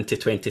heading into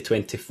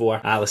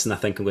 2024, Alison, I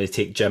think I'm going to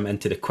take Jim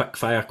into the quick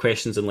fire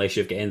questions unless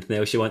you've got anything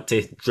else you want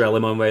to drill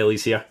him on while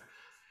he's here.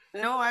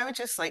 No, I would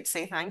just like to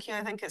say thank you.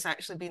 I think it's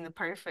actually been the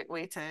perfect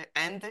way to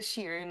end this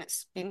year, and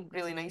it's been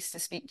really nice to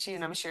speak to you,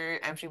 and I'm sure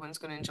everyone's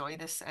going to enjoy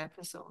this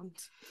episode.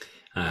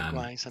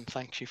 Likewise, and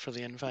thank you for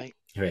the invite.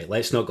 Right,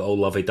 let's not get all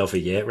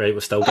lovey-dovey yet, right?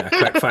 We've still got a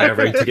quick fire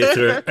round to get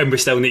through, and we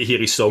still need to hear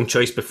his song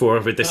choice before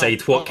we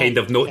decide what kind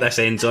of note this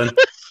ends on.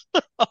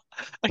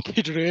 I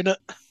could ruin it.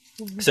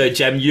 So,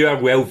 Jim, you are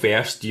well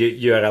versed.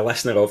 You are a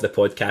listener of the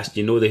podcast.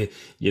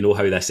 You know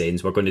how this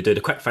ends. We're going to do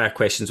the quick fire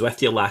questions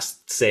with your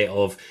last set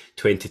of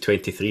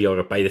 2023,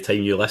 or by the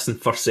time you listen,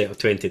 first set of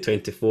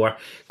 2024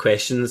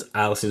 questions.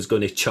 Alison's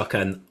going to chuck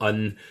an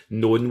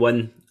unknown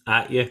one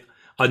at you.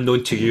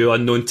 Unknown to you,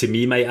 unknown to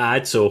me, might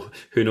add. So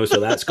who knows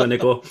where that's going to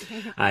go.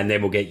 And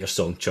then we'll get your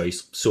song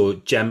choice. So,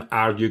 Jim,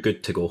 are you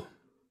good to go?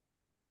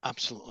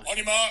 Absolutely. On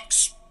your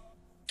marks,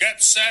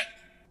 get set,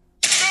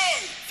 go!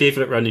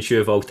 Favourite running shoe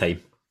of all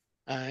time?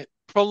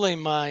 Probably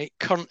my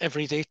current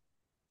everyday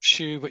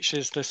shoe, which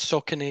is the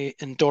Saucony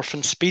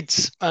Endorphin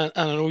Speeds. And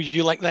I know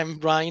you like them,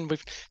 Ryan.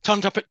 We've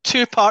turned up at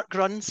 2 park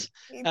runs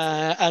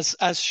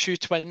as shoe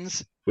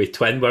twins. We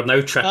twin. We're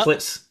now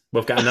triplets.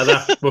 We've got a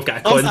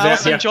convert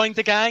Alison here. joined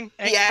the gang.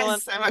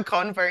 Excellent. Yes, I'm a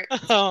convert.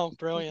 Oh,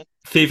 brilliant.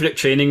 Favourite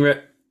training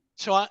route?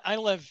 So I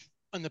live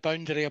on the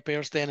boundary of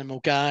Bearsden and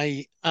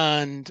Mulgai,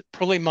 and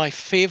probably my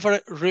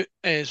favourite route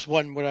is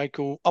one where I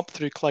go up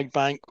through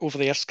Clydebank over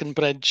the Erskine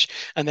Bridge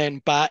and then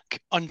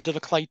back under the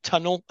Clyde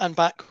Tunnel and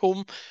back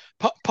home.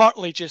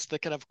 Partly just the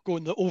kind of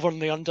going over and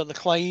the under the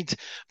Clyde,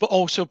 but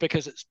also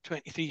because it's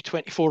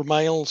 24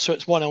 miles, so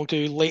it's one I'll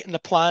do late in the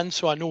plan,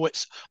 so I know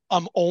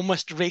I'm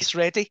almost race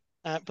ready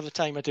by the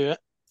time I do it.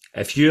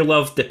 If you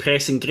love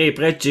depressing grey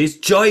bridges,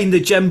 join the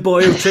Jim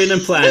Boyle training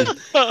plan.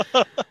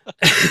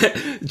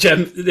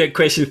 Jim,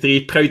 question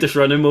 3, proudest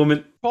running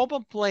moment?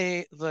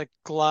 Probably the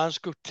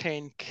Glasgow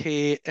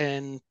 10K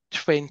in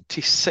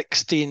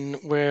 2016,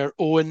 where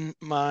Owen,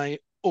 my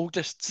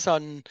oldest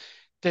son,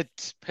 did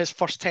his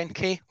first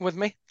 10K with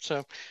me.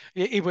 So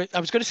I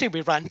was going to say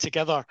we ran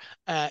together.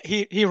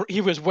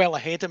 He was well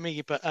ahead of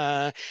me,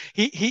 but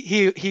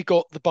he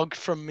got the bug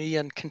from me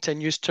and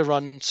continues to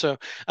run. So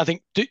I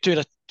think doing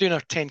our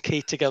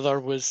 10K together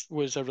was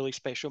a really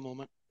special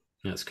moment.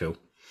 That's cool.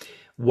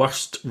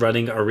 Worst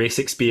running or race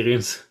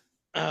experience?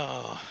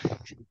 Oh.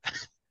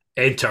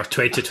 Enter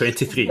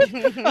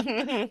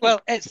 2023.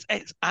 Well, it's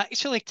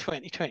actually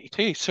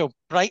 2022. So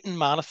Brighton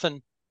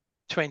Marathon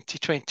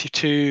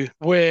 2022,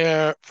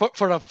 where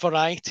for a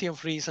variety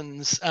of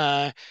reasons,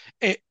 I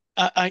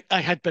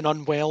had been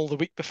unwell the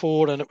week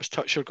before, and it was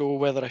touch or go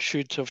whether I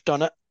should have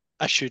done it.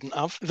 I shouldn't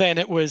have. Then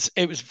it was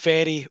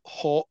very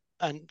hot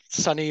and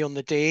sunny on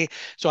the day,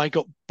 so I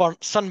got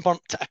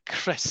sunburnt to a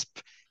crisp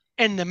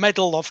in the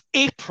middle of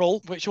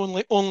April, which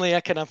only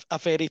a kind of a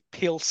very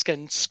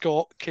pale-skinned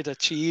Scot could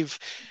achieve.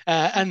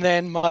 And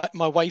then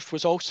my wife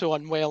was also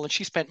unwell, and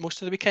she spent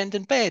most of the weekend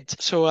in bed.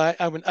 So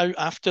I went out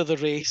after the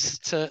race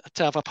to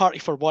have a party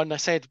for one. I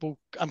said, well,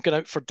 I'm going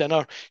out for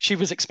dinner. She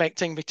was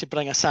expecting me to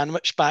bring a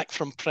sandwich back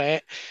from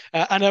Pret.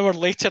 An hour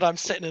later, I'm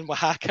sitting in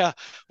Oaxaca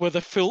with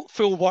a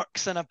full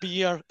works and a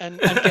beer and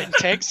getting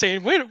texts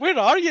saying, where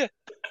are you?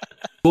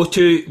 Go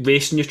to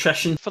race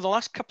nutrition. For the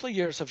last couple of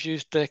years, I've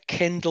used the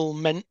Kendall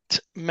mint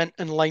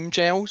and lime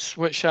gels,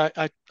 which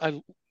I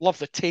love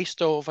the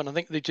taste of, and I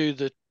think they do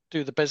the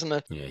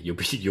business. Yeah,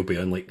 you'll be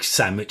on like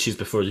sandwiches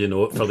before you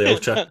know it for the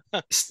ultra.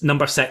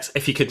 Number 6,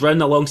 if you could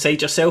run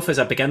alongside yourself as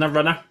a beginner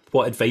runner,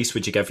 what advice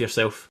would you give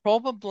yourself?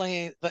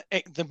 Probably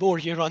the more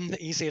you run,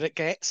 the easier it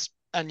gets,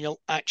 and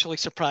you'll actually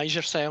surprise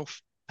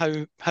yourself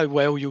how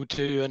well you'll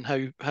do and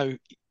how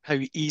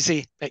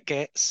easy it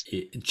gets.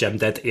 Jim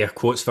did air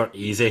quotes for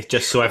easy,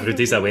 just so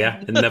everybody's aware.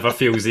 It never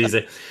feels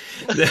easy.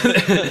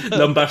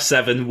 Number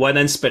 7, one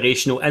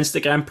inspirational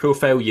Instagram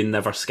profile you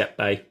never skip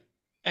by.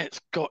 It's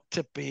got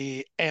to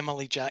be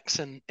Emily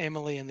Jackson,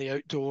 Emily in the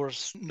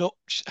Outdoors.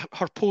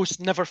 Her posts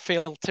never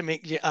fail to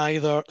make you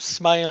either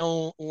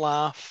smile,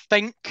 laugh,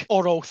 think,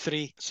 or all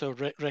three. So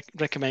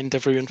recommend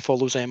everyone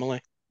follows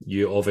Emily.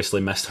 You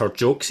obviously missed her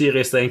joke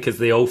series then, because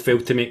they all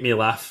failed to make me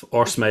laugh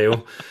or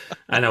smile,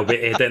 and I'll be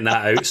editing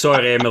that out.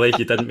 Sorry, Emily,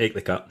 you didn't make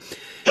the cut.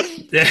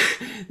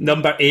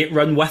 Number 8,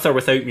 run with or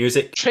without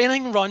music.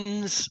 Training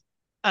runs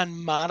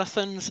and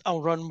marathons,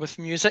 I'll run with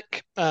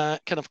music. Kind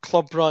of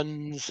club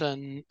runs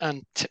and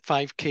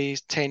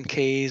 5Ks,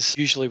 10Ks,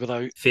 usually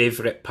without.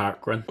 Favourite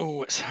park run?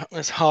 Oh,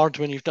 it's hard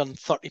when you've done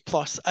 30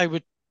 plus. I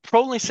would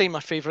probably say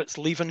my favourite's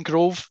Leven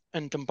Grove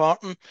in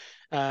Dumbarton.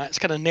 It's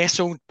kind of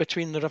nestled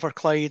between the River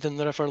Clyde and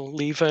the River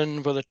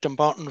Leven, with a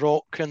Dumbarton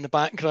Rock in the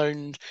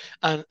background,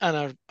 and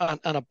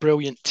a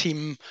brilliant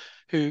team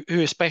who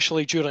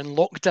especially during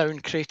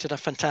lockdown created a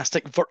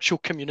fantastic virtual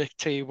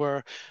community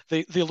where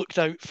they looked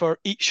out for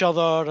each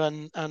other,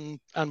 and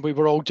we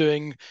were all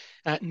doing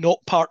not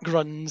park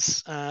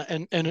runs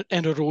in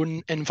our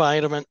own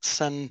environments,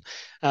 and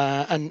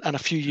a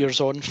few years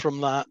on from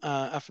that,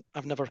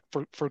 I've never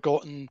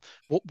forgotten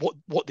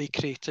what they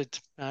created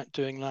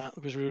doing that.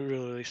 It was really,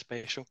 really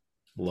special.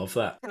 Love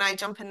that. Can I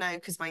jump in now?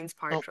 Because mine's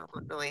park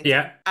run related.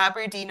 Yeah.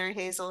 Aberdeen or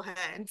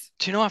Hazelhead?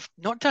 Do you know, I've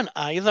not done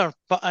either,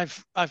 but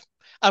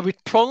I would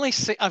probably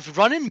say I've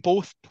run in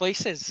both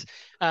places,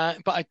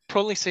 but I'd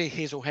probably say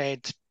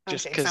Hazelhead,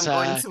 just because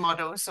I'm going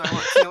tomorrow, so I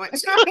want to know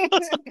which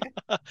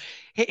one.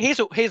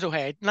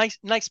 Hazelhead,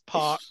 nice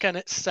park, and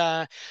it's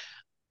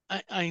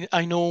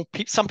I know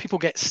some people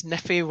get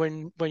sniffy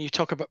when you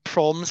talk about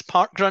Proms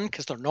park run,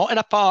 because they're not in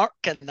a park,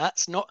 and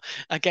that's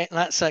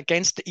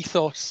against the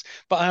ethos.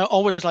 But I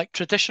always like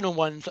traditional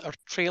ones that are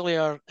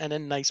trailier and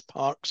in nice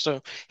parks.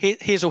 So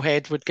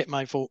Hazelhead would get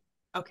my vote.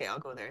 Okay, I'll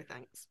go there.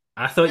 Thanks.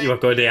 I thought you were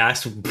going to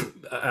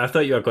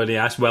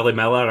ask Willie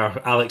Miller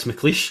or Alex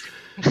McLeish.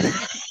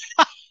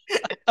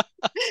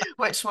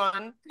 Which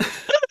one?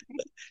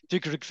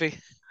 Doug Rugby.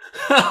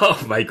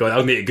 Oh my god,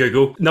 I'll need to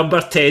Google. Number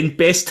 10,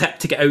 best tip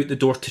to get out the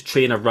door to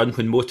train or run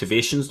when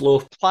motivation's low.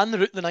 Plan the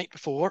route the night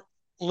before,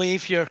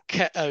 leave your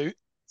kit out,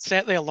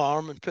 set the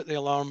alarm, and put the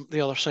alarm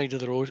the other side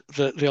of the road,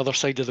 the other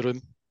side of the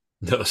room.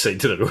 The other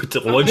side of the road, to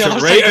launch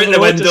it right out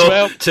the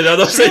window to the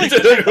other side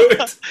of the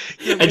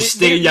road and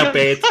stay in your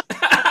bed.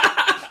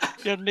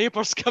 Your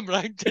neighbours come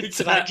round to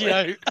drag you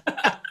out.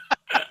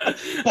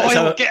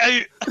 Boyle, get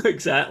out!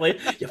 Exactly.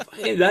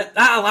 That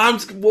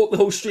alarm's woke the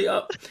whole street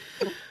up.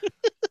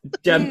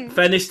 Jim,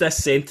 finish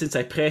this sentence.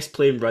 I press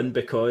play and run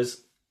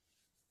because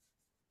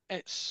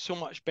it's so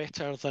much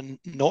better than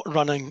not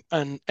running,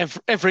 and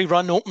every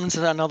run opens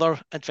another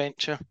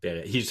adventure.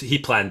 He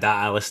planned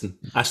that, Alison.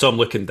 I saw him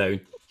looking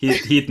down.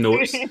 He'd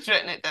notes. He's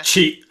written it down.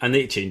 Cheat. I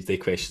need to change the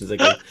questions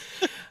again.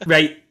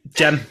 Right,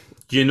 Jim,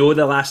 you know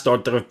the last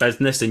order of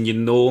business, and you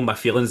know my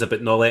feelings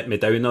about not letting me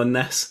down on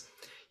this.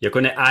 You're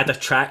going to add a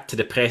track to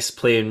the Press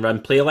Play and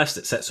Run playlist.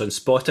 It sits on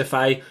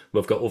Spotify.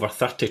 We've got over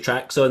 30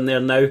 tracks on there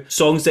now.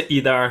 Songs that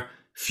either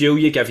fuel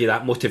you, give you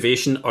that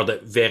motivation, or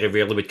that very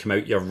rarely would come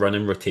out your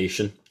running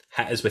rotation.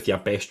 Hit us with your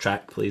best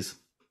track, please.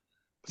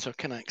 So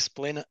can I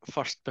explain it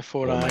first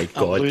before I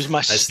lose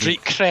my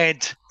street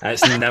cred?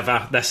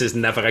 This is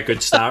never a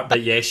good start,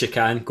 but yes, you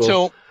can. Go.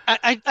 So,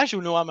 as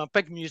you know, I'm a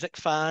big music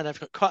fan. I've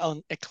got quite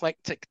an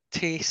eclectic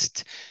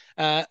taste.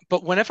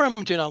 But whenever I'm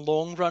doing a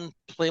long run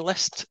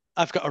playlist,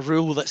 I've got a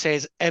rule that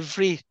says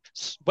every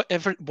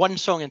one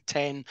song in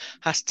 10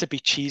 has to be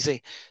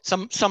cheesy.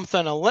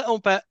 Something a little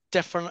bit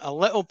different, a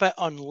little bit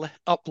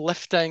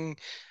uplifting.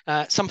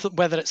 Something,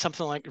 whether it's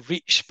something like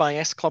Reach by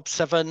S Club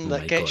 7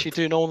 that gets you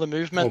doing all the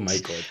movements. Oh my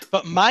god!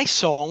 But my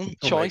song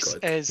choice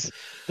is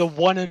The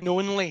One and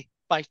Only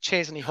by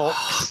Chesney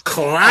Hawkes.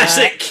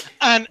 Classic.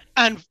 And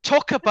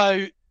talk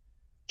about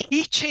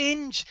key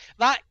change.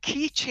 That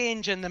key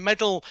change in the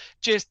middle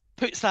just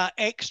puts that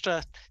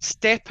extra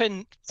step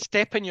in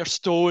your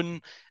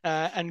stone,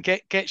 and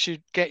gets you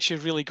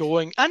really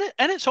going. And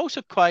it's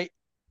also quite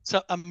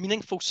a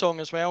meaningful song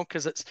as well,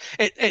 because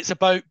it's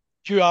about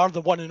you are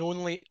the one and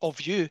only of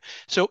you.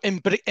 So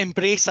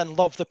embrace and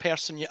love the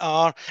person you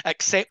are,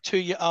 accept who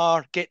you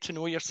are, get to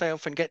know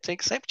yourself, and get to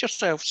accept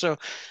yourself. So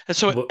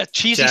a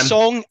cheesy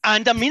song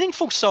and a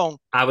meaningful song.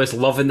 I was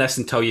loving this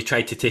until you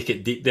tried to take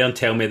it deep there and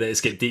tell me that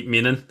it's got deep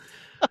meaning.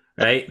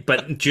 Right,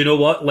 but do you know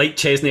what? Like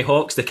Chesney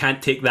Hawkes, they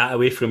can't take that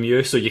away from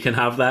you, so you can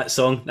have that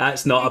song.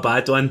 That's not a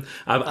bad one.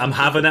 I'm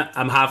having it.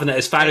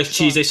 As far as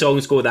cheesy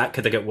songs go, that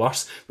could have got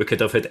worse. We could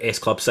have had S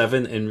Club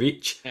 7 in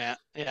Reach. Yeah.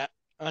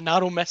 A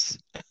narrow miss.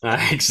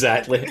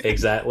 Exactly.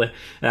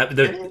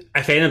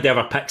 If anybody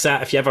ever picks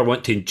that, if you ever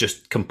want to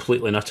just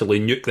completely and utterly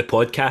nuke the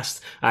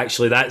podcast,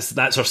 actually,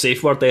 that's our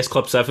safe word, S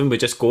Club 7. We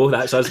just go.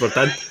 That's us. We're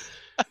done.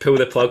 Pull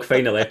the plug.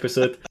 Final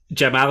episode.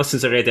 Jim,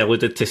 Alison's already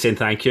alluded to saying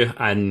thank you,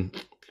 and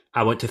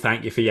I want to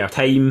thank you for your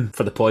time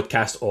for the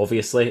podcast.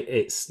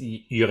 Obviously,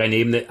 you're a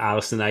name that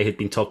Alison and I had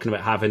been talking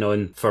about having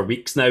on for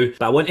weeks now.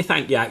 But I want to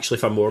thank you actually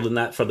for more than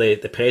that, for the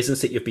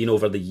presence that you've been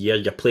over the year,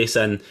 your place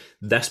in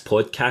this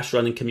podcast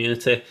running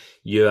community.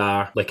 You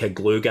are like a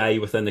glue guy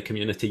within the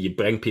community. You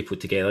bring people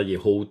together, you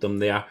hold them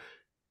there.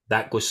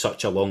 That goes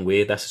such a long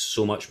way. This is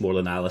so much more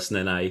than Alison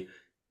and I.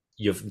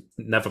 You've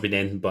never been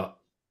anything but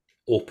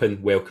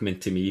open, welcoming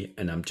to me,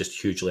 and I'm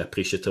just hugely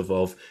appreciative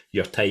of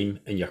your time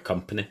and your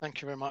company.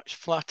 Thank you very much.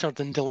 Flattered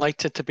and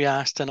delighted to be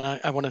asked, and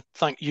I want to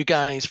thank you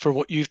guys for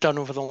what you've done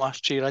over the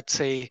last year. I'd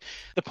say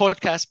the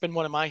podcast's been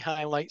one of my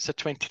highlights of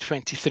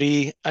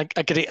 2023,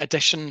 a great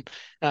addition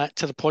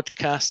to the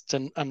podcast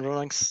and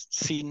running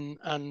scene,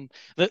 and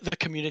the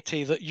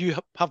community that you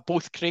have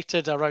both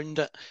created around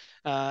it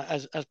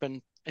has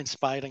been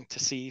inspiring to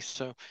see.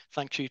 So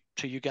thank you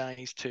to you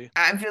guys too.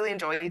 I've really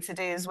enjoyed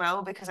today as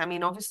well, because I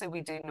mean, obviously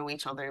we do know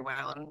each other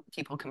well and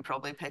people can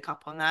probably pick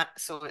up on that.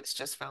 So it's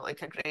just felt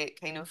like a great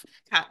kind of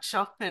catch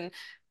up and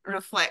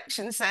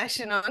reflection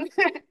session on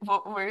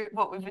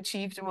what we've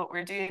achieved and what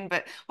we're doing,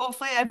 but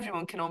hopefully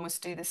everyone can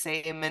almost do the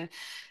same.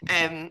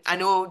 And I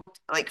know,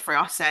 like, for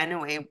us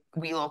anyway,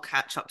 we'll all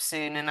catch up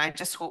soon, and I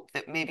just hope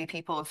that maybe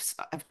people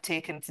have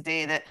taken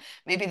today that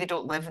maybe they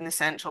don't live in the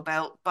Central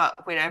Belt,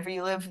 but wherever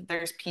you live,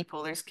 there's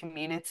people, there's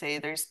community,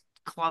 there's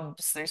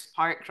clubs, there's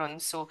park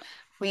runs, so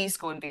please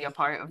go and be a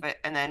part of it,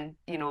 and then,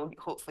 you know,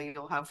 hopefully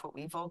you'll have what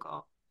we've all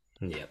got.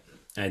 Yeah,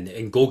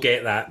 and go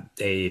get that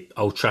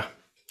ultra,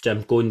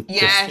 Jim. Go and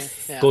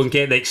go and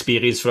get the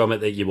experience from it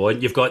that you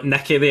want. You've got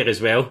Nikki there as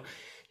well.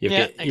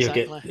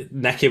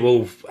 Nikki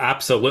will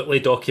absolutely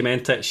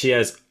document it. She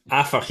is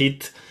off her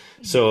head.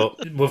 So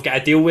we've got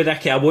to deal with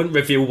Nikki. I won't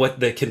reveal what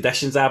the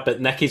conditions are,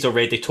 but Nikki's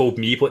already told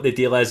me what the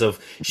deal is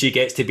of she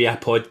gets to be a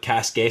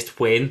podcast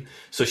guest when.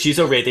 So she's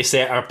already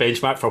set our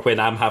benchmark for when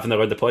I'm having her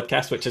on the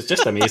podcast, which is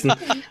just amazing.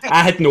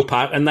 I had no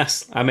part in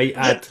this, I might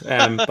add.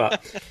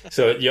 But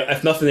so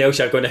if nothing else,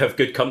 you're going to have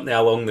good company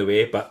along the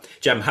way. But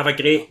Jim, have a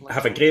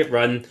great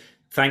run.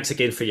 Thanks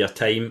again for your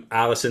time.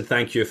 Alison,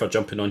 thank you for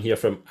jumping on here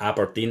from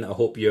Aberdeen. I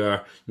hope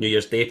your New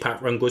Year's Day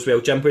park run goes well.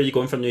 Jim, where are you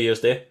going for New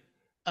Year's Day?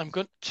 I'm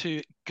going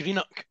to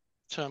Greenock.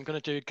 So I'm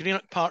going to do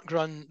Greenock Park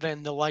Run,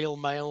 then the Lisle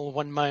Mile,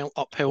 1 mile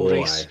uphill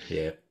race.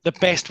 The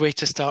best way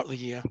to start the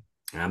year.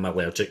 I'm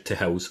allergic to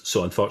hills,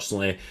 so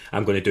unfortunately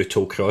I'm going to do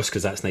Toll Cross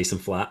because that's nice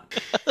and flat.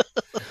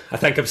 I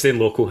think I'm staying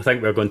local. I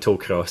think we're going Toll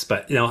Cross.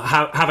 But, you know,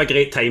 have a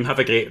great time, have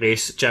a great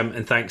race, Jim,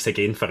 and thanks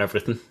again for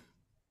everything.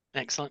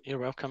 Excellent. You're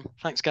welcome.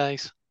 Thanks,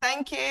 guys.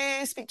 Thank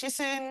you. Speak to you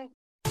soon.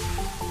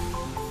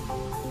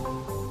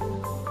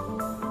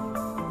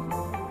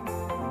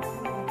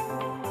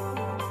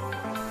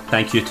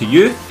 Thank you to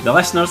you, the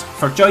listeners,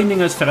 for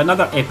joining us for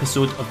another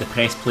episode of the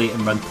Press Play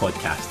and Run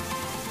podcast.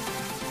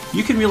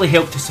 You can really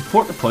help to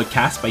support the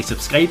podcast by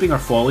subscribing or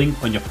following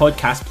on your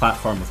podcast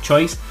platform of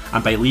choice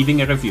and by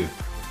leaving a review.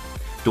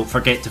 Don't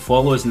forget to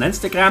follow us on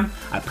Instagram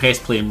at Press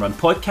Play and Run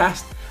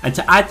Podcast and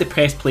to add the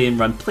Press Play and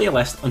Run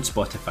playlist on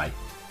Spotify.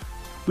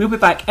 We'll be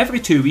back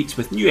every 2 weeks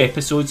with new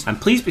episodes, and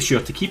please be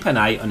sure to keep an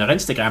eye on our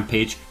Instagram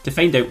page to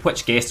find out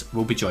which guests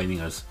will be joining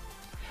us.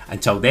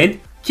 Until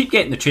then, keep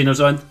getting the trainers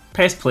on,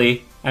 press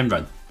play and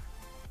run.